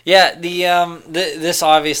 Yeah, this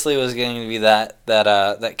obviously was going to be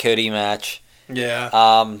that Cody match.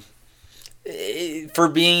 Yeah. For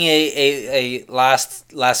being a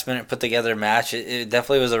last minute put together match, it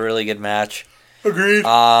definitely was a really good match. Agreed.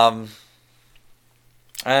 I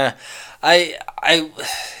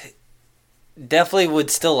definitely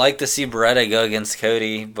would still like to see Beretta go against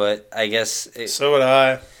Cody, but I guess so would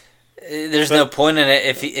I. There's no point in it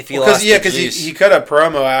if he lost. Yeah, because he cut a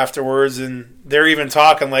promo afterwards, and they're even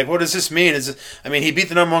talking like, "What does this mean?" He beat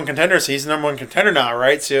the number one contender, so he's the number one contender now,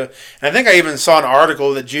 right? So, and I think I even saw an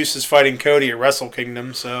article that Juice is fighting Cody at Wrestle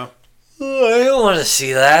Kingdom. So, I don't want to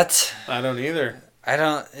see that. I don't either.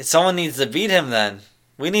 Someone needs to beat him then.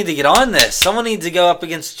 We need to get on this. Someone needs to go up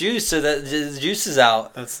against Juice so that Juice is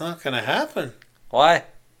out. That's not going to happen. Why?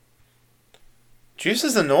 Juice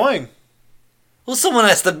is annoying. Well, someone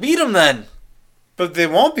has to beat him then. But they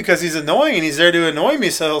won't because he's annoying and he's there to annoy me,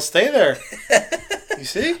 so he'll stay there. You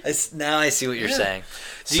see? Now I see what you're saying.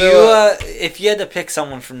 If you had to pick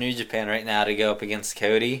someone from New Japan right now to go up against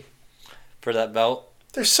Cody for that belt?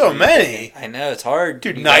 There's so many. I know, it's hard.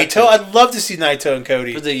 Dude, Naito. I'd love to see Naito and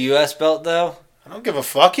Cody. For the U.S. belt, though? I don't give a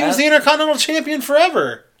fuck. He was the Intercontinental Champion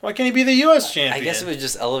forever. Why can't he be the U.S. Champion? I guess it would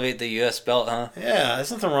just elevate the U.S. belt, huh? Yeah,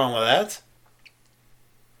 there's nothing wrong with that.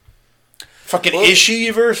 Fucking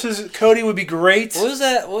Ishii versus Cody would be great.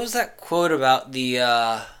 What was that quote about the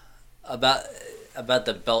about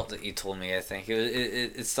the belt that you told me? I think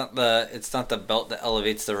it's not the belt that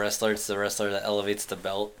elevates the wrestler. It's the wrestler that elevates the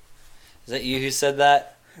belt. Is that you who said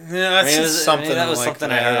that? Yeah, that's something. That was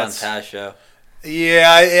something I heard on Taz show.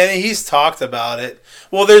 Yeah, and he's talked about it.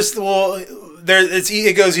 It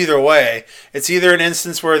goes either way. It's either an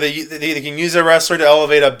instance where they can use a wrestler to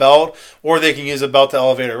elevate a belt, or they can use a belt to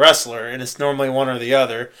elevate a wrestler, and it's normally one or the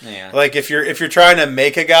other. Yeah. Like if you're trying to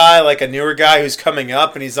make a guy like a newer guy who's coming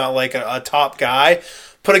up and he's not like a top guy,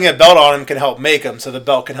 putting a belt on him can help make him, so the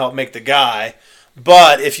belt can help make the guy.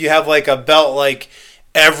 But if you have like a belt like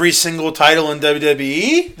every single title in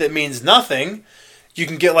WWE that means nothing, you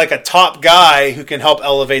can get like a top guy who can help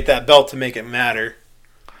elevate that belt to make it matter.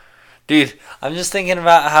 Dude, I'm just thinking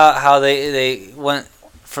about how they went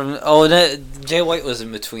from... Oh, no, Jay White was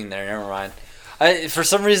in between there. Never mind. For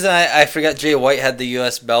some reason, I forgot Jay White had the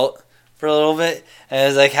U.S. belt for a little bit. And I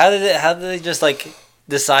was like, how did they just like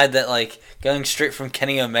decide that like going straight from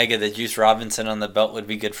Kenny Omega to Juice Robinson on the belt would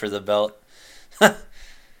be good for the belt?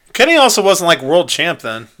 Kenny also wasn't like world champ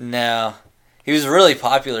then. No. He was really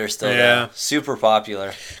popular still, Yeah. though. Super popular.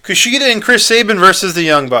 Kushida and Chris Sabin versus the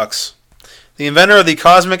Young Bucks. The inventor of the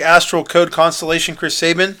Cosmic Astral Code Constellation, Chris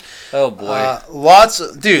Sabin. Oh, boy.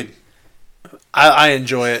 Dude, I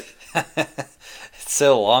enjoy it. It's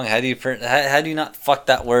so long. How do you not fuck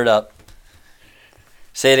that word up?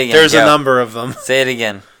 Say it again. There's a number of them. Say it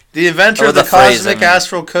again. The inventor of the Cosmic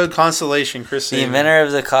Astral Code Constellation, Chris Sabin. The inventor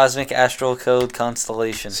of the Cosmic Astral Code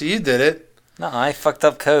Constellation. So you did it. No, I fucked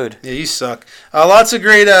up code. Yeah, you suck. Lots of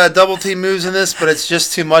great double team moves in this, but it's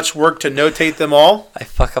just too much work to notate them all. I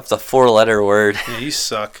fuck up the 4-letter word. Yeah, you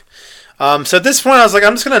suck. So at this point, I was like,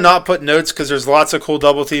 I'm just going to not put notes because there's lots of cool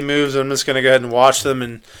double team moves. I'm just going to go ahead and watch them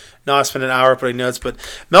and not spend an hour putting notes. But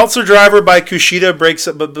Meltzer Driver by Kushida breaks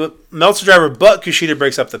up. Meltzer Driver but Kushida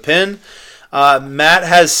breaks up the pin. Matt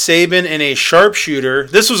has Sabin in a sharpshooter.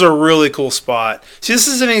 This was a really cool spot. See, this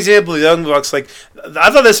is an example of the Young Bucks. Like,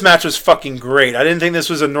 I thought this match was fucking great. I didn't think this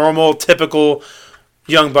was a normal, typical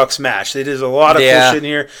Young Bucks match. They did a lot of cool shit in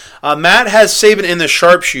here. Matt has Sabin in the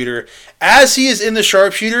sharpshooter. As he is in the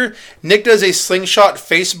sharpshooter, Nick does a slingshot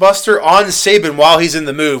facebuster on Sabin while he's in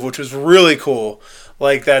the move, which was really cool.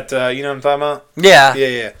 Like that, you know what I'm talking about? Yeah.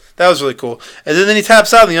 Yeah. That was really cool. And then he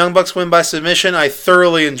taps out and the Young Bucks win by submission. I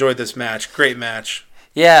thoroughly enjoyed this match. Great match.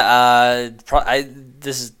 Yeah,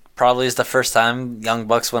 this is probably the first time Young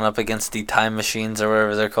Bucks went up against the Time Machines or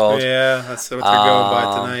whatever they're called. Yeah, that's what they're going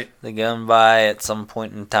by tonight. They're going by at some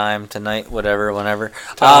point in time, tonight, whatever, whenever.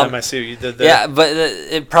 I see what you did there. Yeah, but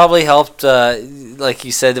it probably helped, like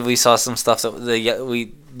you said, that we saw some stuff that the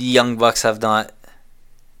Young Bucks have not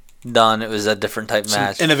done. It was a different type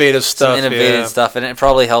match. Innovative stuff. And it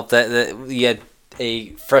probably helped that you had a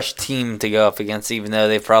fresh team to go up against, even though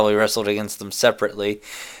they probably wrestled against them separately.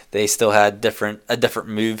 They still had a different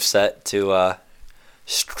move set to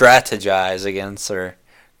strategize against or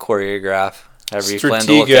choreograph. However you plan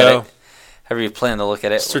to look at it. However you plan to look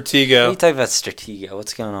at it. Stratego. What are you talking about Stratego?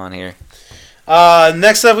 What's going on here?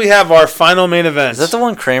 Next up we have our final main event. Is that the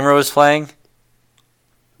one Kramer was playing?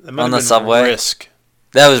 On the subway? Risk.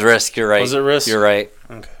 That was Risk, you're right. Was it Risk? You're right.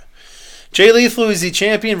 Okay. Jay Lethal is the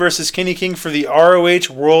champion versus Kenny King for the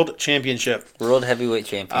ROH World Championship. World Heavyweight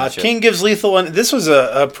Championship. King gives Lethal, this was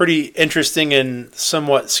a pretty interesting and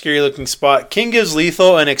somewhat scary looking spot. King gives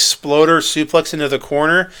Lethal an exploder suplex into the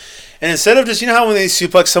corner. And instead of just, you know how when they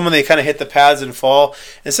suplex someone, they kind of hit the pads and fall?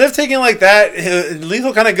 Instead of taking like that,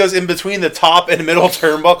 Lethal kind of goes in between the top and middle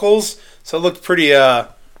turnbuckles. So it looked pretty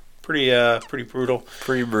brutal.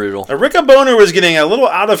 Pretty brutal. Ricka Boner was getting a little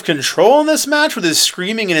out of control in this match with his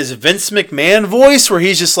screaming and his Vince McMahon voice, where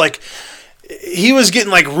he's just like, he was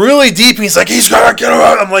getting like really deep, and he's like, he's gotta get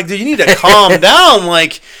out. I'm like, dude, you need to calm down.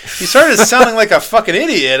 Like, he started sounding like a fucking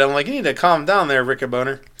idiot. I'm like, you need to calm down there, Ricka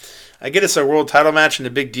Boner. I get it's a world title match and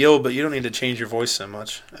a big deal, but you don't need to change your voice so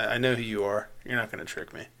much. I know who you are. You're not going to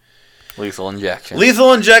trick me. Lethal Injection.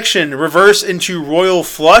 Lethal Injection. Reverse into Royal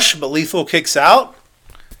Flush, but Lethal kicks out.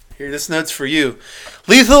 Here, this note's for you.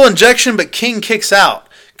 Lethal Injection, but King kicks out.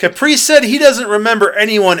 Caprice said he doesn't remember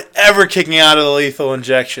anyone ever kicking out of the Lethal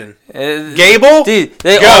Injection. Gable? Dude,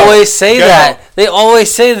 they always say that. They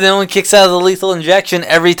always say that no one kicks out of the Lethal Injection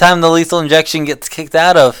every time the Lethal Injection gets kicked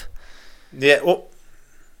out of. Yeah, well,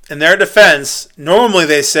 in their defense, normally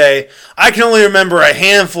they say, I can only remember a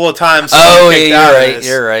handful of times someone kicked out of this.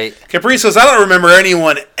 You're right. Caprice says, I don't remember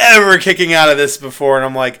anyone ever kicking out of this before. And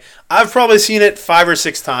I'm like, I've probably seen it 5 or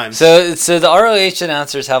 6 times. So the ROH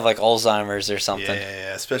announcers have like Alzheimer's or something.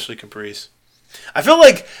 Yeah, especially Caprice. I feel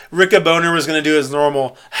like Ricka Boner was going to do his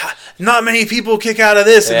normal, not many people kick out of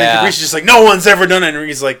this. And then Caprice is just like, no one's ever done it. And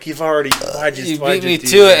he's like, you've already, you beat me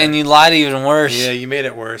to it and you lied even worse. Yeah, you made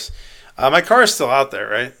it worse. My car's still out there,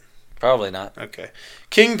 right? Probably not. Okay.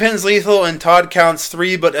 King pins Lethal and Todd counts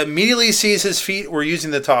 3, but immediately sees his feet were using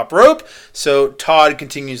the top rope. So Todd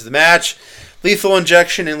continues the match. Lethal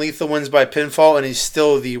Injection and Lethal wins by pinfall, and he's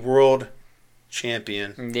still the world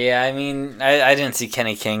champion. Yeah, I mean, I didn't see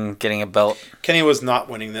Kenny King getting a belt. Kenny was not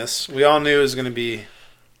winning this. We all knew it was going to be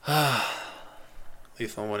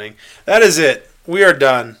Lethal winning. That is it. We are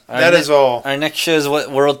done. That is all. Our next show is what,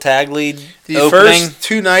 World Tag League The opening? first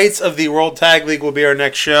 2 nights of the World Tag League will be our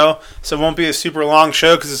next show, so it won't be a super long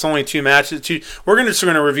show because it's only 2 matches. We're going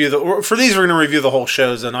to review for these. We're going to review the whole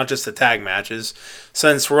shows, though, not just the tag matches,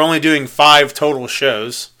 since we're only doing 5 total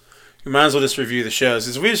shows. We might as well just review the shows.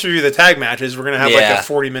 If we just review the tag matches, we're going to have like a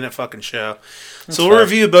 40-minute fucking show. So we'll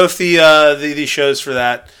review both the shows for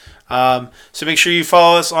that. So make sure you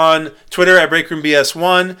follow us on Twitter at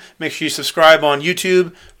BreakroomBS1. Make sure you subscribe on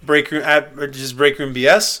YouTube,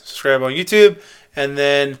 BreakroomBS. Subscribe on YouTube, and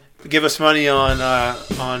then give us money on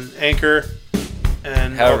Anchor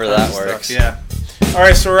and however that works. Stuff. Yeah. All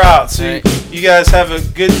right, so we're out. So you guys have a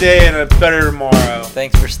good day and a better tomorrow.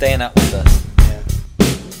 Thanks for staying up with us.